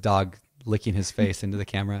showing his dog licking his face into the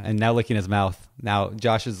camera and now licking his mouth. Now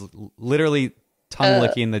Josh is literally tongue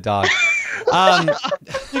licking the dog.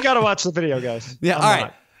 You got to watch the video, guys. Yeah. All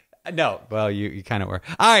right. No, well, you kind of were.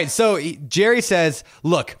 All right. So Jerry says,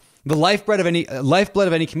 look, the lifeblood of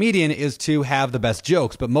any comedian is to have the best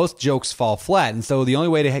jokes, but most jokes fall flat. And so the only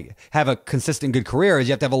way to have a consistent good career is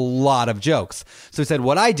you have to have a lot of jokes. So he said,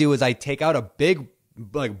 what I do is I take out a big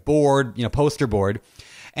board, poster board,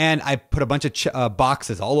 and I put a bunch of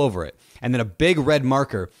boxes all over it, and then a big red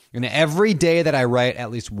marker. And every day that I write at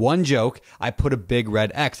least one joke, I put a big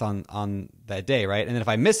red X on that day, right? And then if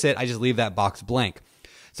I miss it, I just leave that box blank.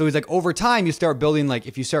 So he's like, over time, you start building, like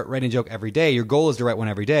if you start writing a joke every day, your goal is to write one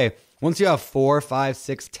every day. Once you have 4, 5,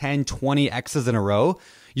 6, 10, 20 X's in a row,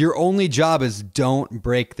 your only job is don't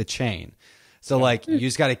break the chain. So like you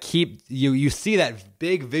just got to keep, you see that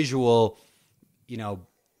big visual,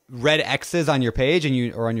 red X's on your page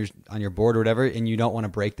and or on your board or whatever, and you don't want to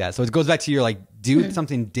break that. So it goes back to your do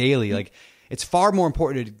something daily. Like it's far more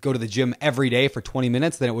important to go to the gym every day for 20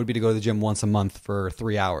 minutes than it would be to go to the gym once a month for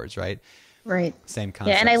 3 hours, right? Right. Same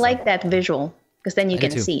concept. Yeah, and I like that visual because then you can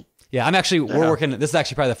see. Yeah, we're working, this is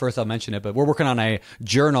actually probably the first I'll mention it, but we're working on a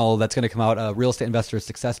journal that's going to come out, a Real Estate Investor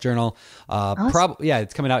Success Journal. Awesome.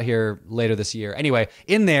 It's coming out here later this year. Anyway,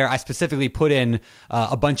 in there, I specifically put in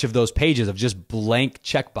a bunch of those pages of just blank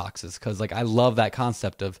check boxes because I love that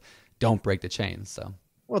concept of don't break the chain. So.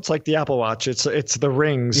 Well, it's like the Apple Watch. It's the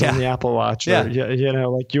rings on the Apple Watch. Yeah.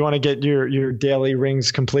 You want to get your daily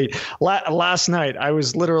rings complete. Last night, I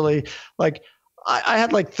was literally I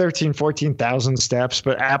had 14,000 steps,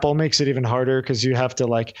 but Apple makes it even harder because you have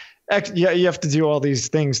to you have to do all these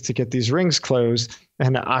things to get these rings closed.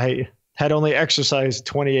 And I had only exercised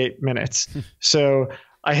 28 minutes. So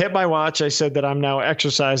I hit my watch. I said that I'm now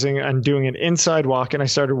exercising and doing an inside walk. And I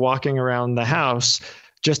started walking around the house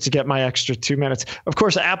just to get my extra 2 minutes. Of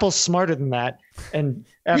course, Apple's smarter than that. And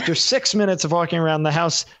after 6 minutes of walking around the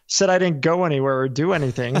house, said I didn't go anywhere or do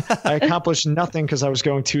anything. I accomplished nothing because I was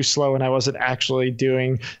going too slow and I wasn't actually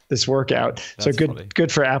doing this workout. That's so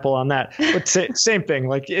good for Apple on that. But same thing.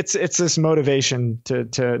 Like it's this motivation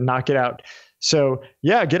to knock it out. So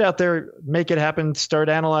yeah, get out there, make it happen, start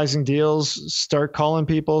analyzing deals, start calling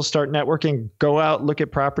people, start networking, go out, look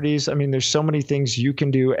at properties. I mean, there's so many things you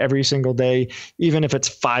can do every single day, even if it's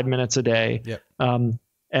 5 minutes a day. Yep.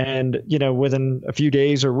 And within a few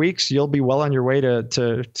days or weeks, you'll be well on your way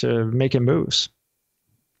to making moves.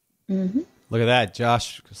 Mm-hmm. Look at that.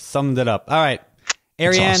 Josh summed it up. All right.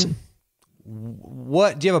 Arianne, awesome.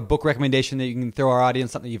 What do you have a book recommendation that you can throw our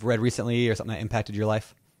audience, something you've read recently or something that impacted your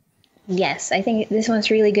life? Yes, I think this one's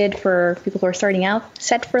really good for people who are starting out.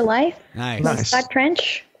 Set for Life. Nice. Scott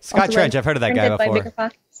Trench. Scott Trench. I've heard of that guy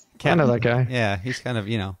before. I know that guy. Yeah, he's kind of,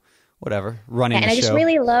 whatever, running the show. And I just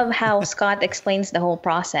really love how Scott explains the whole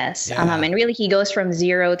process. Yeah. And really, he goes from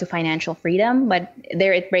zero to financial freedom, but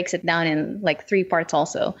there it breaks it down in like 3 parts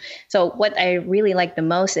also. So what I really like the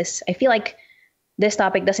most is I feel like this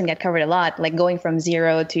topic doesn't get covered a lot, like going from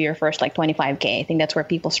zero to your first like 25K. I think that's where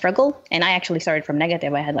people struggle. And I actually started from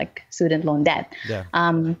negative. I had like student loan debt. Yeah.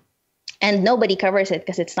 And nobody covers it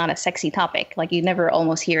because it's not a sexy topic. Like you never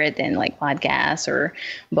almost hear it in like podcasts or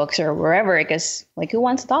books or wherever, because like who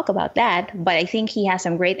wants to talk about that? But I think he has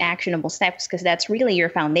some great actionable steps because that's really your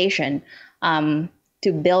foundation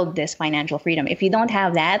to build this financial freedom. If you don't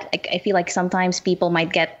have that, like I feel like sometimes people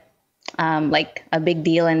might get like a big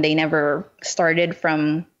deal and they never started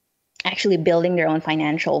from actually building their own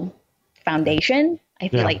financial foundation. I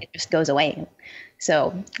feel like it just goes away.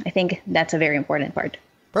 So I think that's a very important part.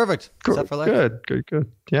 Perfect. Cool. Good.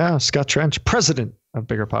 Yeah. Scott Trench, president of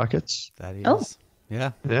BiggerPockets. That he is.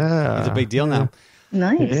 Yeah. He's a big deal now.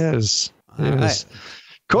 Nice. He is. Right.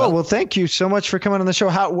 Cool. Well, thank you so much for coming on the show.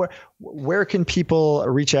 Where can people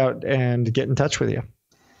reach out and get in touch with you?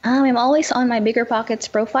 I'm always on my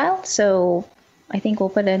BiggerPockets profile, so I think we'll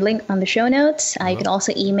put a link on the show notes. You can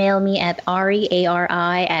also email me at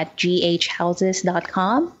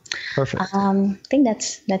ari@ghhouses.com. Perfect. I think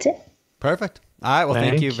that's it. Perfect. All right. Well,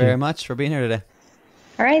 thank you very much for being here today.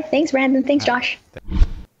 All right. Thanks, Brandon. Thanks, Josh.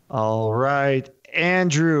 All right.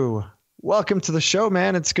 Andrew, welcome to the show,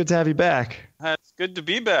 man. It's good to have you back. It's good to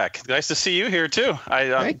be back. Nice to see you here, too.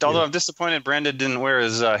 Although I'm disappointed Brandon didn't wear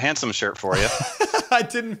his handsome shirt for you. I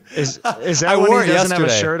didn't. Is that when he doesn't have a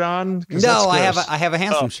shirt on? No, I have a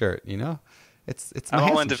handsome shirt, It's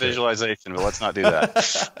I'm all into visualization, but let's not do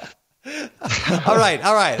that. All right.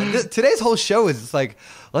 Today's whole show is like,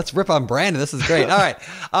 let's rip on Brandon. This is great. All right.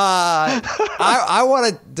 I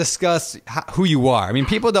want to discuss who you are. I mean,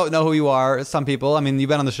 people don't know who you are. Some people, I mean, you've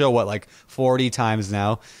been on the show, like 40 times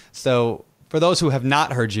now. So for those who have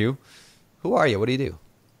not heard you, who are you? What do you do?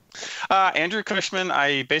 Andrew Cushman.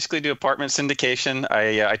 I basically do apartment syndication.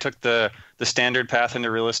 I took the standard path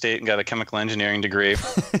into real estate and got a chemical engineering degree,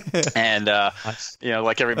 and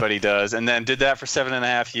like everybody does, and then did that for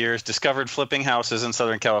 7.5 years. Discovered flipping houses in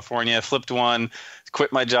Southern California. Flipped one,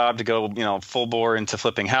 quit my job to go full bore into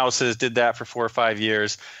flipping houses. Did that for 4 or 5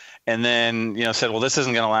 years. And then, said, well, this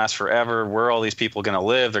isn't going to last forever. Where are all these people going to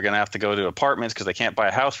live? They're going to have to go to apartments because they can't buy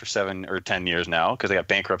a house for 7 or 10 years now because they got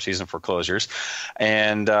bankruptcies and foreclosures.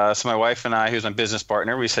 And so my wife and I, who's my business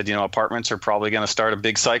partner, we said, apartments are probably going to start a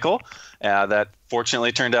big cycle. That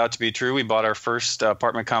fortunately turned out to be true. We bought our first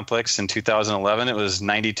apartment complex in 2011. It was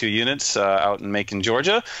 92 units out in Macon,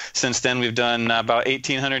 Georgia. Since then, we've done about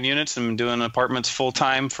 1,800 units and been doing apartments full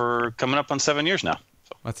time for coming up on 7 years now.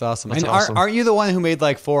 That's awesome. And aren't you the one who made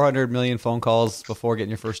like 400 million phone calls before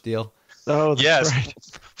getting your first deal? Oh, that's right.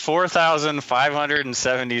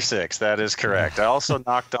 4,576. That is correct. I also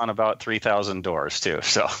knocked on about 3,000 doors too.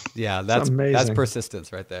 So yeah, that's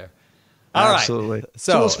persistence right there. Absolutely. Right.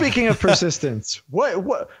 So speaking of persistence,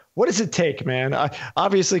 what does it take, man?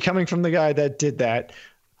 Obviously, coming from the guy that did that,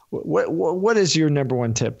 what is your number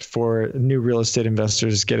one tip for new real estate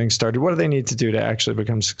investors getting started? What do they need to do to actually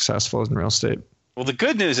become successful in real estate? Well, the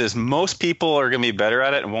good news is most people are going to be better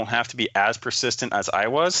at it and won't have to be as persistent as I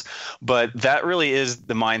was. But that really is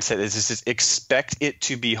the mindset: is just expect it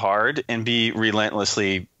to be hard and be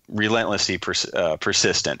relentlessly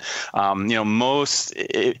persistent.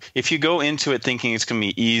 If you go into it thinking it's going to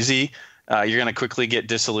be easy, you're going to quickly get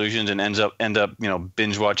disillusioned and end up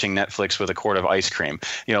binge watching Netflix with a quart of ice cream.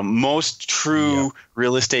 Most true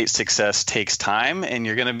real estate success takes time, and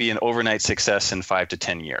you're going to be an overnight success in 5 to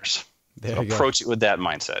 10 years. So approach it with that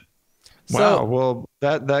mindset. Wow. Well,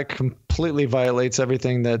 that completely violates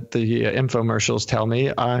everything that the infomercials tell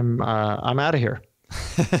me. I'm out of here.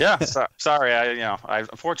 Yeah, sorry. I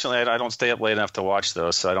unfortunately I don't stay up late enough to watch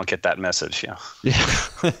those, so I don't get that message. Yeah.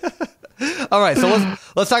 All right, so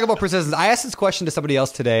let's talk about persistence. I asked this question to somebody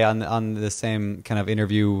else today on the same kind of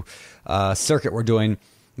interview circuit we're doing,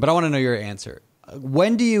 but I want to know your answer.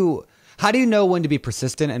 How do you know when to be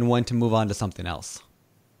persistent and when to move on to something else?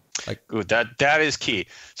 Ooh, that is key.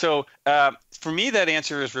 So for me, that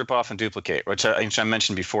answer is rip off and duplicate, which I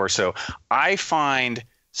mentioned before. So I find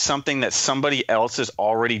something that somebody else is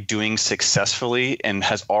already doing successfully and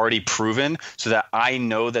has already proven, so that I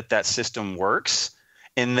know that system works,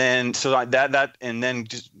 and then and then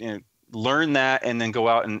just learn that, and then go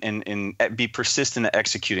out and be persistent at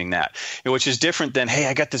executing that, which is different than, hey,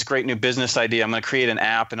 I got this great new business idea, I'm going to create an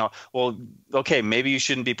app, and okay, maybe you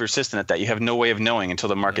shouldn't be persistent at that. You have no way of knowing until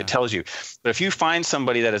the market tells you. But if you find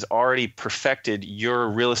somebody that has already perfected your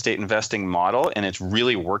real estate investing model and it's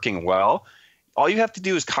really working well, all you have to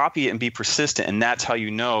do is copy it and be persistent, and that's how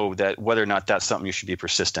you know that whether or not that's something you should be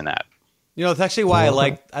persistent at. It's actually why I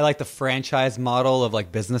like the franchise model of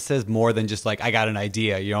like businesses more than just like, I got an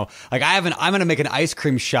idea, like I'm going to make an ice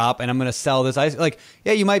cream shop and I'm going to sell this ice. Like,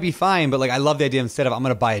 yeah, you might be fine, but like, I love the idea instead of I'm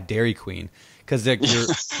going to buy a Dairy Queen, because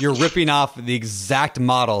you're ripping off the exact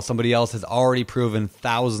model somebody else has already proven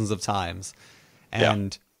thousands of times.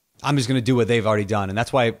 And I'm just going to do what they've already done. And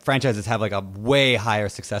that's why franchises have like a way higher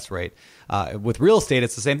success rate. With real estate,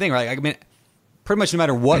 it's the same thing, right? I mean, pretty much no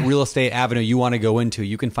matter what real estate avenue you want to go into,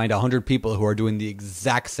 you can find 100 people who are doing the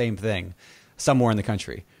exact same thing somewhere in the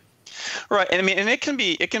country. Right. And I mean, and it can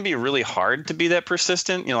be really hard to be that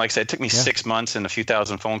persistent. Like I said, it took me 6 months and a few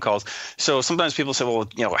thousand phone calls. So sometimes people say, well,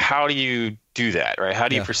 how do you do that, right? How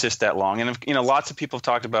do you persist that long? And lots of people have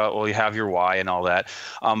talked about, well, you have your why and all that.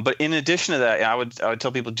 But in addition to that, I would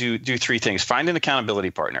tell people do three things. Find an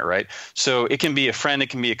accountability partner, right? So it can be a friend, it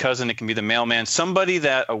can be a cousin, it can be the mailman, somebody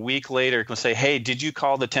that a week later can say, hey, did you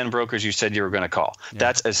call the 10 brokers you said you were going to call?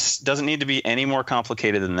 Doesn't need to be any more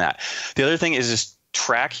complicated than that. The other thing is just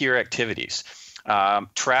track your activities.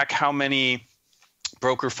 Track how many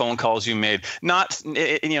broker phone calls you made. Not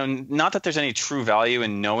that there's any true value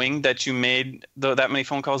in knowing that you made that many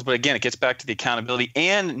phone calls, but again, it gets back to the accountability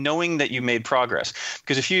and knowing that you made progress.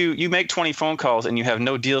 Because if you make 20 phone calls and you have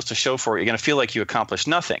no deals to show for it, you're going to feel like you accomplished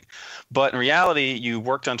nothing. But in reality, you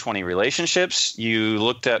worked on 20 relationships, you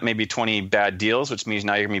looked at maybe 20 bad deals, which means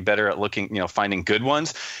now you're going to be better at looking, finding good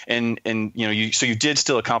ones, and so you did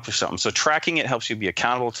still accomplish something. So tracking it helps you be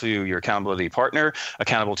accountable to your accountability partner,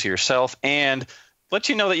 accountable to yourself, and let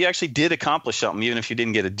you know that you actually did accomplish something, even if you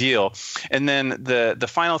didn't get a deal. And then the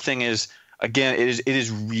final thing is, again, it is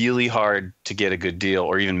really hard to get a good deal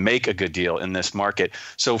or even make a good deal in this market.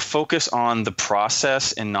 So focus on the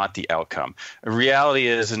process and not the outcome. The reality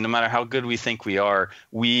is, and no matter how good we think we are,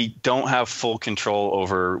 we don't have full control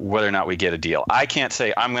over whether or not we get a deal. I can't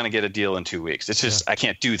say I'm going to get a deal in 2 weeks. It's just I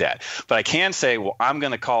can't do that. But I can say, well, I'm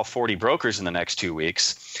going to call 40 brokers in the next 2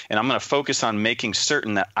 weeks, and I'm going to focus on making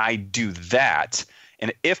certain that I do that.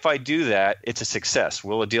 And if I do that, it's a success.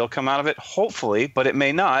 Will a deal come out of it? Hopefully, but it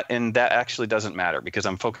may not. And that actually doesn't matter because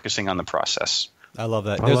I'm focusing on the process. I love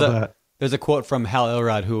that. There's a quote from Hal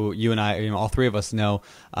Elrod, who you and I, all three of us know.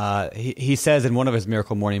 He says in one of his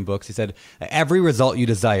Miracle Morning books, he said, every result you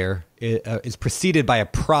desire is preceded by a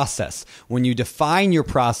process. When you define your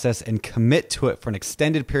process and commit to it for an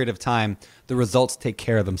extended period of time, the results take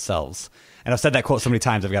care of themselves. And I've said that quote so many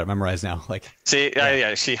times, I've got it memorized now. See,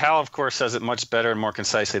 Hal, of course, says it much better and more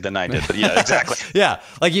concisely than I did. But yeah, exactly. Yeah,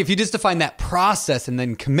 like if you just define that process and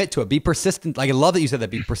then commit to it, be persistent. Like I love that you said that.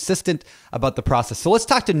 Be persistent about the process. So let's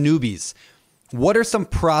talk to newbies. What are some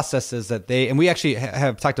processes that and we actually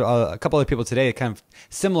have talked to a couple of people today, kind of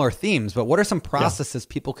similar themes. But what are some processes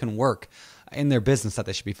people can work in their business that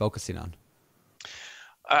they should be focusing on?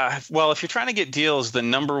 Well, if you're trying to get deals, the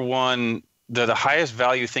number one. The highest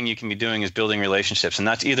value thing you can be doing is building relationships. And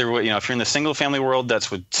that's either, if you're in the single family world,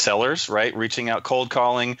 that's with sellers, right? Reaching out, cold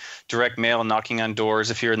calling, direct mail, knocking on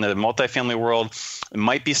doors. If you're in the multifamily world, it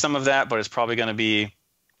might be some of that, but it's probably going to be,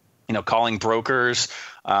 calling brokers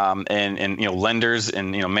and lenders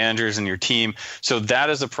and, managers in your team. So that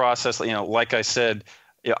is a process, like I said,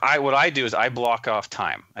 what I do is I block off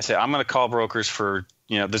time. I say, I'm going to call brokers for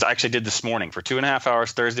I actually did this morning for 2.5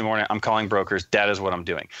 hours, Thursday morning, I'm calling brokers. That is what I'm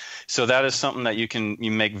doing. So that is something that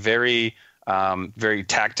you make very, very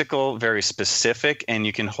tactical, very specific, and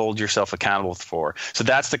you can hold yourself accountable for. So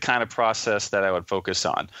that's the kind of process that I would focus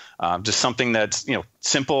on. Just something that's,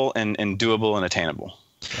 simple and doable and attainable.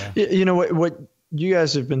 Yeah. What you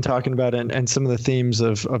guys have been talking about and some of the themes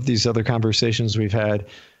of these other conversations we've had,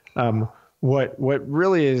 what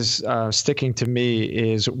really is sticking to me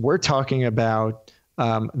is we're talking about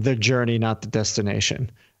the journey, not the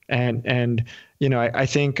destination. And you know, I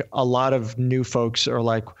think a lot of new folks are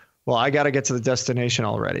like, well, I got to get to the destination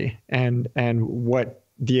already. And what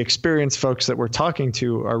the experienced folks that we're talking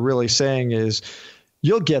to are really saying is,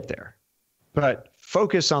 you'll get there, but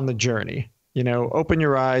focus on the journey. You know, open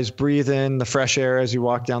your eyes, breathe in the fresh air as you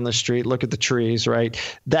walk down the street, look at the trees, right?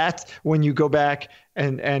 That's when you go back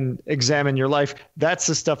and examine your life. That's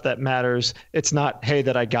the stuff that matters. It's not, hey,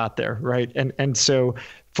 that I got there, right? And so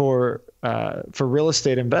for real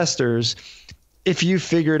estate investors, if you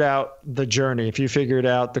figured out the journey, if you figured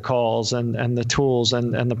out the calls and the tools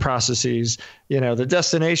and the processes, you know, the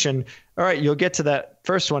destination, all right, you'll get to that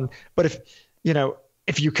first one. But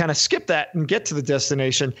if you kind of skip that and get to the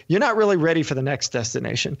destination, you're not really ready for the next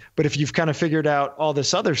destination. But if you've kind of figured out all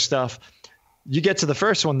this other stuff, you get to the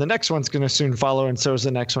first one, the next one's going to soon follow, and so is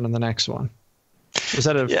the next one and the next one. Is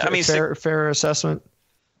that a fair assessment?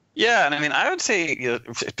 Yeah, and I mean, I would say, you know,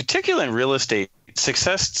 particularly in real estate,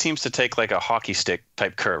 success seems to take like a hockey stick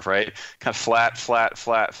type curve, right? Kind of flat, flat,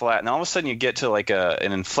 flat, flat. And all of a sudden you get to like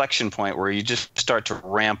an inflection point where you just start to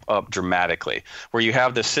ramp up dramatically, where you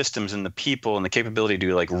have the systems and the people and the capability to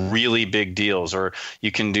do like really big deals, or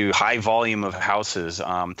you can do high volume of houses.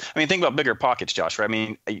 I mean, think about BiggerPockets, Josh, right? I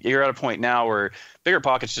mean, you're at a point now where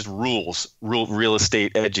BiggerPockets just rules real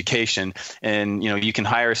estate education, and, you know, you can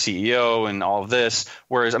hire a CEO and all of this.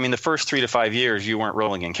 Whereas, I mean, the first 3 to 5 years you weren't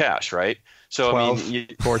rolling in cash, right? So 12, I mean,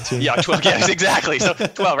 14. Yeah, 12. Yes, exactly. So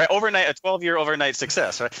 12, right? Overnight, a 12-year overnight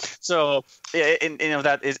success, right? So, and you know,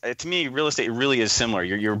 that is, to me, real estate really is similar.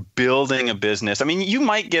 You're building a business. I mean, you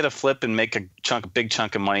might get a flip and make a big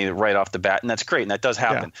chunk of money right off the bat, and that's great, and that does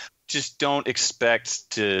happen. Yeah. Just don't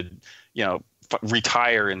expect to, you know,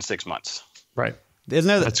 retire in 6 months. Right. Isn't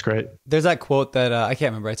there, that's great. There's that quote that I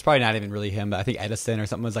can't remember. It's probably not even really him, but I think Edison or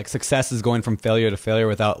something was like, success is going from failure to failure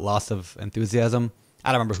without loss of enthusiam.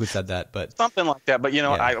 I don't remember who said that, but something like that. But you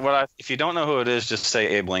know, yeah. If you don't know who it is, just say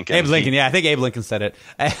Abe Lincoln. Abe Lincoln, yeah, I think Abe Lincoln said it.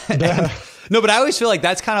 No, but I always feel like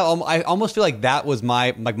that's kind of. I almost feel like that was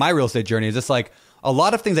my real estate journey. Is just like a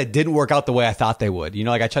lot of things that didn't work out the way I thought they would. You know,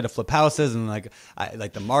 like I tried to flip houses and like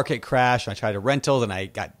the market crashed. And I tried to rentals and I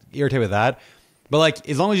got irritated with that. But like,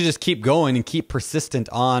 as long as you just keep going and keep persistent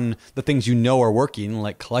on the things you know are working,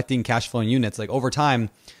 like collecting cash flowing units, like over time,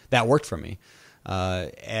 that worked for me.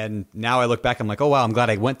 And now I look back, I'm like, oh wow, I'm glad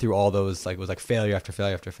I went through all those. Like it was like failure after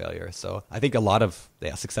failure after failure. So I think a lot of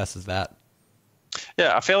success is that.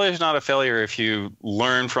 Yeah, a failure is not a failure if you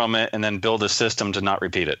learn from it and then build a system to not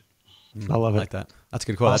repeat it. I love it. Like that. That's a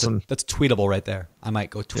good quote. Awesome. That's tweetable right there. I might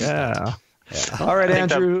go tweet that. Yeah. All right,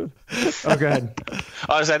 Andrew. Go ahead.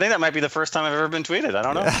 I think that might be the first time I've ever been tweeted. I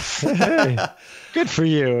don't know. Hey, good for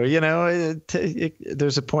you. You know,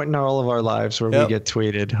 there's a point in all of our lives where we get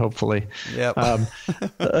tweeted, hopefully. Yep.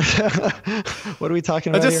 What are we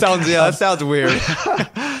talking about? That sounds weird.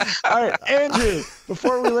 All right, Andrew,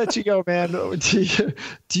 before we let you go, man,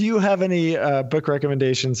 do you have any book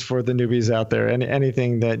recommendations for the newbies out there?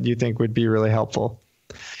 Anything that you think would be really helpful?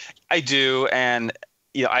 I do. And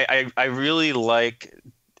yeah, I really like,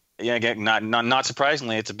 again, not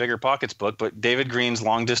surprisingly, it's a BiggerPockets book, but David Greene's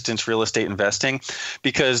Long Distance Real Estate Investing,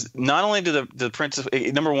 because not only do the principle,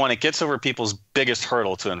 number one, it gets over people's biggest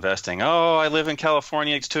hurdle to investing. Oh, I live in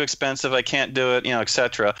California, it's too expensive, I can't do it, et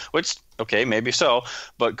cetera. Which, okay, maybe so,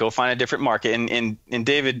 but go find a different market. And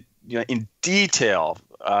David, in detail,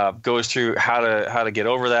 goes through how to get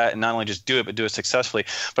over that, and not only just do it, but do it successfully.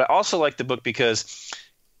 But I also like the book because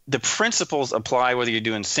the principles apply whether you're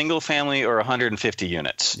doing single family or 150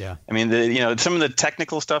 units. Yeah. I mean, some of the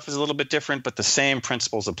technical stuff is a little bit different, but the same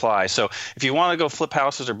principles apply. So if you want to go flip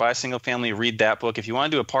houses or buy single family, read that book. If you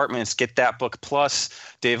want to do apartments, get that book plus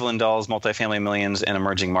Dave Lindahl's Multifamily Millions and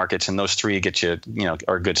Emerging Markets. And those three get you,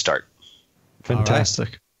 are a good start. Fantastic.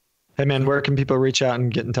 Right. Hey man, where can people reach out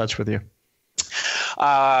and get in touch with you?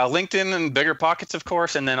 LinkedIn and BiggerPockets, of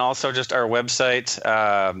course, and then also just our website,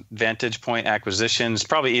 Vantage Point Acquisitions.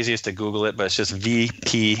 Probably easiest to Google it, but it's just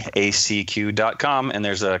vpacq.com, and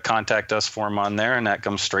there's a contact us form on there, and that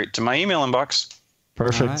comes straight to my email inbox.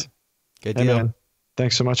 Perfect. Right. Good deal. Man,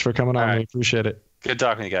 thanks so much for coming on. We appreciate it. Good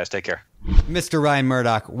talking to you guys. Take care. Mr. Ryan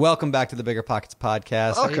Murdock, welcome back to the BiggerPockets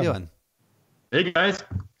Podcast. Welcome. How are you doing? Hey, guys.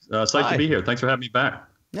 Psyched to be here. Thanks for having me back.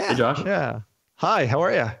 Yeah. Hey, Josh. Yeah. Hi, how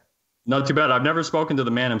are you? Not too bad. I've never spoken to the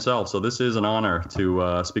man himself, so this is an honor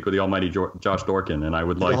to speak with the almighty Josh Dorkin, and I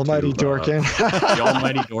would like almighty Dorkin. The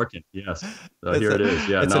almighty Dorkin, yes. Here it is.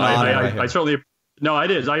 Yeah, I certainly,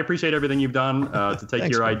 it is. I appreciate everything you've done to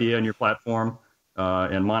take your idea and your platform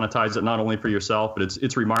and monetize it not only for yourself, but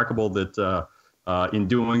it's remarkable that in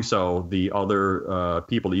doing so, the other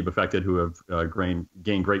people that you've affected who have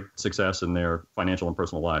gained great success in their financial and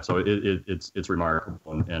personal lives. So it's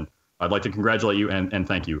remarkable, and I'd like to congratulate you and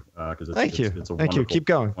thank you because thank you. Keep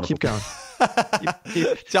going. Keep going.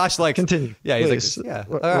 Josh, continue. Yeah, he's please.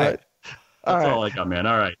 All right. That's all I got, man.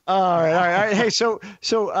 All right. Hey, so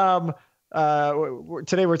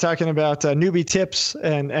today we're talking about newbie tips,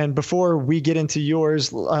 and before we get into yours,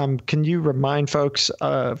 can you remind folks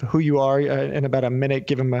of who you are in about a minute?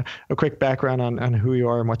 Give them a quick background on who you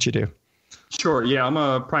are and what you do. Sure. Yeah,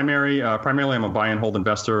 I'm primarily I'm a buy and hold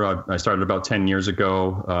investor. I started about 10 years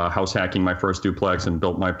ago, house hacking my first duplex and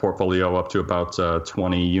built my portfolio up to about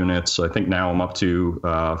 20 units. I think now I'm up to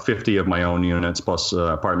 50 of my own units plus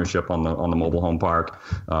partnership on the mobile home park.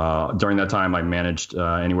 During that time, I managed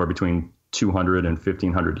anywhere between 200 and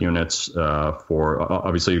 1,500 units for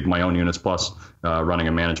obviously my own units plus running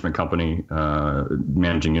a management company,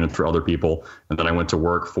 managing units for other people. And then I went to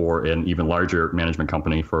work for an even larger management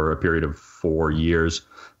company for a period of 4 years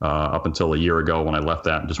up until a year ago when I left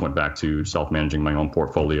that and just went back to self-managing my own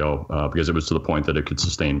portfolio because it was to the point that it could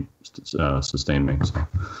sustain me. So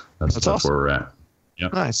that's awesome. Where we're at.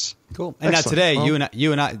 Yep. Nice. Cool. And now today,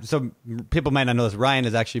 you and I, so people might not know this, Ryan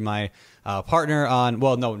is actually my partner on,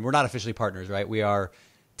 well, no, we're not officially partners, right? We are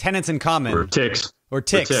tenants in common. We're ticks. Or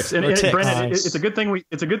ticks. And Brendan, nice. It's a good thing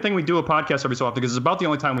we do a podcast every so often because it's about the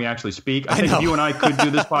only time we actually speak. I think if you and I could do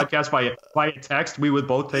this podcast via text, we would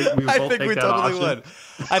both take that option. Would.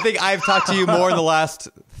 I think I've talked to you more in the last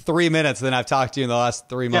 3 minutes than I've talked to you in the last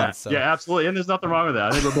 3 months. So. Yeah, absolutely. And there's nothing wrong with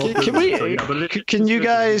that. I think we're both can you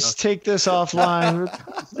guys take this offline?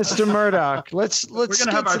 Mr. Murdock, let's get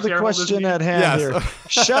to the question at hand here.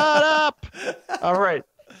 Shut up. All right.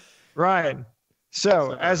 Ryan.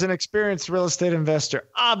 So as an experienced real estate investor,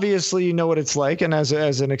 obviously you know what it's like. And as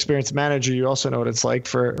an experienced manager, you also know what it's like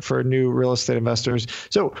for new real estate investors.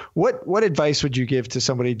 So what advice would you give to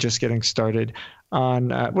somebody just getting started on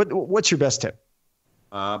what's your best tip?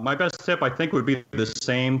 My best tip, I think, would be the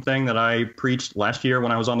same thing that I preached last year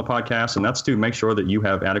when I was on the podcast, and that's to make sure that you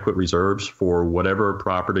have adequate reserves for whatever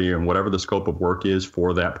property and whatever the scope of work is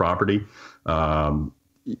for that property.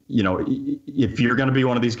 If you're going to be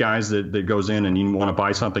one of these guys that goes in and you want to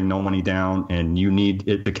buy something, no money down, and you need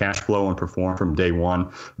it to cash flow and perform from day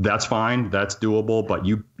one, that's fine. That's doable. But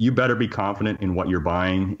you better be confident in what you're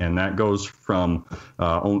buying. And that goes from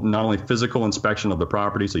not only physical inspection of the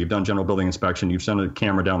property. So you've done general building inspection. You've sent a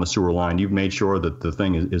camera down the sewer line. You've made sure that the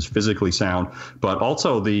thing is physically sound. But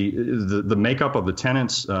also the makeup of the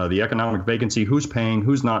tenants, the economic vacancy, who's paying,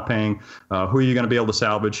 who's not paying, who are you going to be able to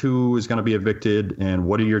salvage, who is going to be evicted,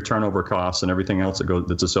 and what are your turnover costs and everything else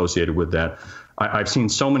that's associated with that. I've seen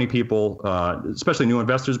so many people, especially new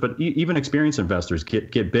investors, but even experienced investors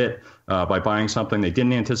get bit by buying something they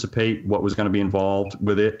didn't anticipate what was going to be involved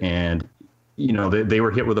with it, and they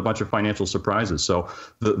were hit with a bunch of financial surprises. So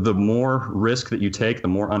the more risk that you take, the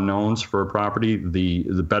more unknowns for a property, the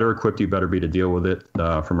better equipped you better be to deal with it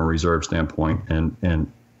from a reserve standpoint.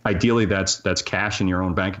 And ideally, that's cash in your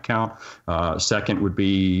own bank account. Second would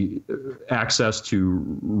be access to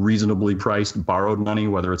reasonably priced borrowed money,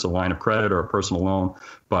 whether it's a line of credit or a personal loan.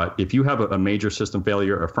 But if you have a major system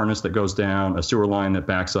failure, a furnace that goes down, a sewer line that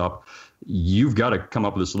backs up, you've got to come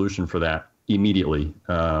up with a solution for that immediately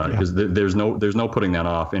because there's no putting that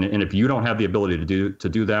off. And if you don't have the ability to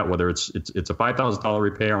do that, whether it's a $5,000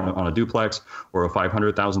 repair on a duplex or a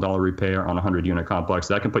 $500,000 repair on a 100-unit complex,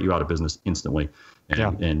 that can put you out of business instantly.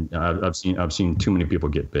 And I've seen too many people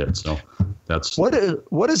get bit. So that's what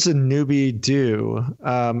does a newbie do?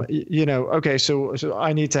 Okay, so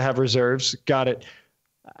I need to have reserves. Got it.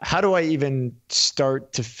 How do I even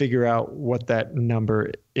start to figure out what that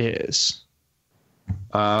number is?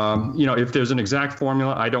 If there's an exact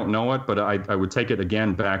formula, I don't know it, but I would take it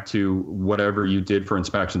again back to whatever you did for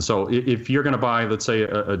inspection. So if you're going to buy, let's say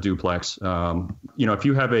a duplex, if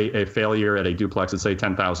you have a failure at a duplex, let's say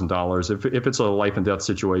 $10,000, if it's a life and death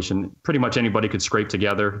situation, pretty much anybody could scrape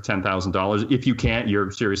together $10,000. If you can't,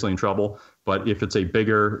 you're seriously in trouble. But if it's a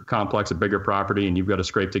bigger complex, a bigger property, and you've got to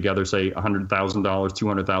scrape together, say $100,000,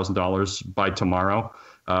 $200,000 by tomorrow,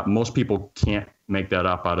 most people can't make that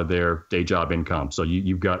up out of their day job income. So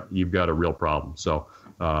you've got a real problem. So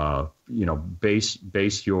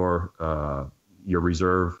base your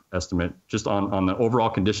reserve estimate just on the overall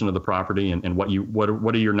condition of the property and what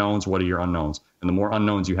are your knowns, what are your unknowns, and the more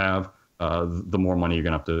unknowns you have, the more money you're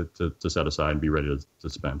gonna have to set aside and be ready to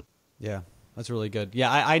spend. Yeah. That's really good.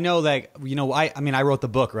 Yeah, I know that, I mean, I wrote the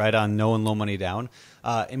book, right, on No and Low Money Down.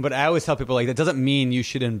 But I always tell people, like, that doesn't mean you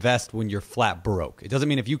should invest when you're flat broke. It doesn't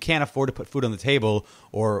mean if you can't afford to put food on the table,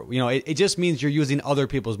 or, it just means you're using other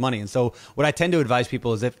people's money. And so what I tend to advise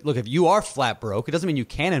people is if you are flat broke, it doesn't mean you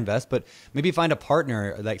can invest, but maybe find a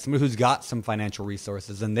partner, like somebody who's got some financial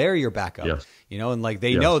resources, and they're your backup, yes. And like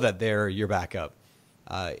they know that they're your backup.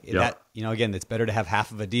 That, again, it's better to have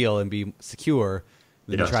half of a deal and be secure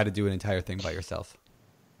than to try to do an entire thing by yourself.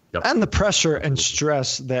 Yep. And the pressure and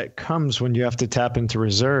stress that comes when you have to tap into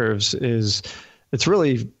reserves it's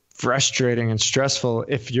really frustrating and stressful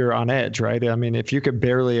if you're on edge, right? I mean, if you could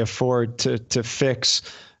barely afford to fix,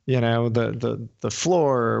 the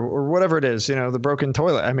floor or whatever it is, the broken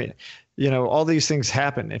toilet. I mean, all these things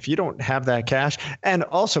happen if you don't have that cash. And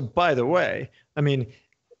also, by the way, I mean,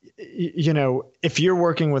 if you're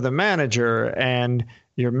working with a manager and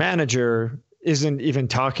your manager isn't even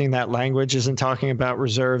talking that language, isn't talking about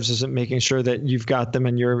reserves, isn't making sure that you've got them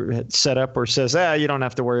and you're set up, or says, you don't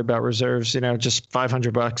have to worry about reserves, just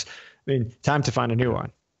 $500. I mean, time to find a new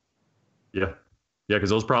one. Yeah. Yeah.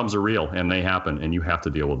 Because those problems are real and they happen, and you have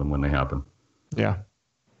to deal with them when they happen. Yeah.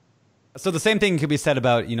 So the same thing could be said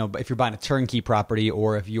about, if you're buying a turnkey property,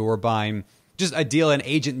 or if you're buying just a deal, an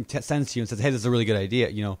agent sends to you and says, hey, this is a really good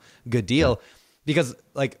idea, good deal. Yeah. Because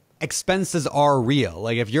like, expenses are real.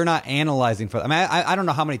 Like if you're not analyzing for, I mean, I don't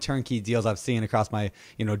know how many turnkey deals I've seen across my,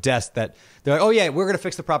 desk that they're like, oh yeah, we're going to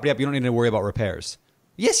fix the property up. You don't need to worry about repairs.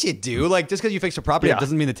 Yes, you do. Like just because you fix the property up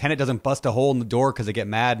doesn't mean the tenant doesn't bust a hole in the door because they get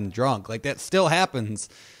mad and drunk. Like that still happens.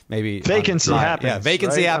 Maybe vacancy happens. Yeah,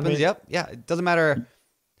 vacancy right? happens. I mean, yep. Yeah. It doesn't matter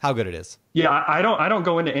how good it is. Yeah, I don't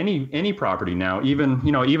go into any property now,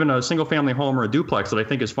 even a single family home or a duplex that I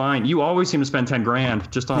think is fine. You always seem to spend $10,000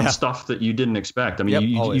 just on stuff that you didn't expect. I mean,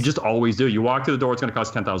 you just always do. You walk through the door, it's going to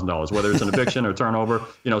cost $10,000, whether it's an eviction or turnover,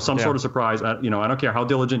 some sort of surprise. I don't care how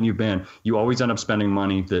diligent you've been. You always end up spending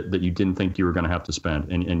money that you didn't think you were going to have to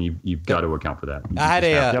spend, and you've got to account for that. I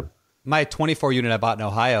had my 24 unit I bought in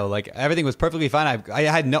Ohio, like everything was perfectly fine. I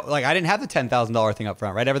had no, like I didn't have the $10,000 thing up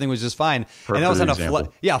front, right? Everything was just fine. Perfect and all of a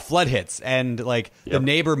sudden flood hits, and like the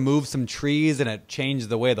neighbor moved some trees and it changed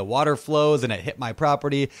the way the water flows, and it hit my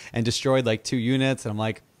property and destroyed like 2 units. And I'm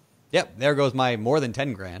like, yep, there goes my more than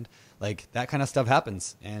 $10,000. Like that kind of stuff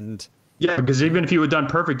happens. And yeah, because even if you had done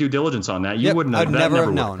perfect due diligence on that, you wouldn't have, never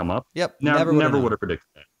would have come up. Yep. Never would have predicted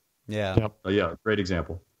that. Yeah. Yep. Yeah. Great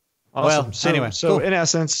example. Awesome. Well, so in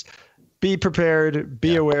essence, be prepared,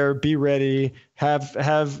 be aware, be ready, have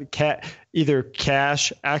either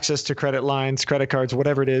cash, access to credit lines, credit cards,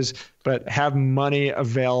 whatever it is, but have money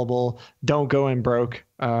available. Don't go in broke,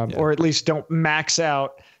 or at least don't max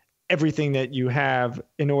out everything that you have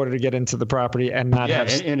in order to get into the property and not have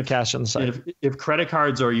cash on the side. And if credit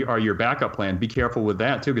cards are your backup plan, be careful with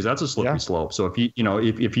that too, because that's a slippery slope. So if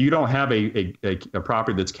you don't have a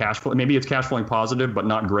property that's cash flow, maybe it's cash flowing positive but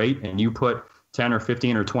not great, and you put 10 or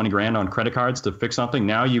 15 or 20 grand on credit cards to fix something,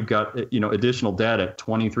 now you've got additional debt at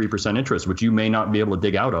 23% interest, which you may not be able to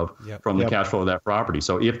dig out of from the cash flow of that property.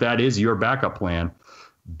 So if that is your backup plan,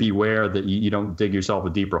 beware that you don't dig yourself a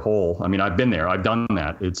deeper hole. I mean, I've been there, I've done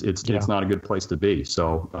that. It's not a good place to be.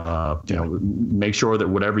 So make sure that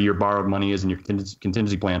whatever your borrowed money is in your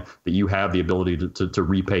contingency plan, that you have the ability to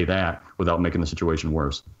repay that without making the situation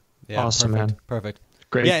worse. Yeah, awesome, perfect, man. Perfect.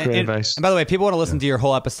 Great advice. And by the way, people want to listen to your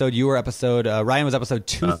whole episode. You were Ryan was episode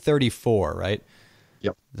 234, right?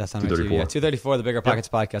 Yep. That sounds right. Yeah, 234, the BiggerPockets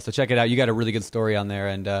podcast. So check it out. You got a really good story on there,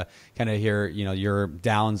 and kind of hear your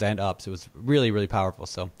downs and ups. It was really, really powerful.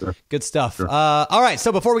 So good stuff. Sure. All right.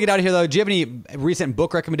 So before we get out of here, though, do you have any recent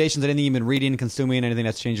book recommendations? Anything you've been reading, consuming, anything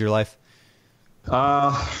that's changed your life?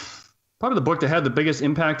 Probably the book that had the biggest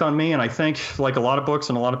impact on me, and I think like a lot of books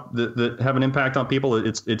and a lot of that have an impact on people,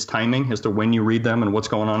 it's timing as to when you read them and what's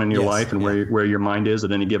going on in your life and where your mind is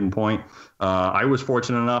at any given point. I was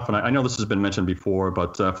fortunate enough, and I know this has been mentioned before,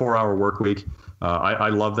 but 4 Hour Workweek, I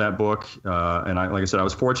love that book, and like I said, I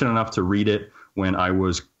was fortunate enough to read it when I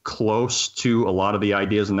was close to a lot of the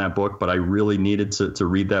ideas in that book, but I really needed to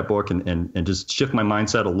read that book and just shift my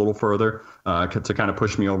mindset a little further to kind of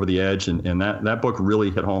push me over the edge. And that book really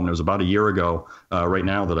hit home. It was about a year ago right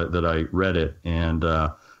now that I read it. And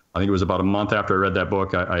I think it was about a month after I read that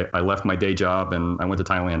book, I left my day job and I went to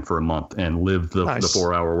Thailand for a month and lived the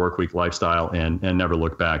 4 Hour Workweek lifestyle and never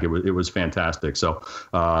looked back. It was fantastic. So,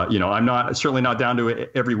 I'm certainly not down to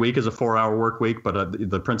it every week as a 4 Hour Workweek, but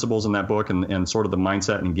the principles in that book and sort of the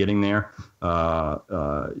mindset and getting there,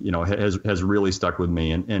 has really stuck with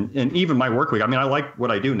me. And even my work week, I mean, I like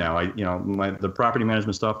what I do now. The property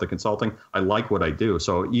management stuff, the consulting, I like what I do.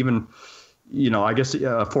 So even I guess a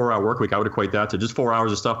 4-hour work week, I would equate that to just 4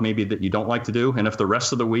 hours of stuff maybe that you don't like to do. And if the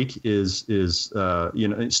rest of the week is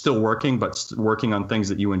still working, but working on things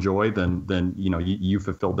that you enjoy, then you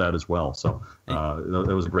fulfilled that as well. So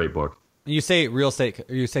that was a great book. You say real estate,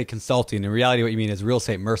 you say consulting. In reality, what you mean is real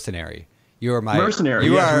estate mercenary. You are my mercenary.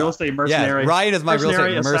 You are real estate mercenary. Yeah, Ryan is my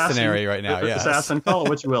mercenary, real estate mercenary right now. Yeah, assassin, call it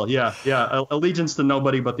what you will. Yeah. Allegiance to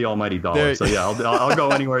nobody but the almighty dollar. So yeah, I'll go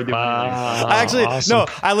anywhere. Do anything.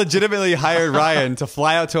 I legitimately hired Ryan to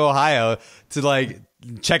fly out to Ohio to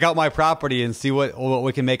check out my property and see what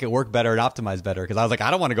we can make it work better and optimize better. Because I was like,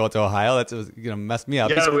 I don't want to go to Ohio. That's gonna mess me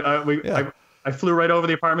up. Yeah, I flew right over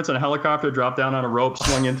the apartments in a helicopter, dropped down on a rope,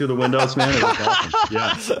 swung in through the windows, man. It was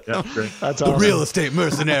awesome. Yeah, great. That's awesome. The real estate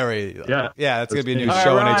mercenary. Yeah, that's going to be a new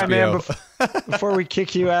show on HBO. Man, before we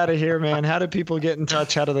kick you out of here, man, how do people get in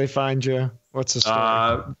touch? How do they find you? What's the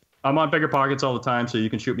story? I'm on BiggerPockets all the time, so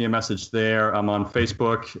you can shoot me a message there. I'm on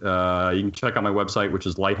Facebook. You can check out my website, which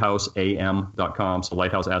is lighthouseam.com. So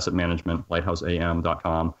Lighthouse Asset Management,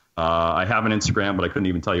 lighthouseam.com. I have an Instagram, but I couldn't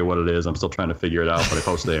even tell you what it is. I'm still trying to figure it out, but I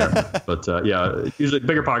post there. But usually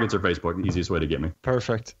BiggerPockets or Facebook, the easiest way to get me.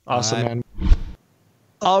 Perfect. Awesome, man.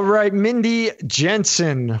 All right, Mindy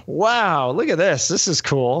Jensen. Wow, look at this. This is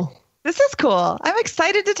cool. This is cool. I'm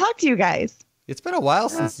excited to talk to you guys. It's been a while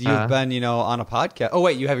since you've been, on a podcast. Oh,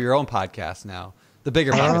 wait, you have your own podcast now. The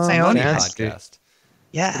BiggerPockets Money Podcast.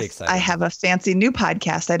 Yes, I have a fancy new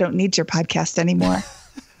podcast. I don't need your podcast anymore.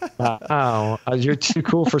 Wow, you're too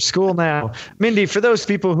cool for school now. Mindy, for those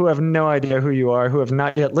people who have no idea who you are, who have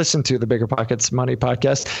not yet listened to the BiggerPockets Money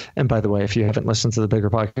Podcast, and by the way, if you haven't listened to the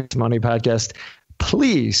BiggerPockets Money Podcast,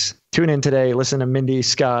 please tune in today, listen to Mindy,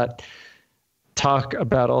 Scott, talk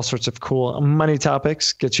about all sorts of cool money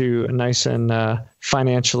topics, get you nice and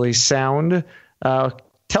financially sound.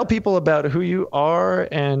 Tell people about who you are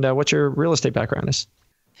and what your real estate background is.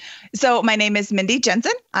 So my name is Mindy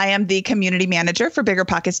Jensen. I am the community manager for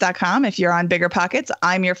BiggerPockets.com. If you're on BiggerPockets,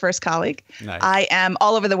 I'm your first colleague. Nice. I am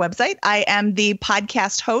all over the website. I am the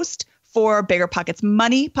podcast host for BiggerPockets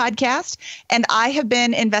Money Podcast. And I have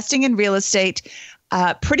been investing in real estate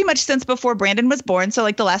pretty much since before Brandon was born. So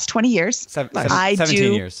the last 20 years.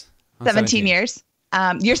 17 years. 17 years.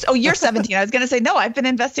 You're 17. I was going to say, no, I've been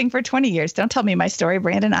investing for 20 years. Don't tell me my story,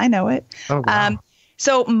 Brandon. I know it. Oh, wow.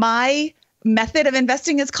 So my method of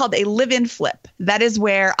investing is called a live-in flip. That is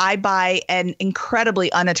where I buy an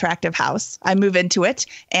incredibly unattractive house. I move into it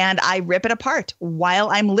and I rip it apart while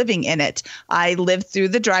I'm living in it. I live through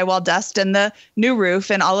the drywall dust and the new roof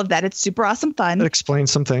and all of that. It's super awesome fun. That explains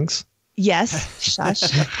some things. Yes. Shush.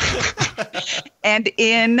 And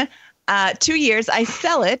in 2 years, I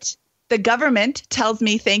sell it. The government tells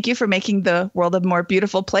me, thank you for making the world a more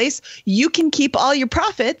beautiful place. You can keep all your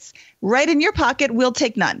profits right in your pocket. We'll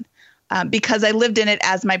take none. Because I lived in it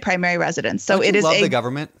as my primary residence. So it is the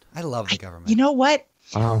government. I love the government. You know what?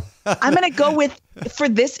 Wow. I'm going to go with, for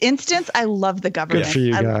this instance, I love the government. Good for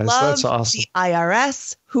you guys. I love That's awesome. The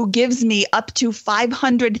IRS, who gives me up to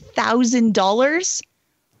 $500,000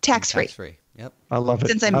 tax-free. Tax-free. Yep. I love it.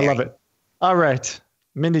 Since I'm married. I love it. All right.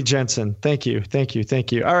 Mindy Jensen, thank you.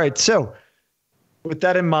 All right. So with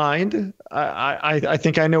that in mind, I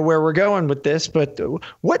think I know where we're going with this, but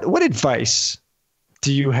what advice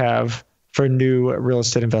do you have for new real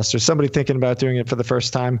estate investors? Somebody thinking about doing it for the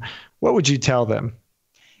first time, what would you tell them?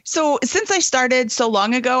 So since I started so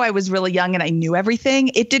long ago, I was really young and I knew everything.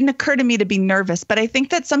 It didn't occur to me to be nervous, but I think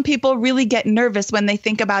that some people really get nervous when they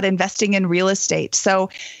think about investing in real estate. So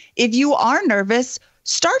if you are nervous,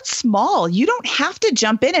 start small. You don't have to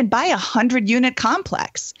jump in and buy a 100-unit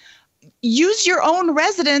complex. Use your own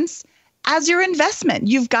residence as your investment.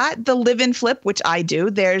 You've got the live-in flip, which I do.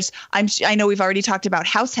 I know we've already talked about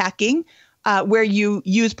house hacking, where you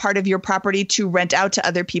use part of your property to rent out to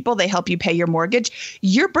other people. They help you pay your mortgage.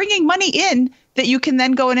 You're bringing money in that you can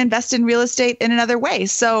then go and invest in real estate in another way.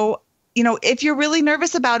 So, if you're really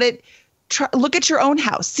nervous about it, look at your own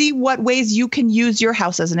house. See what ways you can use your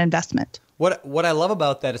house as an investment. What I love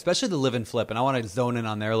about that, especially the live-in flip, and I want to zone in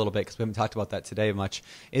on there a little bit because we haven't talked about that today much,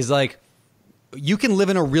 is you can live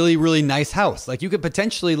in a really, really nice house. You could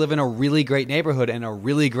potentially live in a really great neighborhood and a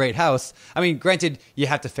really great house. I mean, granted, you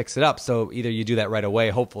have to fix it up. So either you do that right away,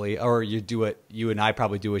 hopefully, or you do what you and I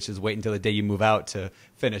probably do, which is wait until the day you move out to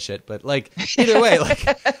finish it. But either way,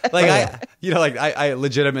 I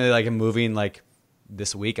legitimately am moving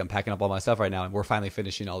this week. I'm packing up all my stuff right now and we're finally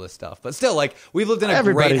finishing all this stuff. But still, we've lived in a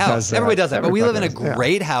great house. Everybody does that. But we live in a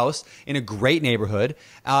great house in a great neighborhood.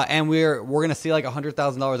 And we're going to see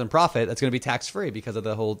 $100,000 in profit. That's going to be tax free because of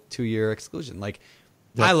the whole 2-year exclusion.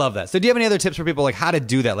 I love that. So do you have any other tips for people how to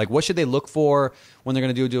do that? What should they look for when they're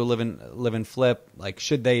going to do a live-in flip?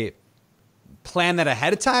 Should they plan that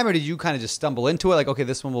ahead of time, or did you kind of just stumble into it? Like, okay,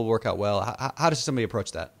 this one will work out well. How does somebody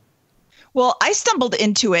approach that? Well, I stumbled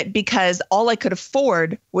into it because all I could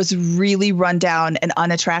afford was really run down and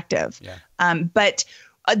unattractive. Yeah. But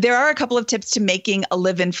there are a couple of tips to making a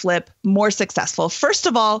live-in flip more successful. First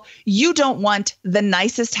of all, you don't want the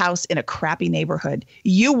nicest house in a crappy neighborhood.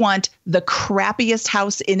 You want the crappiest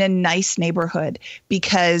house in a nice neighborhood,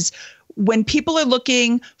 because when people are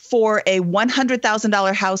looking for a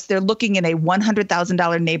 $100,000 house, they're looking in a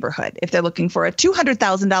 $100,000 neighborhood. If they're looking for a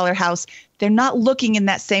 $200,000 house, they're not looking in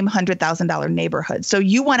that same $100,000 neighborhood. So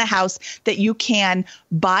you want a house that you can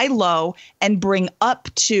buy low and bring up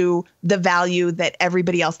to the value that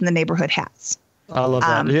everybody else in the neighborhood has. I love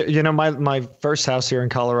that. You know, my first house here in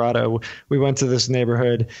Colorado, we went to this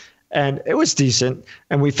neighborhood and it was decent.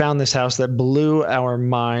 And we found this house that blew our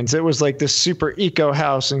minds. It was like this super eco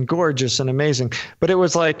house and gorgeous and amazing, but it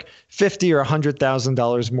was like $50,000 or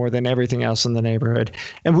 $100,000 more than everything else in the neighborhood.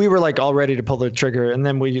 And we were like all ready to pull the trigger. And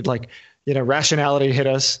then we like, you know, rationality hit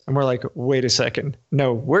us and we're like, wait a second.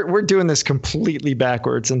 No, we're doing this completely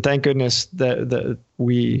backwards. And thank goodness that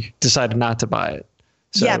we decided not to buy it.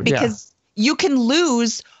 So, yeah, because you can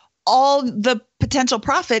lose all the potential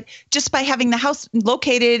profit just by having the house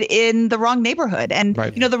located in the wrong neighborhood. And,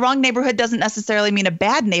 you know, the wrong neighborhood doesn't necessarily mean a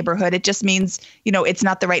bad neighborhood. It just means, you know, it's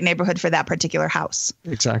not the right neighborhood for that particular house.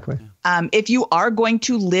 Exactly. If you are going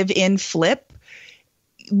to live in flip,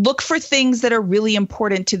 look for things that are really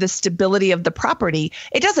important to the stability of the property.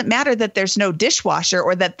 It doesn't matter that there's no dishwasher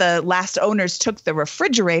or that the last owners took the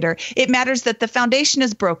refrigerator. It matters that the foundation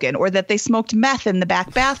is broken or that they smoked meth in the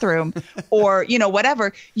back bathroom or, you know,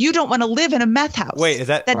 whatever. You don't want to live in a meth house. Wait, is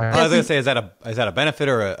that, I was going to say, is that a benefit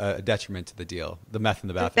or a detriment to the deal? The meth in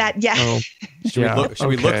the bathroom? Should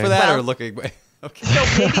we look for that or looking? Okay.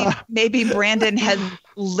 So maybe Brandon has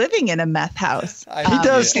living in a meth house. He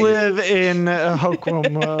does live in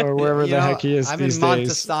Hoquiam or wherever the heck he is these days. I'm in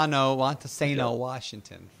Montesano,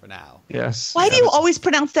 Washington for now. Yes. Why do you always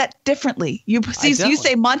pronounce that differently? You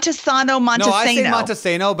say Montesano, Montesano. No, I say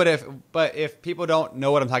Montesano, but if people don't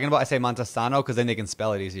know what I'm talking about, I say Montesano because then they can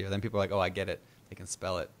spell it easier. Then people are like, oh, I get it. They can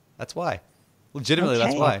spell it. That's why. Legitimately,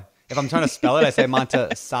 that's why. If I'm trying to spell it, I say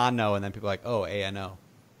Montesano, and then people are like, oh, A-N-O.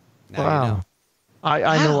 Now wow. You know.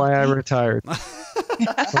 I know why I retired.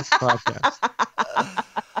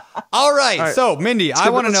 All right. So, Mindy, I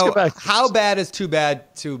want to know how bad is too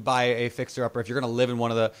bad to buy a fixer-upper if you're going to live in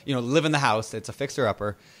one of the, you know, live in the house. It's a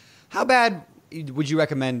fixer-upper. How bad would you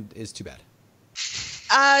recommend is too bad?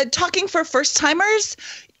 Talking for first-timers,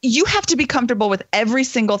 you have to be comfortable with every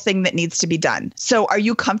single thing that needs to be done. So are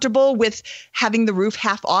you comfortable with having the roof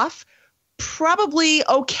half off? Probably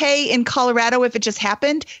okay in Colorado if it just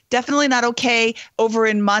happened. Definitely not okay over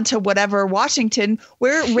in Washington,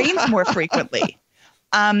 where it rains more frequently.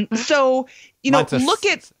 So, you know, look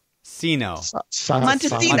at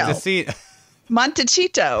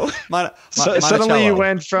Montecito. Suddenly you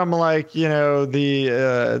went from like, you know,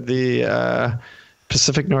 the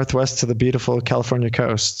Pacific Northwest to the beautiful California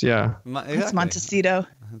coast. Yeah. It's Montecito.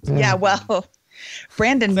 Yeah, well.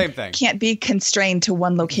 Brandon can't be constrained to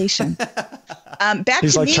one location. Back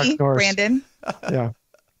He's to like me, Brandon. Yeah.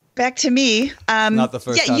 Back to me. Not the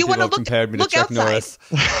first time people have compared me to Chuck Norris.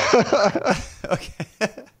 Okay.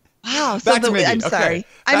 Wow. So I'm sorry.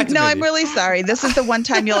 I'm really sorry. This is the one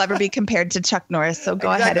time you'll ever be compared to Chuck Norris. So go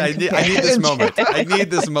ahead and compare. I need this moment. I need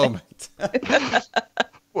this moment.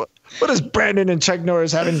 What does Brandon and Chuck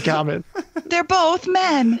Norris have in common? They're both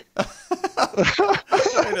men.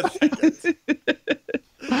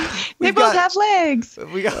 They both have legs.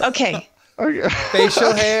 Okay.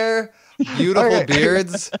 Facial hair, beautiful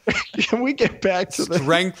beards. Can we get back to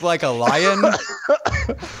strength like a lion?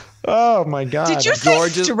 Oh my God! Did you say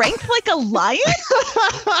strength like a lion?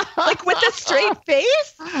 Like with a straight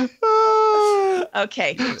face?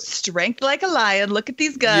 Okay, strength like a lion. Look at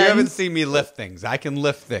these guns. You haven't seen me lift things. I can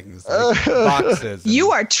lift things, like boxes.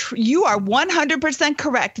 You are 100%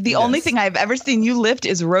 correct. The only thing I've ever seen you lift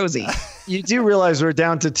is Rosie. You do realize we're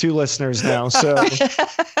down to 2 listeners now, so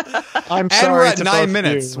I'm sorry. And we're at 9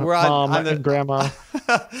 minutes. We're on Mom and Grandma.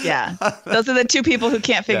 Yeah, those are the 2 people who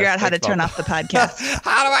can't figure out how to turn off the podcast.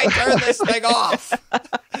 How do I turn this thing off?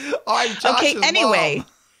 Okay, anyway. Mom.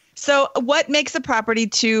 So what makes a property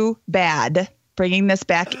too bad? Bringing this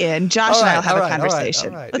back in. Josh and I will have a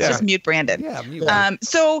conversation. Let's just mute Brandon. Yeah, mute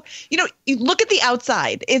so, you know, you look at the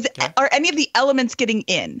outside. Are any of the elements getting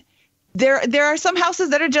in? There are some houses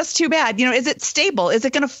that are just too bad. You know, is it stable? Is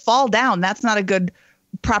it going to fall down? That's not a good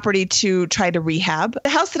property to try to rehab. The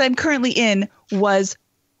house that I'm currently in was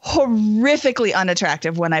horrifically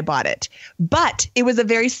unattractive when I bought it, but it was a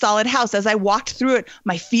very solid house. As I walked through it,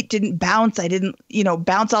 my feet didn't bounce. I didn't,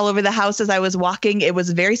 bounce all over the house as I was walking. It was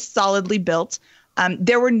very solidly built.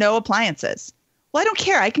 There were no appliances. Well, I don't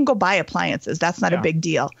care. I can go buy appliances. That's not a big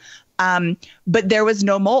deal. But there was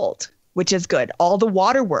no mold, which is good. All the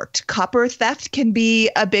water worked. Copper theft can be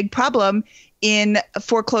a big problem in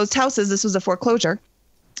foreclosed houses. This was a foreclosure.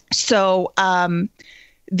 So,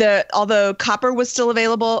 although copper was still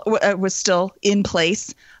available, was still in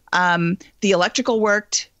place. The electrical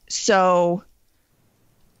worked. So,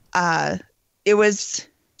 it was.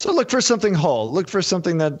 So look for something whole. Look for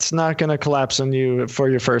something that's not going to collapse on you for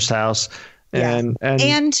your first house. And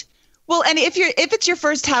if it's your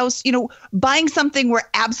first house, buying something where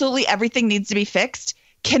absolutely everything needs to be fixed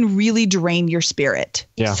can really drain your spirit.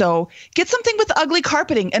 Yeah. So get something with ugly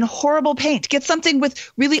carpeting and horrible paint. Get something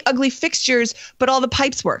with really ugly fixtures, but all the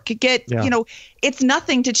pipes work. It's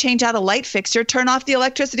nothing to change out a light fixture. Turn off the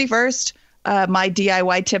electricity first. My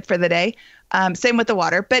DIY tip for the day. Same with the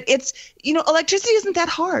water. But it's, electricity isn't that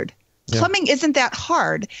hard. Plumbing isn't that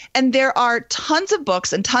hard. And there are tons of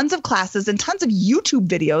books and tons of classes and tons of YouTube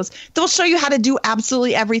videos that will show you how to do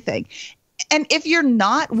absolutely everything. And if you're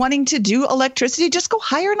not wanting to do electricity, just go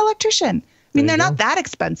hire an electrician. They're not that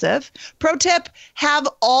expensive. Pro tip, have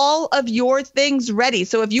all of your things ready.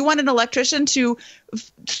 So if you want an electrician to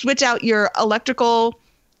switch out your electrical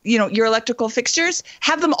fixtures,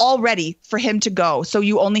 have them all ready for him to go. So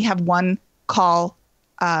you only have one call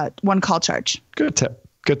charge. Good tip.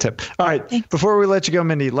 All right. Thanks. Before we let you go,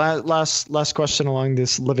 Mindy, last question along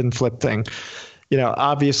this live and flip thing.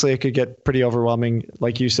 Obviously it could get pretty overwhelming,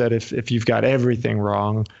 like you said, if you've got everything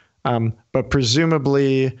wrong. But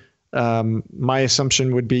presumably, my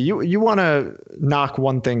assumption would be you want to knock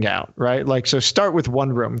one thing out, right? Like, so start with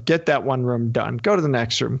one room, get that one room done, go to the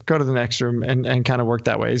next room, and kind of work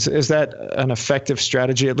that way. Is that an effective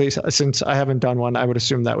strategy? At least since I haven't done one, I would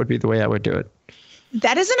assume that would be the way I would do it.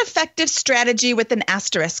 That is an effective strategy with an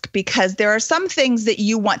asterisk, because there are some things that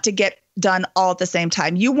you want to get done all at the same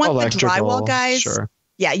time. You want the drywall guys. Sure.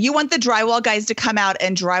 Yeah, you want the drywall guys to come out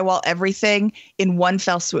and drywall everything in one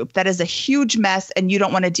fell swoop. That is a huge mess, and you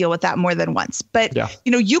don't want to deal with that more than once. But,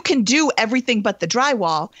 you can do everything but the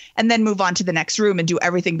drywall and then move on to the next room and do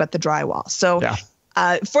everything but the drywall. So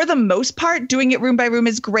for the most part, doing it room by room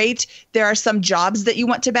is great. There are some jobs that you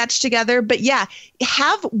want to batch together. But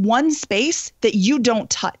have one space that you don't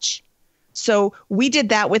touch. So we did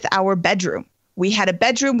that with our bedroom. We had a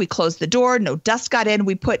bedroom. We closed the door. No dust got in.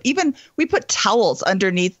 We put towels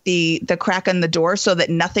underneath the crack on the door so that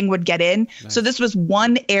nothing would get in. Nice. So this was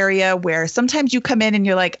one area where sometimes you come in and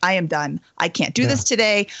you're like, I am done. I can't do this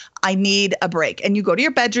today. I need a break. And you go to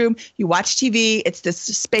your bedroom, you watch TV. It's this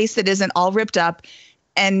space that isn't all ripped up,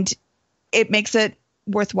 and it makes it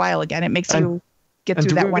worthwhile again. It makes you get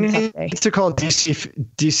through that one tough day. To call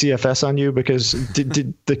DCFS on you, because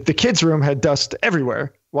the kids' room had dust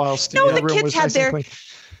everywhere. Whilst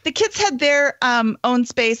the kids had their own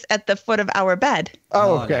space at the foot of our bed.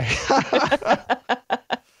 Oh, okay.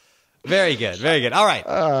 Very good. All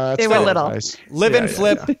right. They were little. Nice. Live and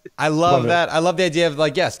flip. Yeah. I love that. I love the idea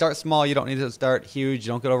of start small. You don't need to start huge.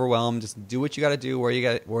 You don't get overwhelmed. Just do what you got to do where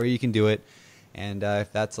you can do it. And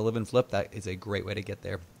if that's a live and flip, that is a great way to get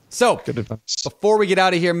there. So before we get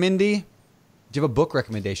out of here, Mindy, do you have a book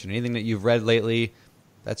recommendation? Anything that you've read lately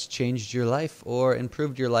that's changed your life or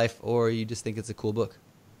improved your life, or you just think it's a cool book?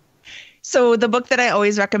 So the book that I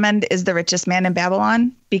always recommend is The Richest Man in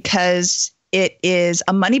Babylon, because it is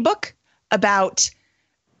a money book about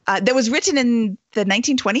that was written in the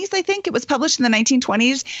 1920s. I think it was published in the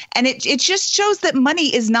 1920s. And it just shows that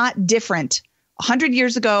money is not different 100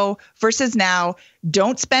 years ago versus now.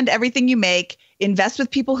 Don't spend everything you make. Invest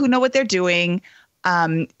with people who know what they're doing.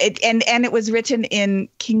 It was written in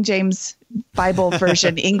King James Bible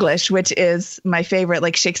version English, which is my favorite,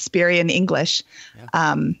 like Shakespearean English.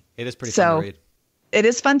 Yeah. It is pretty fun to read. It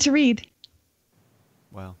is fun to read.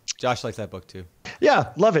 Wow. Josh likes that book too.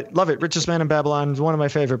 Yeah, love it. Richest Man in Babylon is one of my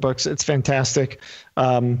favorite books. It's fantastic.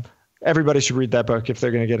 Everybody should read that book if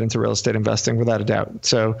they're going to get into real estate investing, without a doubt.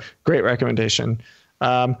 So great recommendation.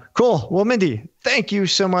 Cool. Well, Mindy, thank you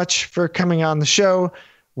so much for coming on the show.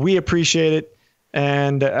 We appreciate it.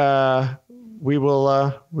 And we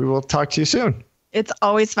will talk to you soon. It's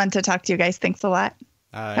always fun to talk to you guys. Thanks a lot.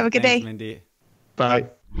 Have a good day. Mindy. Bye.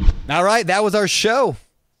 All right. That was our show.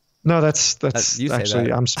 No, that's you actually,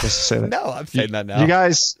 that. I'm supposed to say that. No, I'm saying that now. You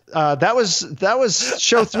guys, that was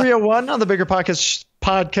show 301 on the BiggerPockets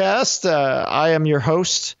podcast. I am your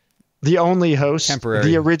host, the only host,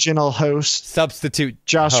 the original host, substitute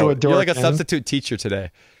Joshua Dorkin. You're like a substitute teacher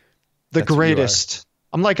today. The greatest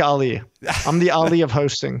I'm like Ali. I'm the Ali of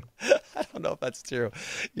hosting. I don't know if that's true.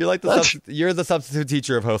 You're like you're the substitute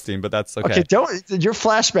teacher of hosting, but that's okay. Okay, you're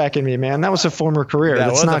flashbacking me, man. That was a former career.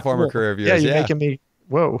 That's not a former career of yours. Yeah, you're making me.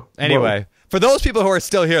 Whoa. Anyway, for those people who are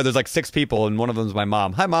still here, there's like 6 people, and one of them is my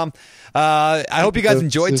mom. Hi, Mom. I hope you guys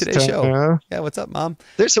enjoyed today's show. Yeah, what's up, Mom?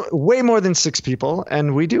 There's way more than 6 people,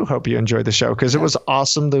 and we do hope you enjoyed the show because it was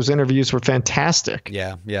awesome. Those interviews were fantastic.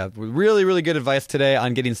 Yeah. Really, really good advice today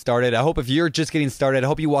on getting started. I hope if you're just getting started, I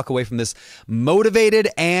hope you walk away from this motivated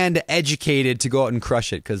and educated to go out and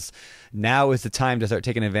crush it, because now is the time to start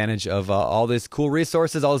taking advantage of all these cool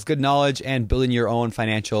resources, all this good knowledge, and building your own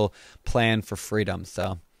financial plan for freedom.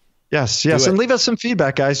 So. Yes, and leave us some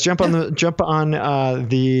feedback, guys. Jump on the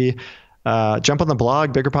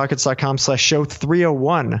blog, biggerpockets.com/show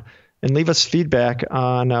 301, and leave us feedback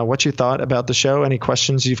on what you thought about the show, any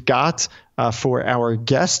questions you've got for our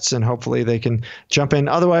guests, and hopefully they can jump in.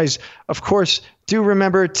 Otherwise, of course, do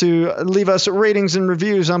remember to leave us ratings and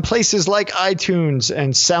reviews on places like iTunes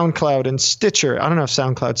and SoundCloud and Stitcher. I don't know if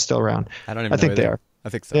SoundCloud's still around. I think they are. I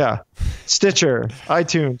think so. Yeah. Stitcher,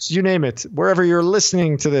 iTunes, you name it, wherever you're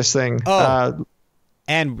listening to this thing.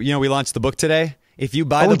 And we launched the book today. If you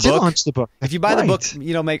buy the book, if you buy the book,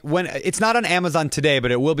 when it's not on Amazon today, but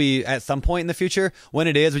it will be at some point in the future. When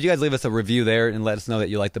it is, would you guys leave us a review there and let us know that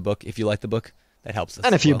you like the book? If you like the book, that helps us.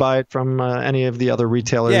 And if you buy it from any of the other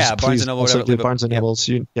retailers, Barnes & Noble, also do Barnes & Nobles.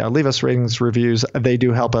 Leave us ratings, reviews. They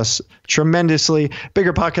do help us tremendously.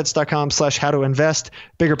 BiggerPockets.com/how-to-invest.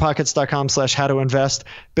 BiggerPockets.com/how-to-invest.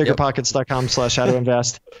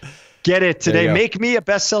 BiggerPockets.com/how-to-invest. Get it today. Make me a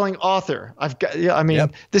best-selling author.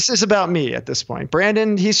 This is about me at this point.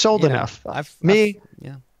 Brandon, he's sold enough.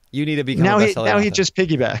 You need to become a best-selling author. Now he just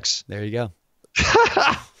piggybacks. There you go.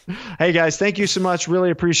 Hey guys, thank you so much. Really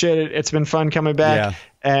appreciate it. It's been fun coming back.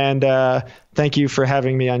 And thank you for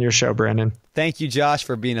having me on your show, Brandon. Thank you, Josh,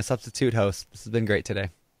 for being a substitute host. This has been great today.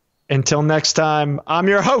 Until next time, I'm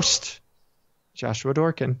your host, Joshua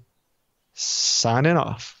Dorkin, signing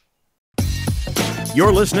off.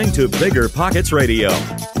 You're listening to Bigger Pockets Radio,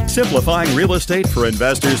 simplifying real estate for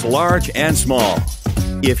investors large and small.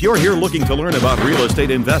 If you're here looking to learn about real estate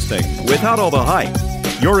investing without all the hype,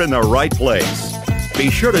 you're in the right place. Be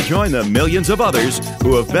sure to join the millions of others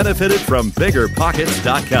who have benefited from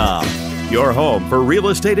BiggerPockets.com, your home for real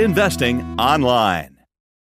estate investing online.